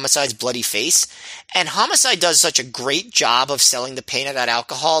into Homicide's bloody face, and Homicide does such a great job of selling the pain of that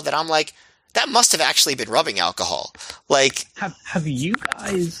alcohol that I'm like, that must have actually been rubbing alcohol. Like, have you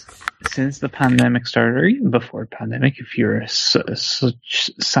guys, since the pandemic started, or even before pandemic, if you're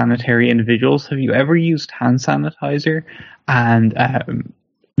such sanitary individuals, have you ever used hand sanitizer and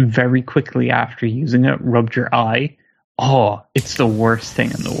very quickly after using it, rubbed your eye? Oh, it's the worst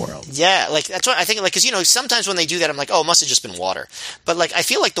thing in the world. Yeah, like, that's what I think, like, because, sometimes when they do that, I'm like, oh, it must have just been water. But, like, I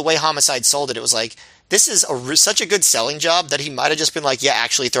feel like the way Homicide sold it, it was like, this is such a good selling job that he might have just been like, yeah,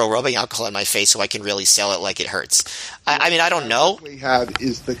 actually throw rubbing alcohol in my face so I can really sell it like it hurts. I mean, I don't know. What we have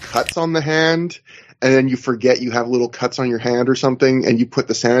is the cuts on the hand, and then you forget you have little cuts on your hand or something, and you put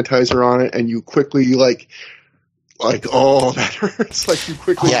the sanitizer on it, and you quickly, like, oh, that hurts. Like, you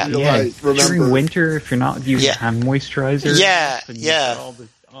quickly realize, remember. During winter, if you're not using hand moisturizer. Yeah.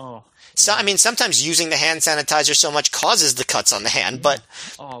 So, I mean, sometimes using the hand sanitizer so much causes the cuts on the hand, but...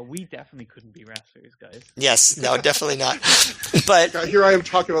 Oh, we definitely couldn't be wrestlers, guys. Yes, no, definitely not. But... Here I am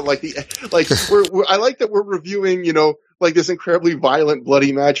talking about, I like that we're reviewing, like, this incredibly violent,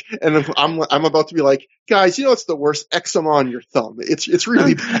 bloody match, and I'm about to be like, guys, it's the worst eczema on your thumb. It's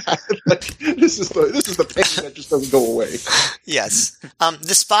really bad. Like, this is the pain that just doesn't go away. Yes.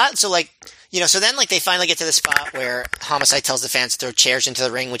 The spot, so, like... so then, like, they finally get to the spot where Homicide tells the fans to throw chairs into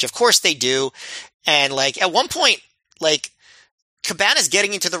the ring, which of course they do. And, like, at one point, like, Cabana's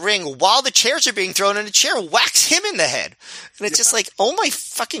getting into the ring while the chairs are being thrown and a chair whacks him in the head. And it's just like, oh my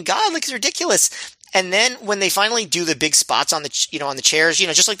fucking God, like, it's ridiculous. And then when they finally do the big spots on the, on the chairs,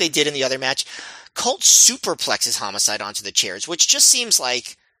 just like they did in the other match, Colt superplexes Homicide onto the chairs, which just seems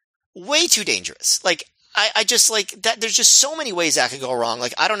like way too dangerous. Like, I just, like, that there's just so many ways that could go wrong.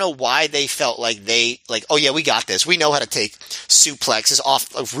 Like, I don't know why they felt like oh yeah, we got this. We know how to take suplexes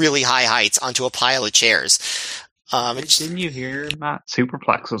off of really high heights onto a pile of chairs. Didn't you hear, Matt?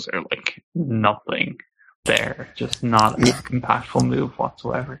 Superplexes are like nothing there. Just not an impactful move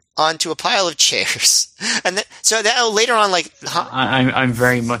whatsoever. Onto a pile of chairs. And then, so that later on, like... I'm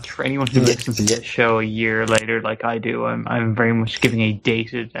very much, for anyone who listens to this show a year later like I do, I'm very much giving a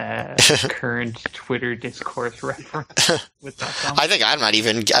dated, current Twitter discourse reference with that song. I think I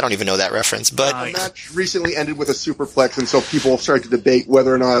don't even know that reference, but... The match recently ended with a superplex, and so people started to debate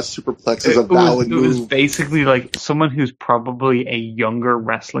whether or not a superplex is a valid move. It was basically like someone who's probably a younger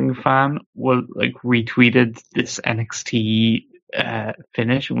wrestling fan was like retweeted this NXT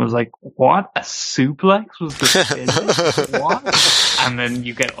finish and was like, what? A suplex was the finish? What? And then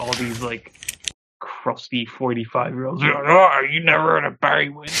you get all these like crusty 45-year-olds like, oh, you never heard of Barry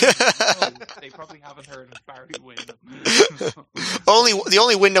Windham? No, they probably haven't heard of Barry Windham. The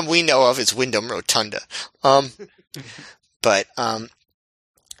only Windham we know of is Windham Rotunda.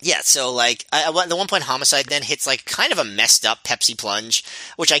 Yeah, so like at one point Homicide then hits like kind of a messed up Pepsi plunge,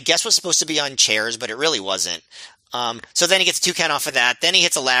 which I guess was supposed to be on chairs, but it really wasn't. So then he gets a 2 count off of that. Then he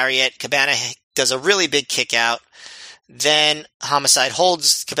hits a lariat. Cabana does a really big kick out. Then Homicide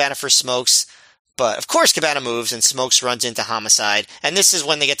holds Cabana for Smokes. But of course Cabana moves and Smokes runs into Homicide. And this is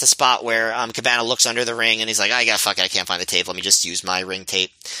when they get to spot where Cabana looks under the ring and he's like, I can't find the tape. Let me just use my ring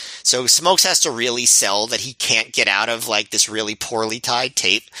tape. So Smokes has to really sell that he can't get out of like this really poorly tied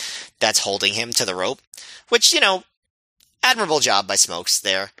tape that's holding him to the rope. Which, admirable job by Smokes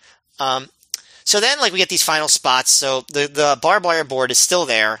there. So then, like, we get these final spots. So the barbed wire board is still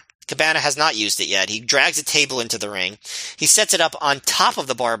there. Cabana has not used it yet. He drags a table into the ring. He sets it up on top of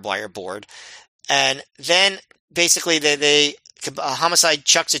the barbed wire board. And then, basically, Homicide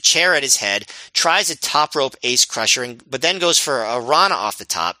chucks a chair at his head, tries a top rope ace crusher, but then goes for a Rana off the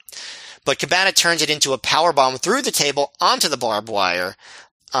top. But Cabana turns it into a powerbomb through the table onto the barbed wire,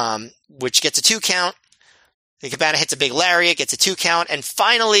 which gets a 2 count. Cabana hits a big lariat, gets a 2 count, and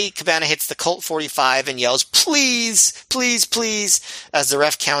finally Cabana hits the Colt 45 and yells, please, please, please, as the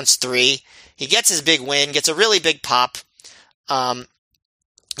ref counts 3. He gets his big win, gets a really big pop. It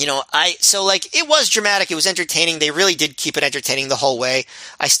was dramatic, it was entertaining, they really did keep it entertaining the whole way.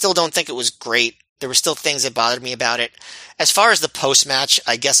 I still don't think it was great. There were still things that bothered me about it. As far as the post-match,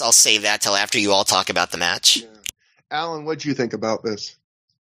 I guess I'll save that till after you all talk about the match. Yeah. Alan, what'd you think about this?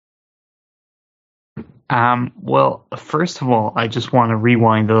 Well, first of all, I just want to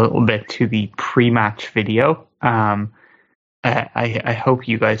rewind a little bit to the pre-match video. I hope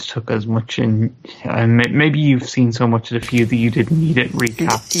you guys took as much in. Maybe you've seen so much of the feud that you didn't need it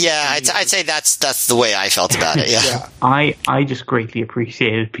recapped. Yeah, I'd say that's the way I felt about it. Yeah, I just greatly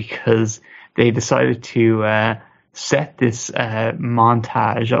appreciate it because they decided to set this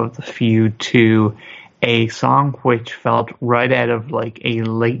montage of the feud to a song which felt right out of like a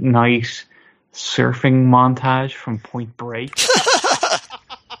late night surfing montage from Point Break.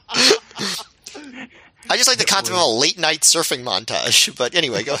 I just like the concept of a late night surfing montage, but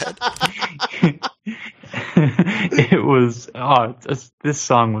anyway, go ahead. It was, this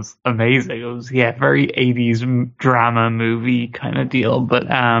song was amazing. It was, very 80s drama movie kind of deal, but,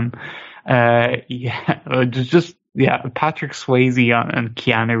 Patrick Swayze and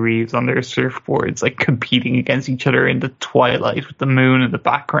Keanu Reeves on their surfboards, like competing against each other in the twilight with the moon in the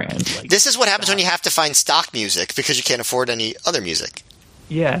background. Like, this is what happens when you have to find stock music because you can't afford any other music.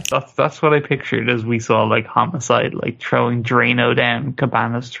 Yeah, that's what I pictured as we saw like Homicide like throwing Drano down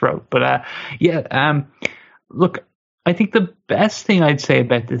Cabana's throat. But look, I think the best thing I'd say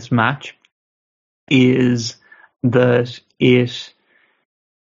about this match is that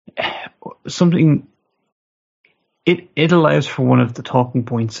it allows for one of the talking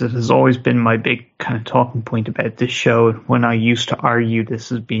points that has always been my big kind of talking point about this show. When I used to argue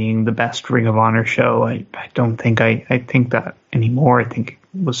this as being the best Ring of Honor show, I don't think I think that anymore. I think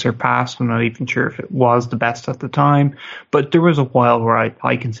it was surpassed. I'm not even sure if it was the best at the time, but there was a while where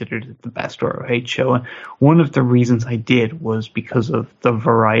I considered it the best ROH show. And one of the reasons I did was because of the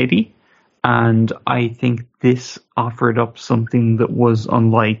variety. And I think this offered up something that was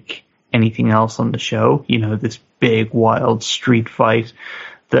unlike anything else on the show. You know, this big, wild street fight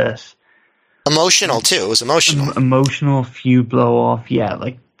that... Emotional, too. It was emotional. Emotional feud blow-off. Yeah,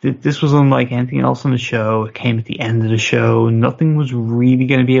 like, this was unlike anything else on the show. It came at the end of the show. Nothing was really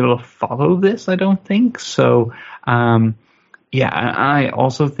going to be able to follow this, I don't think. So, I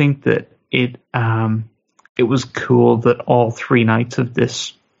also think that it was cool that all 3 nights of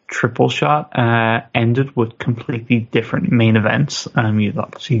this triple shot ended with completely different main events. You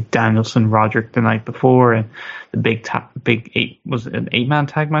obviously Danielson, Roderick the night before, and the big eight, was it an 8-man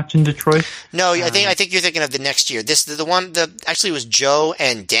tag match in Detroit? No, I think you're thinking of the next year. Actually it was Joe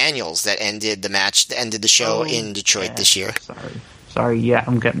and Daniels that ended the match, that ended the show in Detroit this year. Sorry, yeah,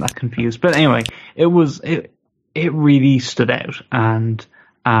 I'm getting that confused. But anyway, it really stood out, and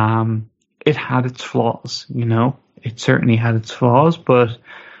it had its flaws, you know. It certainly had its flaws, but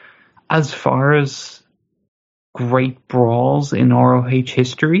as far as great brawls in ROH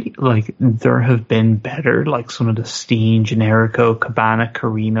history, like, there have been better, like some of the Steen, Generico, Cabana,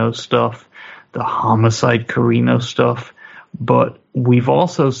 Carino stuff, the Homicide Carino stuff, but we've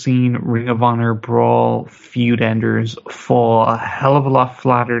also seen Ring of Honor brawl feud enders fall a hell of a lot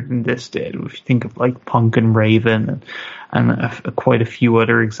flatter than this did. If you think of like Punk and Raven and quite a few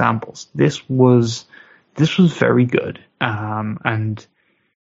other examples, this was very good. And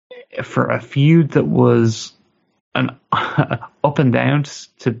for a feud that was an up and down,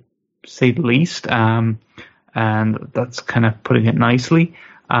 to say the least, and that's kind of putting it nicely,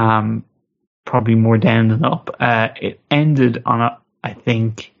 probably more down than up. It ended on I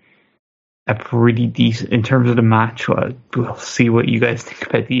think a pretty decent, in terms of the match. We'll see what you guys think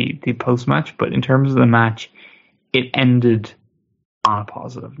about the post match, but in terms of the match, it ended on a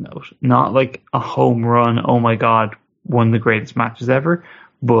positive note. Not like a home run, oh my god, one of the greatest matches ever,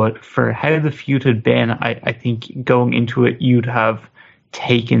 but for how the feud had been, I think going into it, you'd have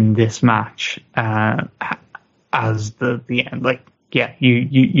taken this match as the end. Like, yeah,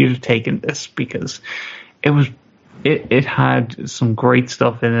 you'd have taken this, because it had some great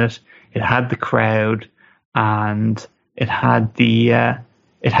stuff in it. It had the crowd, and it had the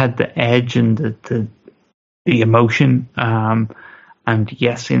edge and the emotion. And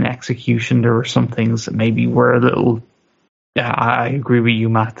yes, in execution, there were some things that maybe were a little. Yeah, I agree with you,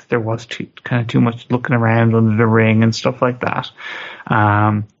 Matt, that there was too much looking around under the ring and stuff like that.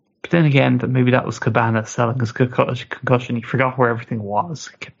 But then again, maybe that was Cabana selling his concussion. He forgot where everything was.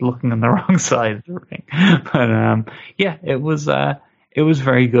 He kept looking on the wrong side of the ring. But yeah, it was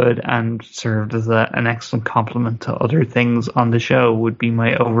very good, and served as an excellent complement to other things on the show, would be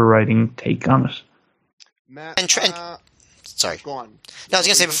my overriding take on it. Matt, sorry. Go on. No, I was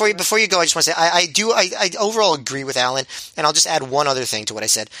going to say, before you go, I just want to say, I overall agree with Alan, and I'll just add one other thing to what I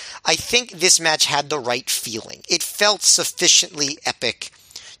said. I think this match had the right feeling. It felt sufficiently epic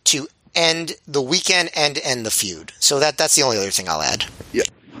to end the weekend and end the feud. So that's the only other thing I'll add. Yeah,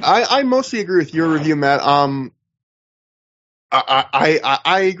 I mostly agree with your review, Matt.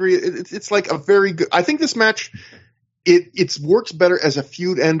 I agree. It's like a very good. I think this match, it works better as a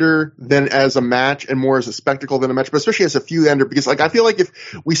feud ender than as a match, and more as a spectacle than a match, but especially as a feud ender, because like I feel like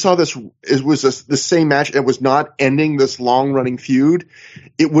if we saw this, it was the same match, and it was not ending this long running feud,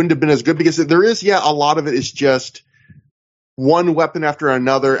 it wouldn't have been as good, because there is, a lot of it is just one weapon after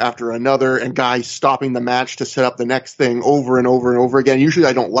another, and guys stopping the match to set up the next thing over and over and over again. Usually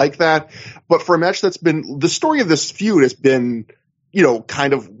I don't like that, but for a match that's been, the story of this feud has been,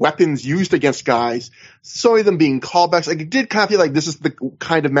 kind of weapons used against guys, so of them being callbacks. Like, it did kind of feel like this is the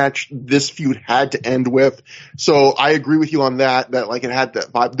kind of match this feud had to end with. So I agree with you on that like it had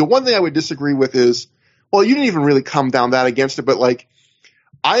that vibe. The one thing I would disagree with is, well, you didn't even really come down that against it, but like,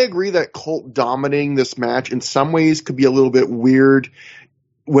 I agree that Colt dominating this match in some ways could be a little bit weird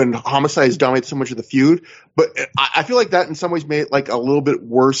when Homicide has dominated so much of the feud, but I feel like that in some ways made it like a little bit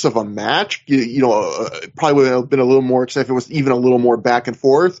worse of a match. Probably would have been a little more excited if it was even a little more back and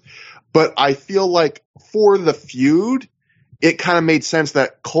forth. But I feel like for the feud, it kind of made sense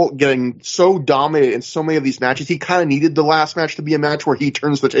that Colt getting so dominated in so many of these matches, he kind of needed the last match to be a match where he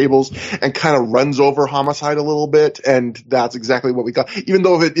turns the tables and kind of runs over Homicide a little bit, and that's exactly what we got. Even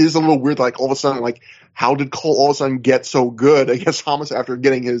though it is a little weird, like all of a sudden, like how did Colt all of a sudden get so good against Homicide after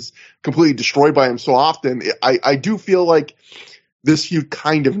getting his completely destroyed by him so often? I do feel like this feud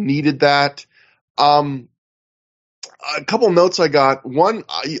kind of needed that. A couple of notes I got. One,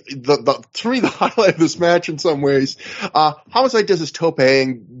 to me, the highlight of this match in some ways, Homicide does his tope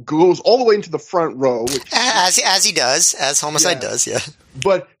and goes all the way into the front row. As he does, as Homicide does, yeah.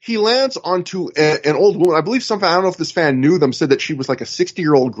 But he lands onto an old woman. I believe I don't know if this fan knew them, said that she was like a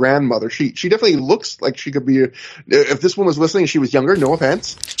 60-year-old grandmother. She definitely looks like she could be, if this woman was listening and she was younger, no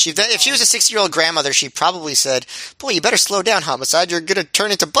offense. If she was a 60-year-old grandmother, she probably said, boy, you better slow down, Homicide. You're going to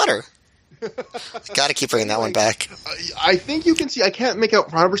turn into butter. Got to keep bringing that one back. I think you can see. I can't make out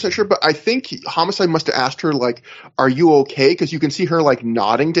 100% sure, but I think Homicide must have asked her, like, "Are you okay?" Because you can see her like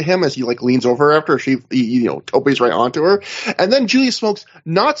nodding to him as he like leans over after she, topes right onto her, and then Julius Smokes,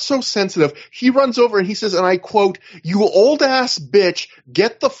 not so sensitive. He runs over and he says, and I quote, "You old ass bitch,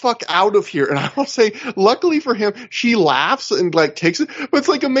 get the fuck out of here." And I will say, luckily for him, she laughs and like takes it, but it's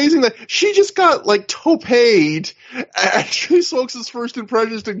like amazing that she just got like toped. And Julius Smokes' first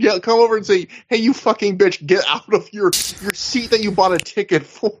impression is to come over and say, "Hey, you fucking bitch, get out of your seat that you bought a ticket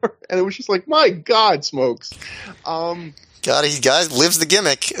for." And it was just like, my God, Smokes. He guys lives the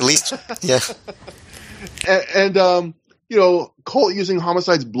gimmick, at least. Yeah. and Colt using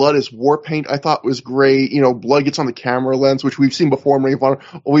Homicide's blood as war paint, I thought was great. Blood gets on the camera lens, which we've seen before in Ring of Honor.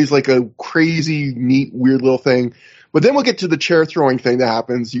 Always like a crazy, neat, weird little thing. But then we'll get to the chair throwing thing that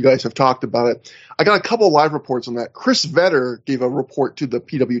happens. You guys have talked about it. I got a couple of live reports on that. Chris Vetter gave a report to the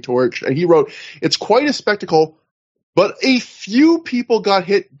PW Torch, and he wrote, "It's quite a spectacle, but a few people got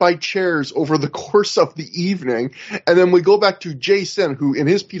hit by chairs over the course of the evening." And then we go back to Jason, who in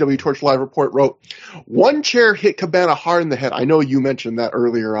his PW Torch live report wrote, "One chair hit Cabana hard in the head." I know you mentioned that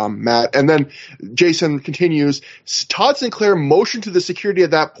earlier, Matt. And then Jason continues, "Todd Sinclair motioned to the security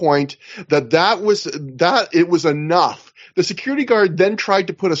at that point that it was enough. The security guard then tried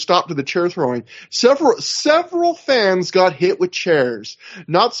to put a stop to the chair throwing. Several fans got hit with chairs.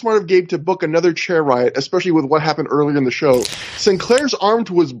 Not smart of Gabe to book another chair riot, especially with what happened earlier in the show. Sinclair's arm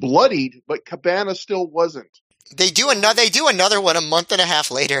was bloodied, but Cabana still wasn't." They do another one a month and a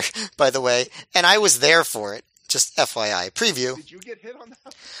half later, by the way, and I was there for it. Just FYI, preview. Did you get hit on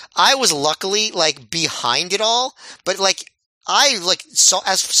that? I was luckily like behind it all, but like I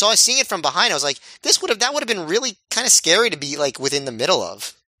saw seeing it from behind. I was like, that would have been really kind of scary to be like within the middle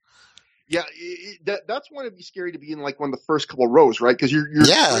of. Yeah, that's one to be scary to be in like one of the first couple rows, right? Because your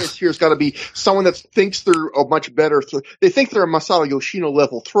experience here has got to be someone that thinks they're a much better. They think they're a Masato Yoshino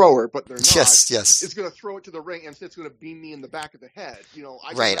level thrower, but they're not. Yes. It's going to throw it to the ring, and it's going to beam me in the back of the head.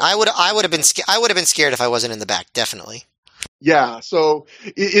 Right. I would have been scared if I wasn't in the back. Definitely. Yeah. So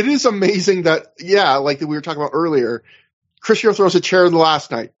it is amazing that like we were talking about earlier. Chris Hero throws a chair the last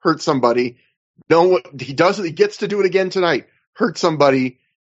night, hurt somebody. He does it. He gets to do it again tonight. Hurt somebody.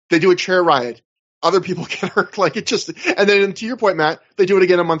 They do a chair riot. Other people get hurt. Like it just, and then to your point, Matt, they do it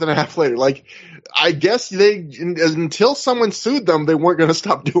again a month and a half later. Like, I guess until someone sued them, they weren't going to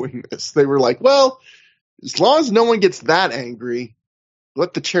stop doing this. They were like, well, as long as no one gets that angry,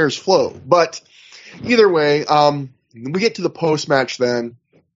 let the chairs flow. But either way, we get to the post match then.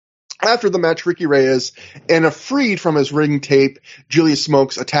 After the match, Ricky Reyes and freed from his ring tape, Julius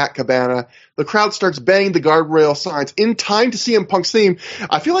Smokes attack Cabana. The crowd starts banging the guardrail signs in time to CM Punk's theme.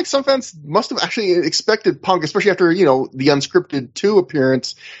 I feel like some fans must have actually expected Punk, especially after, the unscripted 2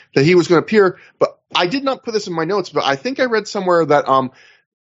 appearance, that he was going to appear. But I did not put this in my notes, but I think I read somewhere that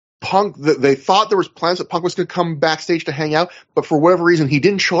Punk, they thought there was plans that Punk was going to come backstage to hang out, but for whatever reason, he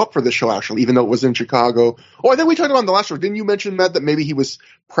didn't show up for the show, actually, even though it was in Chicago. Oh, I think we talked about in the last show. Didn't you mention, Matt, that maybe he was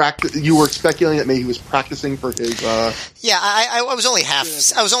you were speculating that maybe he was practicing for his, Yeah, I was only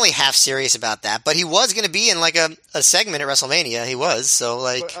half serious about that, but he was going to be in like a segment at WrestleMania. He was, so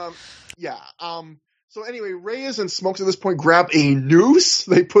like. But, so anyway, Reyes and Smokes at this point grab a noose.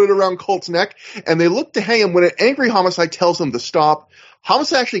 They put it around Colt's neck, and they look to hang him when an angry Homicide tells them to stop.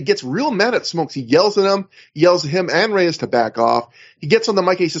 Homicide actually gets real mad at Smokes. He yells at him and Reyes to back off. He gets on the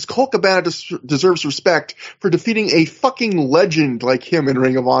mic and he says, Colt Cabana deserves respect for defeating a fucking legend like him in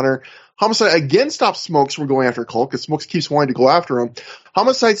Ring of Honor. Homicide again stops Smokes from going after Colt because Smokes keeps wanting to go after him.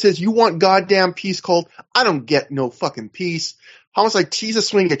 Homicide says, "You want goddamn peace, Colt? I don't get no fucking peace." Homicide teases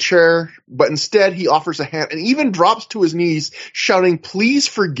swinging a chair, but instead he offers a hand and even drops to his knees, shouting, "Please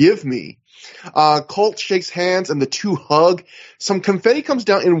forgive me." Colt shakes hands and the two hug. Some confetti comes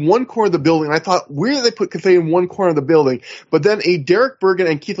down in one corner of the building. I thought, where did they put confetti in one corner of the building? But then a Derek Bergen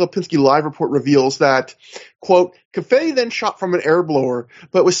and Keith Lipinski live report reveals that, quote, confetti then shot from an air blower,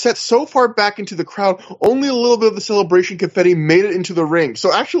 but was set so far back into the crowd, only a little bit of the celebration confetti made it into the ring.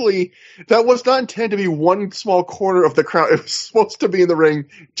 So actually, that was not intended to be one small corner of the crowd. It was supposed to be in the ring,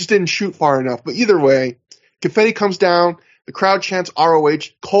 just didn't shoot far enough. But either way, confetti comes down. The crowd chants ROH.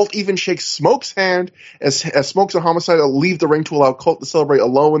 Colt even shakes Smoke's hand as Smokes and Homicide leave the ring to allow Colt to celebrate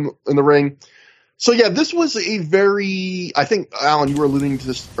alone in the ring. So yeah, this was a very, I think, Alan, you were alluding to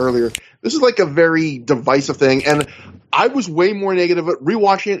this earlier. This is like a very divisive thing, and I was way more negative.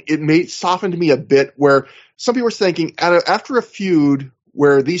 Rewatching it, softened me a bit, where some people were thinking, after a feud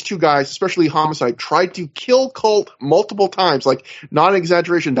where these two guys, especially Homicide, tried to kill Colt multiple times, like, not an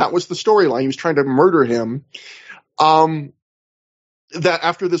exaggeration, that was the storyline. He was trying to murder him. that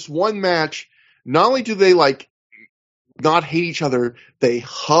after this one match, not only do they like not hate each other, they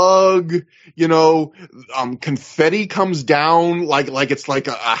hug, confetti comes down like it's like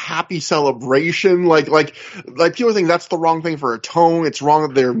a happy celebration. Like people think that's the wrong thing for a tone. It's wrong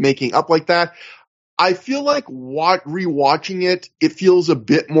that they're making up like that. I feel like rewatching it feels a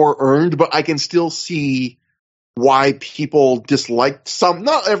bit more earned, but I can still see why people disliked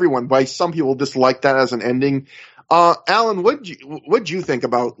not everyone, but some people dislike that as an ending. Alan, what'd you think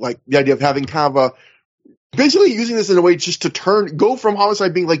about like the idea of having kind of basically using this in a way just to go from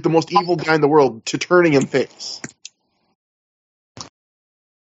Homicide being like the most evil guy in the world to turning him face?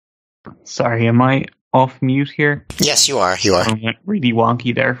 Sorry, am I off mute here? Yes, you are. You are. I went really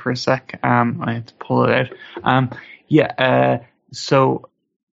wonky there for a sec. I had to pull it out. So,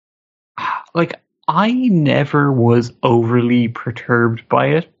 like, I never was overly perturbed by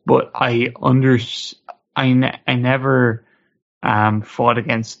it, but I never fought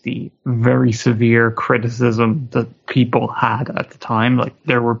against the very severe criticism that people had at the time. Like,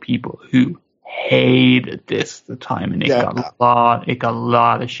 there were people who hated this at the time, and it got a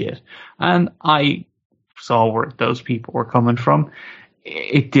lot of shit. And I saw where those people were coming from.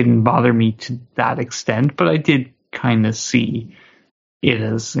 It didn't bother me to that extent, but I did kind of see it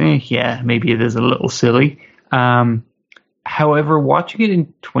as, maybe it is a little silly. However, watching it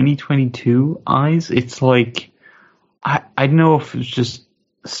in 2022 eyes, it's like, I don't know if it's just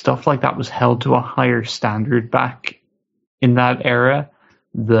stuff like that was held to a higher standard back in that era,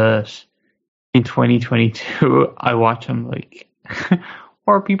 that in 2022, I watch them like, what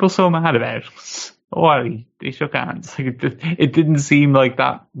are people so mad about? Why? They shook hands. Like, it didn't seem like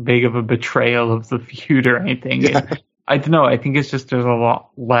that big of a betrayal of the feud or anything. Yeah. I don't know. I think it's just there's a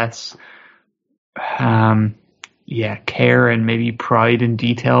lot less care and maybe pride in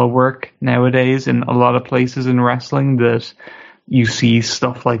detail work nowadays in a lot of places in wrestling, that you see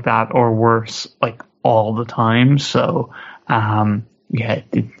stuff like that or worse like all the time. So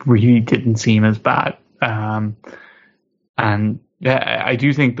it really didn't seem as bad. And I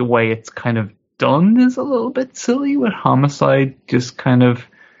do think the way it's kind of done is a little bit silly, with Homicide just kind of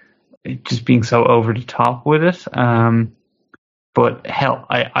just being so over the top with it. But hell,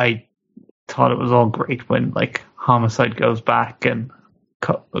 I thought it was all great when like Homicide goes back and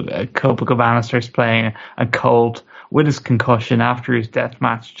Cabana starts playing, and Colt with his concussion after his death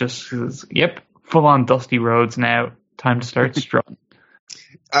match just says, "Yep, full on Dusty Rhodes now. Time to start strutting."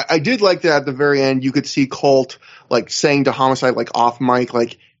 I did like that at the very end. You could see Colt like saying to Homicide like off mic,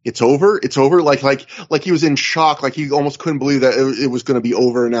 like, it's over. Like he was in shock. Like he almost couldn't believe that it was going to be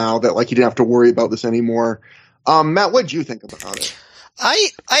over now, that like he didn't have to worry about this anymore. Matt, what did you think about it?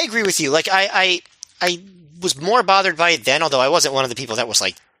 I agree with you. Like I was more bothered by it then, although I wasn't one of the people that was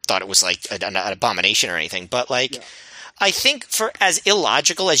like, thought it was like an abomination or anything. But like, yeah. I think for as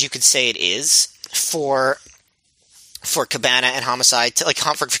illogical as you could say it is for Cabana and Homicide to like,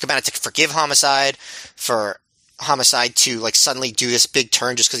 for Cabana to forgive Homicide, for Homicide to like suddenly do this big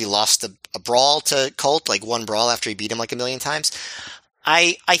turn just because he lost a brawl to Colt, like one brawl after he beat him like a million times.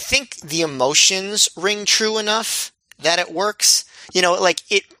 I think the emotions ring true enough that it works. You know, like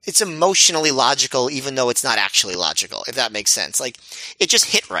it's emotionally logical, even though it's not actually logical, if that makes sense. Like, it just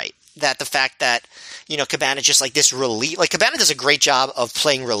hit right. That the fact that, you know, Cabana just like this relief, like Cabana does a great job of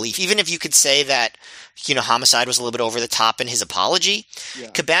playing relief. Even if you could say that, you know, Homicide was a little bit over the top in his apology, yeah.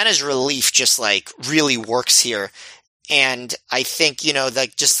 Cabana's relief just like really works here. And I think, you know,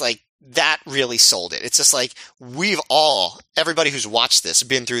 like just like that really sold it. It's just like everybody who's watched this,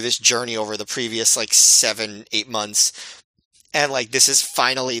 been through this journey over the previous like 7-8 months. And like, this is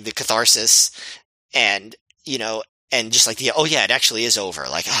finally the catharsis, and, you know, and just like it actually is over.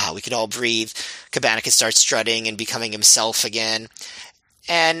 Like, we can all breathe. Cabana can start strutting and becoming himself again.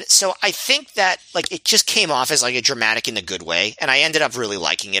 And so I think that like, it just came off as like a dramatic in a good way. And I ended up really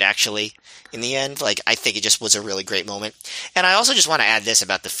liking it actually in the end. Like, I think it just was a really great moment. And I also just want to add this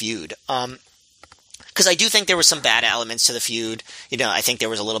about the feud. Because I do think there were some bad elements to the feud. You know, I think there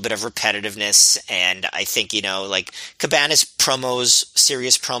was a little bit of repetitiveness, and I think, you know, like Cabana's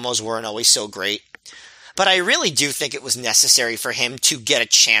serious promos weren't always so great. But I really do think it was necessary for him to get a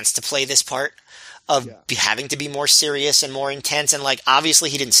chance to play this part of having to be more serious and more intense. And like, obviously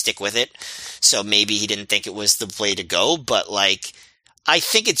he didn't stick with it, so maybe he didn't think it was the way to go. But like, I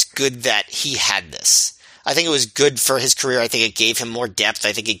think it's good that he had this. I think it was good for his career. I think it gave him more depth.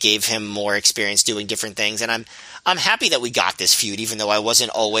 I think it gave him more experience doing different things. And I'm happy that we got this feud, even though I wasn't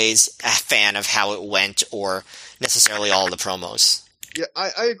always a fan of how it went or necessarily all the promos. Yeah,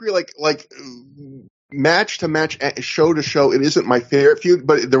 I agree. Like match to match, show to show, it isn't my favorite feud,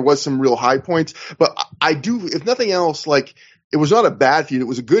 but there was some real high points. But I do, if nothing else, like it was not a bad feud. It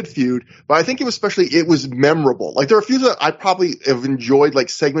was a good feud, but I think it was memorable. Like there are feuds that I probably have enjoyed like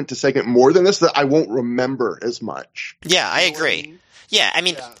segment to segment more than this that I won't remember as much. Yeah, I agree. Yeah, I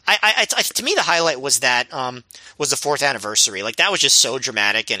mean, I to me the highlight was that was the 4th anniversary. Like that was just so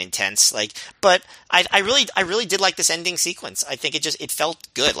dramatic and intense. Like, but I really did like this ending sequence. I think it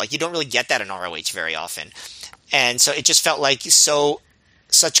felt good. Like you don't really get that in ROH very often, and so it just felt like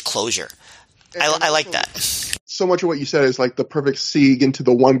such closure. I like that. So much of what you said is like the perfect segue into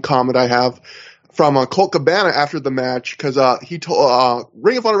the one comment I have from Colt Cabana after the match, because he told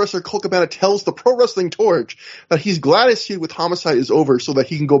Ring of Honor wrestler Colt Cabana tells the Pro Wrestling Torch that he's glad his feud with Homicide is over so that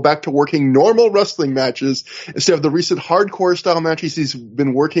he can go back to working normal wrestling matches instead of the recent hardcore style matches he's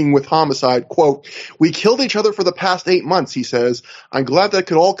been working with Homicide. Quote, "We killed each other for the past 8 months," he says. "I'm glad that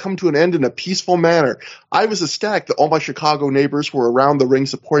could all come to an end in a peaceful manner. I was ecstatic that all my Chicago neighbors were around the ring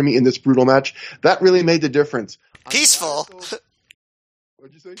supporting me in this brutal match. That really made the difference." Peaceful.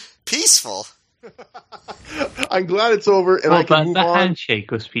 What'd you say? Peaceful. I'm glad it's over and I can move on. The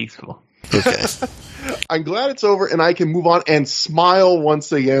handshake was peaceful. Okay. I'm glad it's over and I can move on and smile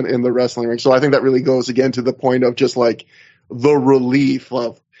once again in the wrestling ring. So I think that really goes again to the point of just like the relief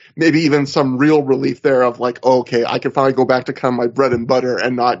of maybe even some real relief there of like, okay, I can finally go back to kind of my bread and butter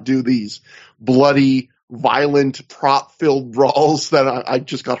and not do these bloody, violent, prop-filled brawls that I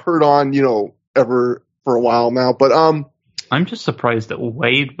just got hurt on, ever for a while now. But I'm just surprised that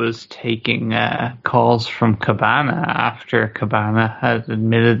Wade was taking calls from Cabana after Cabana had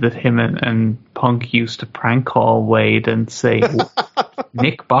admitted that him and Punk used to prank call Wade and say,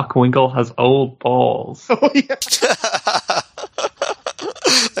 Nick Bockwinkel has old balls. Oh, yeah.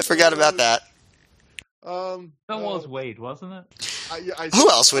 I forgot about that. That was Wade, wasn't it? Who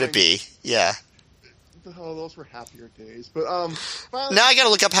else would it be? Yeah. Oh, those were happier days. But now I got to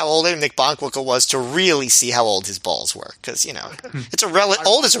look up how old Nick Bockwinkel was to really see how old his balls were, because it's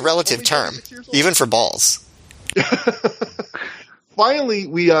old is a relative term, even for balls. Finally,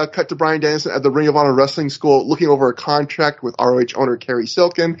 we cut to Bryan Danielson at the Ring of Honor Wrestling School, looking over a contract with ROH owner Kerry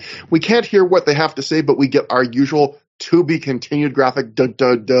Silkin. We can't hear what they have to say, but we get our usual to be continued graphic. Duh,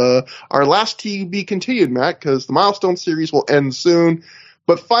 duh, duh. Our last to be continued, Matt, because the Milestone series will end soon.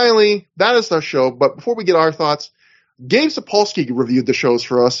 But finally, that is our show. But before we get our thoughts, Gabe Sapolsky reviewed the shows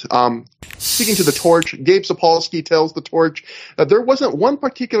for us. Speaking to the Torch, Gabe Sapolsky tells the Torch that there wasn't one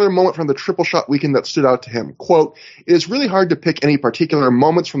particular moment from the Triple Shot weekend that stood out to him. Quote, "It is really hard to pick any particular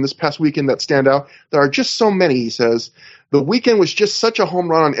moments from this past weekend that stand out. There are just so many," he says. "The weekend was just such a home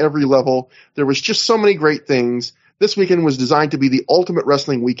run on every level. There was just so many great things. This weekend was designed to be the ultimate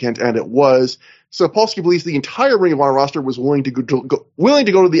wrestling weekend, and it was." Sapolsky believes the entire Ring of Honor roster was willing to go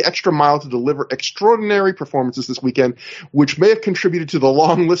to the extra mile to deliver extraordinary performances this weekend, which may have contributed to the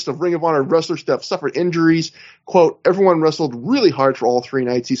long list of Ring of Honor wrestlers that have suffered injuries. Quote, "Everyone wrestled really hard for all 3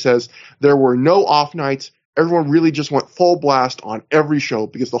 nights," he says. "There were no off nights. Everyone really just went full blast on every show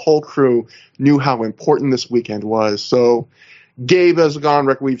because the whole crew knew how important this weekend was." So Gabe has gone on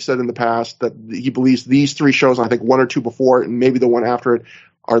record, we've said in the past, that he believes these 3 shows, I think 1 or 2 before it, and maybe the one after it,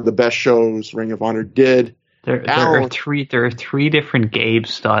 are the best shows Ring of Honor did. There are three different Gabe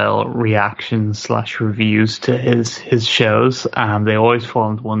style reactions / reviews to his shows. They always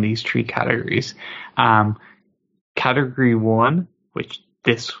fall into one of these 3 categories. Category 1, which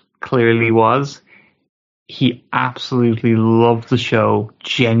this clearly was, he absolutely loved the show,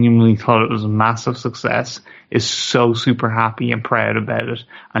 genuinely thought it was a massive success, is so super happy and proud about it,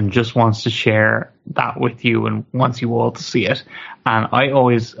 and just wants to share that with you and wants you all to see it. And I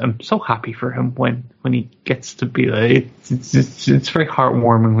always am so happy for him when he gets to be like, it's very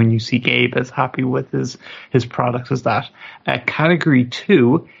heartwarming when you see Gabe as happy with his product as that. Category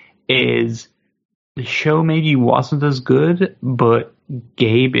 2 is the show maybe wasn't as good, but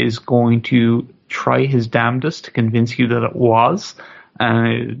Gabe is going to try his damnedest to convince you that it was,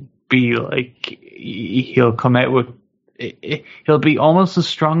 and be like, he'll come out with, he'll be almost as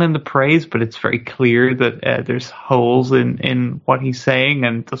strong in the praise, but it's very clear that there's holes in what he's saying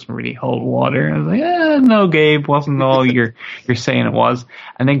and doesn't really hold water. And I was like, no, Gabe, wasn't all you're saying it was.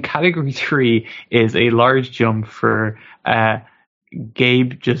 And then category 3 is a large jump for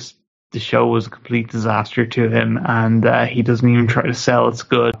Gabe. Just the show was a complete disaster to him, and he doesn't even try to sell it's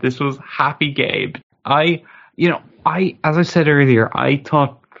good. This was happy Gabe. I, as I said earlier, I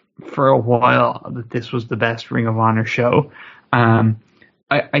thought for a while that this was the best Ring of Honor show.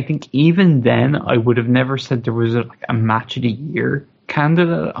 I think even then I would have never said there was a match of the year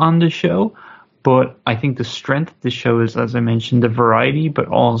candidate on the show, but I think the strength of the show is, as I mentioned, the variety, but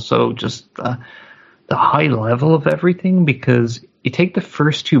also just the high level of everything, because you take the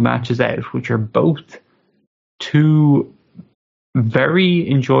first 2 matches out, which are both 2 very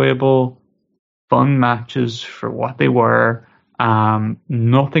enjoyable, fun matches for what they were.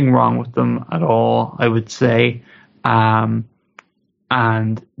 Nothing wrong with them at all, I would say. And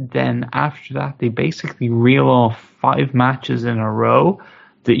then after that, they basically reel off 5 matches in a row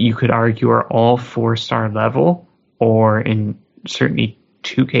that you could argue are all 4-star level, or in certainly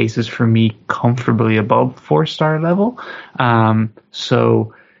 2 cases for me, comfortably above 4-star level.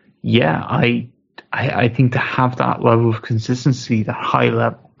 So yeah, I think to have that level of consistency, that high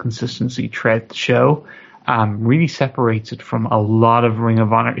level consistency throughout the show, really separates it from a lot of Ring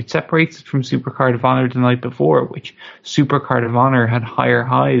of Honor. It separates it from Supercard of Honor the night before, which Supercard of Honor had higher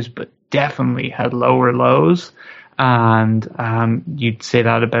highs, but definitely had lower lows. And you'd say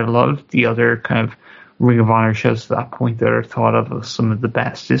that about a lot of the other kind of Ring of Honor shows to that point that are thought of as some of the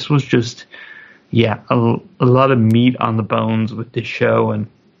best. This was just, a lot of meat on the bones with this show, and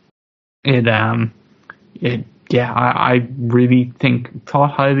I really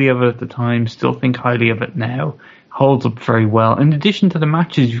thought highly of it at the time, still think highly of it now. Holds up very well. In addition to the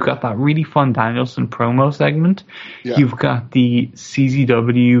matches, you've got that really fun Danielson promo segment. Yeah. You've got the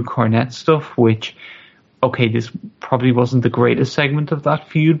CZW Cornette stuff, which, okay, this probably wasn't the greatest segment of that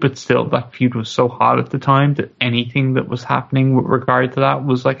feud, but still, that feud was so hot at the time that anything that was happening with regard to that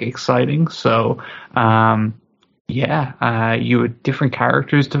was like exciting. So, you had different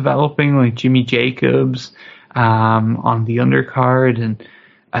characters developing, like Jimmy Jacobs on the undercard,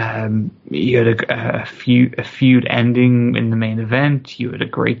 and you had a feud ending in the main event. You had a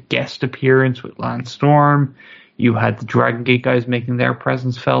great guest appearance with Lance Storm. You had the Dragon Gate guys making their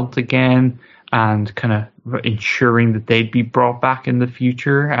presence felt again, and kind of ensuring that they'd be brought back in the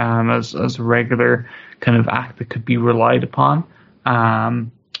future as a regular kind of act that could be relied upon. A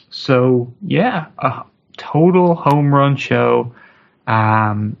total home run show.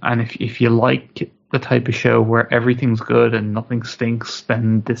 And if you like the type of show where everything's good and nothing stinks,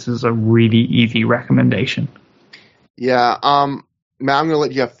 then this is a really easy recommendation. Yeah. Matt, I'm going to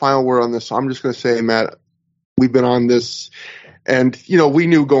let you have final word on this. So I'm just going to say, Matt, we've been on this, and, we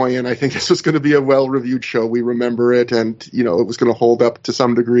knew going in, I think this was going to be a well-reviewed show. We remember it, and, it was going to hold up to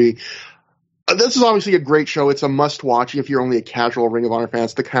some degree. This is obviously a great show. It's a must-watch if you're only a casual Ring of Honor fan.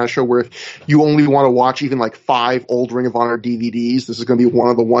 It's the kind of show where if you only want to watch even like 5 old Ring of Honor DVDs, this is going to be one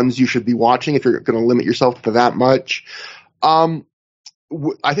of the ones you should be watching if you're going to limit yourself to that much. I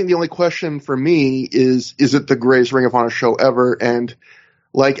think the only question for me is it the greatest Ring of Honor show ever? And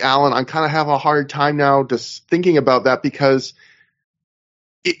like Alan, I kind of have a hard time now just thinking about that, because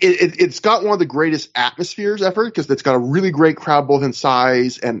it's got one of the greatest atmospheres ever, because it's got a really great crowd, both in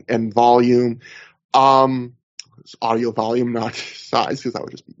size and volume. It's audio volume, not size, because that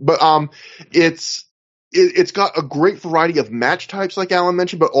would just be. But it's got a great variety of match types, like Alan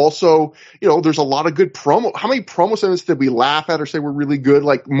mentioned, but also, there's a lot of good promo. How many promo segments did we laugh at or say were really good?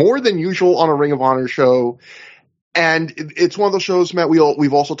 Like, more than usual on a Ring of Honor show. And it's one of those shows, Matt,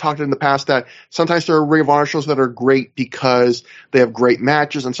 we've also talked in the past that sometimes there are Ring of Honor shows that are great because they have great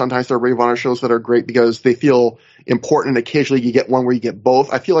matches, and sometimes there are Ring of Honor shows that are great because they feel important, and occasionally you get one where you get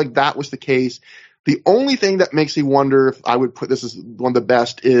both. I feel like that was the case. The only thing that makes me wonder if I would put this as one of the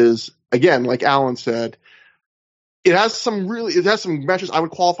best is, again, like Alan said, it has some matches I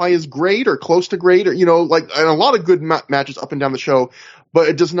would qualify as great or close to great, or, and a lot of good matches up and down the show, but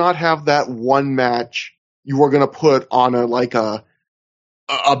it does not have that one match you are going to put on a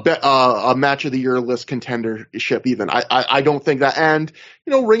match of the year list contendership even. I don't think that. And,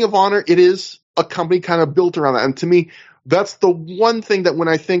 Ring of Honor, it is a company kind of built around that. And to me, that's the one thing that when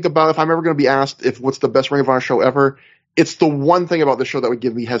I think about if I'm ever going to be asked what's the best Ring of Honor show ever, it's the one thing about the show that would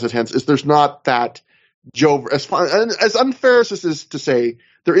give me hesitance is there's not that Joe, as unfair as this is to say,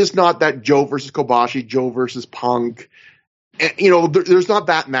 there is not that Joe versus Kobashi, Joe versus Punk. There's not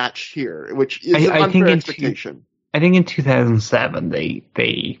that match here, which is an unfair expectation. I think in 2007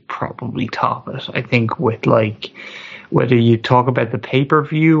 they probably top it. I think with whether you talk about the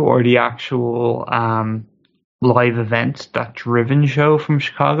pay-per-view or the actual live event, that Driven show from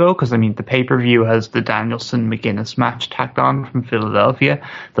Chicago, because the pay-per-view has the Danielson McGuinness match tacked on from Philadelphia.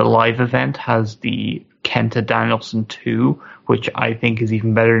 The live event has the Kenta Danielson 2, which I think is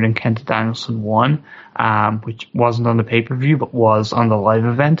even better than Kenta Danielson 1, which wasn't on the pay-per-view but was on the live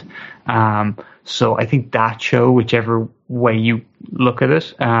event. So I think that show, whichever way you look at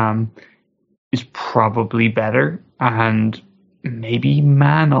it, is probably better, and maybe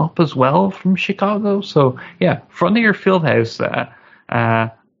Man Up as well from Chicago. So yeah, Frontier Fieldhouse,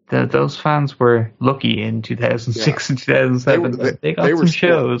 those fans were lucky in 2006 and 2007. They got some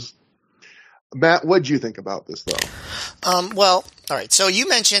shows. Matt, what did you think about this, though? Well, All right. So you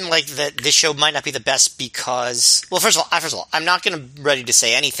mentioned like that this show might not be the best because, well, first of all, I'm not ready to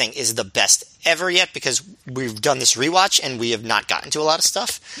say anything is the best ever yet because we've done this rewatch and we have not gotten to a lot of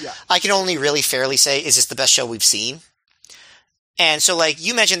stuff. Yeah. I can only really fairly say, is this the best show we've seen? And so, like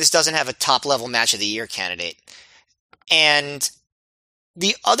you mentioned, this doesn't have a top level match of the year candidate. And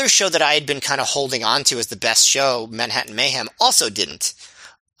the other show that I had been kind of holding on to as the best show, Manhattan Mayhem, also didn't.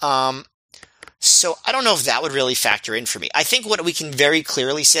 So I don't know if that would really factor in for me. I think what we can very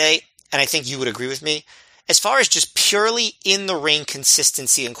clearly say, and I think you would agree with me, as far as just purely in-the-ring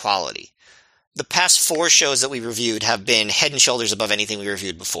consistency and quality, the past 4 shows that we reviewed have been head and shoulders above anything we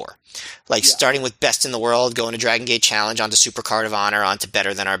reviewed before. Like starting with Best in the World, going to Dragon Gate Challenge, onto Super Card of Honor, onto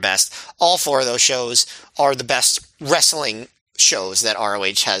Better Than Our Best. All 4 of those shows are the best wrestling shows that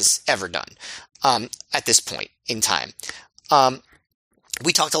ROH has ever done at this point in time.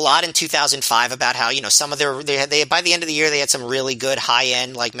 We talked a lot in 2005 about how, some of they by the end of the year, they had some really good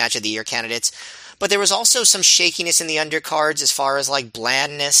high-end, like, match of the year candidates. But there was also some shakiness in the undercards as far as, like,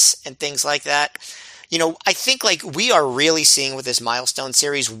 blandness and things like that. I think, like, we are really seeing with this Milestone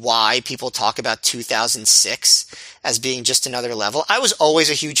series why people talk about 2006 as being just another level. I was always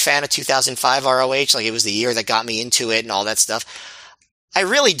a huge fan of 2005 ROH. Like, it was the year that got me into it and all that stuff. I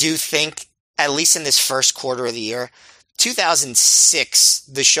really do think, at least in this first quarter of the year, 2006,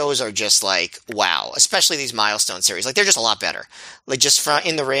 the shows are just like, wow, especially these Milestone series. Like, they're just a lot better. Like, just from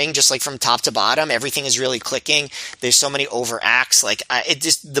in the ring, just like from top to bottom, everything is really clicking. There's so many over acts. Like,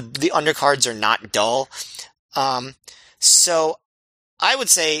 the undercards are not dull. So I would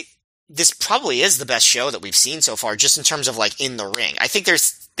say this probably is the best show that we've seen so far, just in terms of like in the ring. I think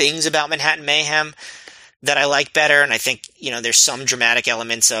there's things about Manhattan Mayhem that I like better, and I think, there's some dramatic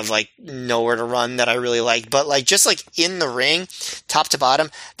elements of, like, Nowhere to Run that I really like, but, like, just, like, in the ring, top to bottom,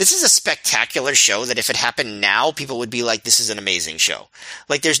 this is a spectacular show that if it happened now, people would be like, this is an amazing show.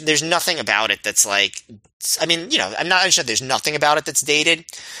 Like, there's nothing about it that's, like, I mean, I'm not sure there's nothing about it that's dated,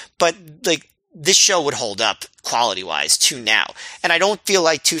 but, like, this show would hold up quality-wise to now. And I don't feel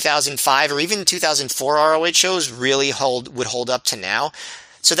like 2005 or even 2004 ROH shows really would hold up to now.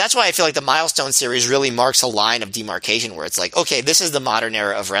 So that's why I feel like the Milestone series really marks a line of demarcation where it's like, okay, this is the modern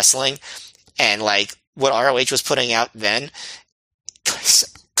era of wrestling, and like what ROH was putting out then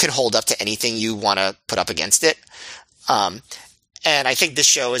could hold up to anything you want to put up against it. And I think this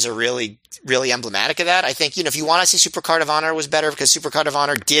show is a really, really emblematic of that. I think, if you want to say Super Card of Honor was better, because Super Card of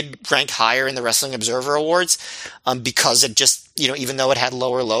Honor did rank higher in the Wrestling Observer Awards, because it just, even though it had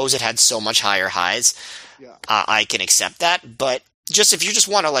lower lows, it had so much higher highs. Yeah. I can accept that, but just if you just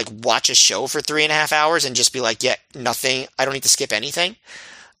want to like watch a show for 3.5 hours and just be like, yeah, nothing, I don't need to skip anything.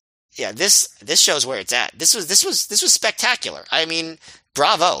 Yeah, this shows where it's at. This was spectacular. I mean,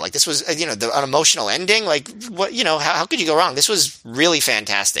 bravo! Like, this was an emotional ending. Like, what how could you go wrong? This was really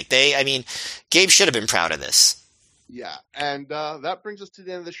fantastic. Gabe should have been proud of this. Yeah, and that brings us to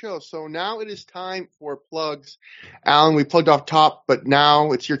the end of the show. So now it is time for plugs. Alan, we plugged off top, but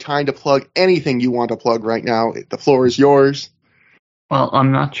now it's your time to plug anything you want to plug right now. The floor is yours. Well,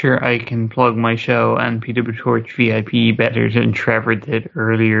 I'm not sure I can plug my show and ThROH VIP better than Trevor did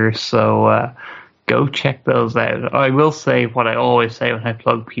earlier, so go check those out. I will say what I always say when I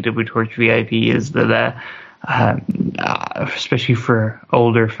plug ThROH VIP is that, especially for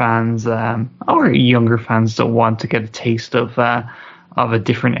older fans or younger fans that want to get a taste of a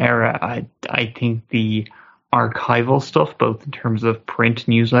different era, I think the archival stuff, both in terms of print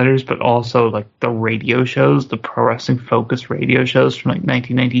newsletters, but also like the radio shows, the Pro Wrestling Focus radio shows from like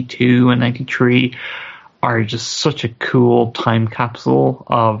 1992 and 93 are just such a cool time capsule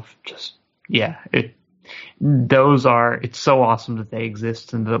of just, it's so awesome that they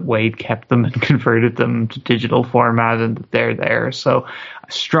exist and that Wade kept them and converted them to digital format and that they're there. So I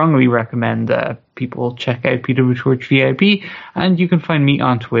strongly recommend people check out ThROH VIP, and you can find me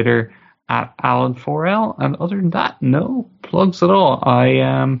on Twitter at Alan4L, and other than that, no plugs at all.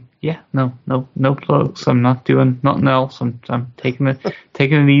 No plugs. I'm not doing nothing else. I'm taking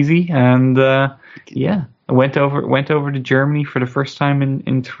it easy, and I went over to Germany for the first time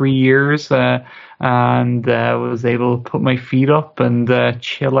in 3 years, and was able to put my feet up and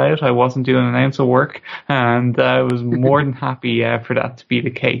chill out. I wasn't doing an ounce of work, and I was more than happy for that to be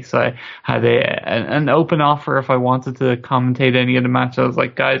the case. I had an open offer if I wanted to commentate any of the match. I was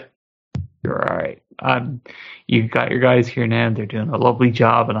like, guys, you're all right. You got your guys here now, and they're doing a lovely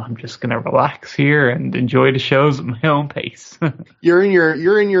job, and I'm just gonna relax here and enjoy the shows at my own pace. You're in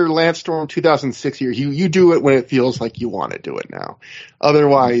your Lance Storm 2006 year. You do it when it feels like you want to do it now.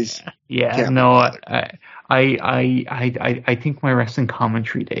 Otherwise, I think my wrestling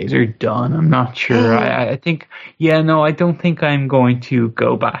commentary days are done. I'm not sure. I think, yeah, no, I don't think I'm going to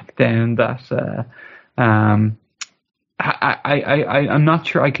go back down that. I'm not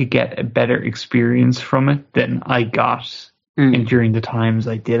sure I could get a better experience from it than I got during the times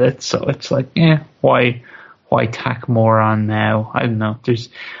I did it. So it's like, why tack more on now? I don't know.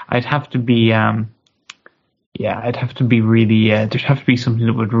 I'd have to be, I'd have to be really, there'd have to be something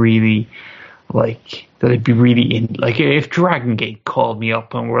that would really, like, that I'd be really in, like, if Dragon Gate called me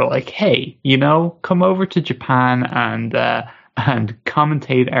up and were like, hey, come over to Japan and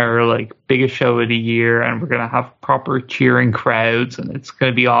commentate our, like, biggest show of the year, and we're going to have proper cheering crowds, and it's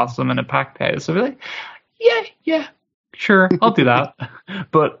going to be awesome in a packed house. I'd be like, yeah, sure, I'll do that.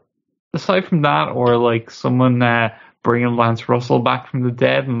 But aside from that, or, like, someone bringing Lance Russell back from the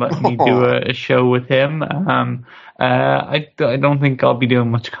dead and letting me do a show with him, I don't think I'll be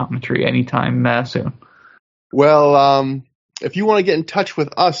doing much commentary anytime soon. Well, if you want to get in touch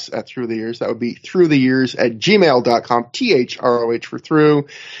with us at Through the Years, that would be throughtheyears@gmail.com, THROH for through.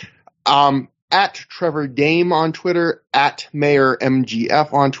 At Trevor Dame on Twitter, at Mayor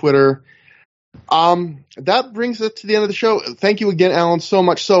MGF on Twitter. That brings us to the end of the show. Thank you again, Alan, so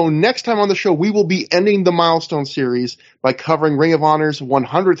much. So next time on the show, we will be ending the Milestone series by covering Ring of Honor's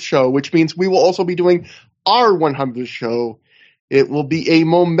 100th show, which means we will also be doing our 100th show. It will be a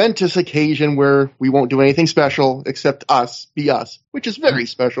momentous occasion where we won't do anything special except be us, which is very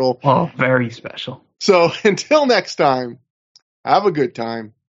special. Oh, very special. So until next time, have a good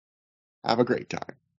time. Have a great time.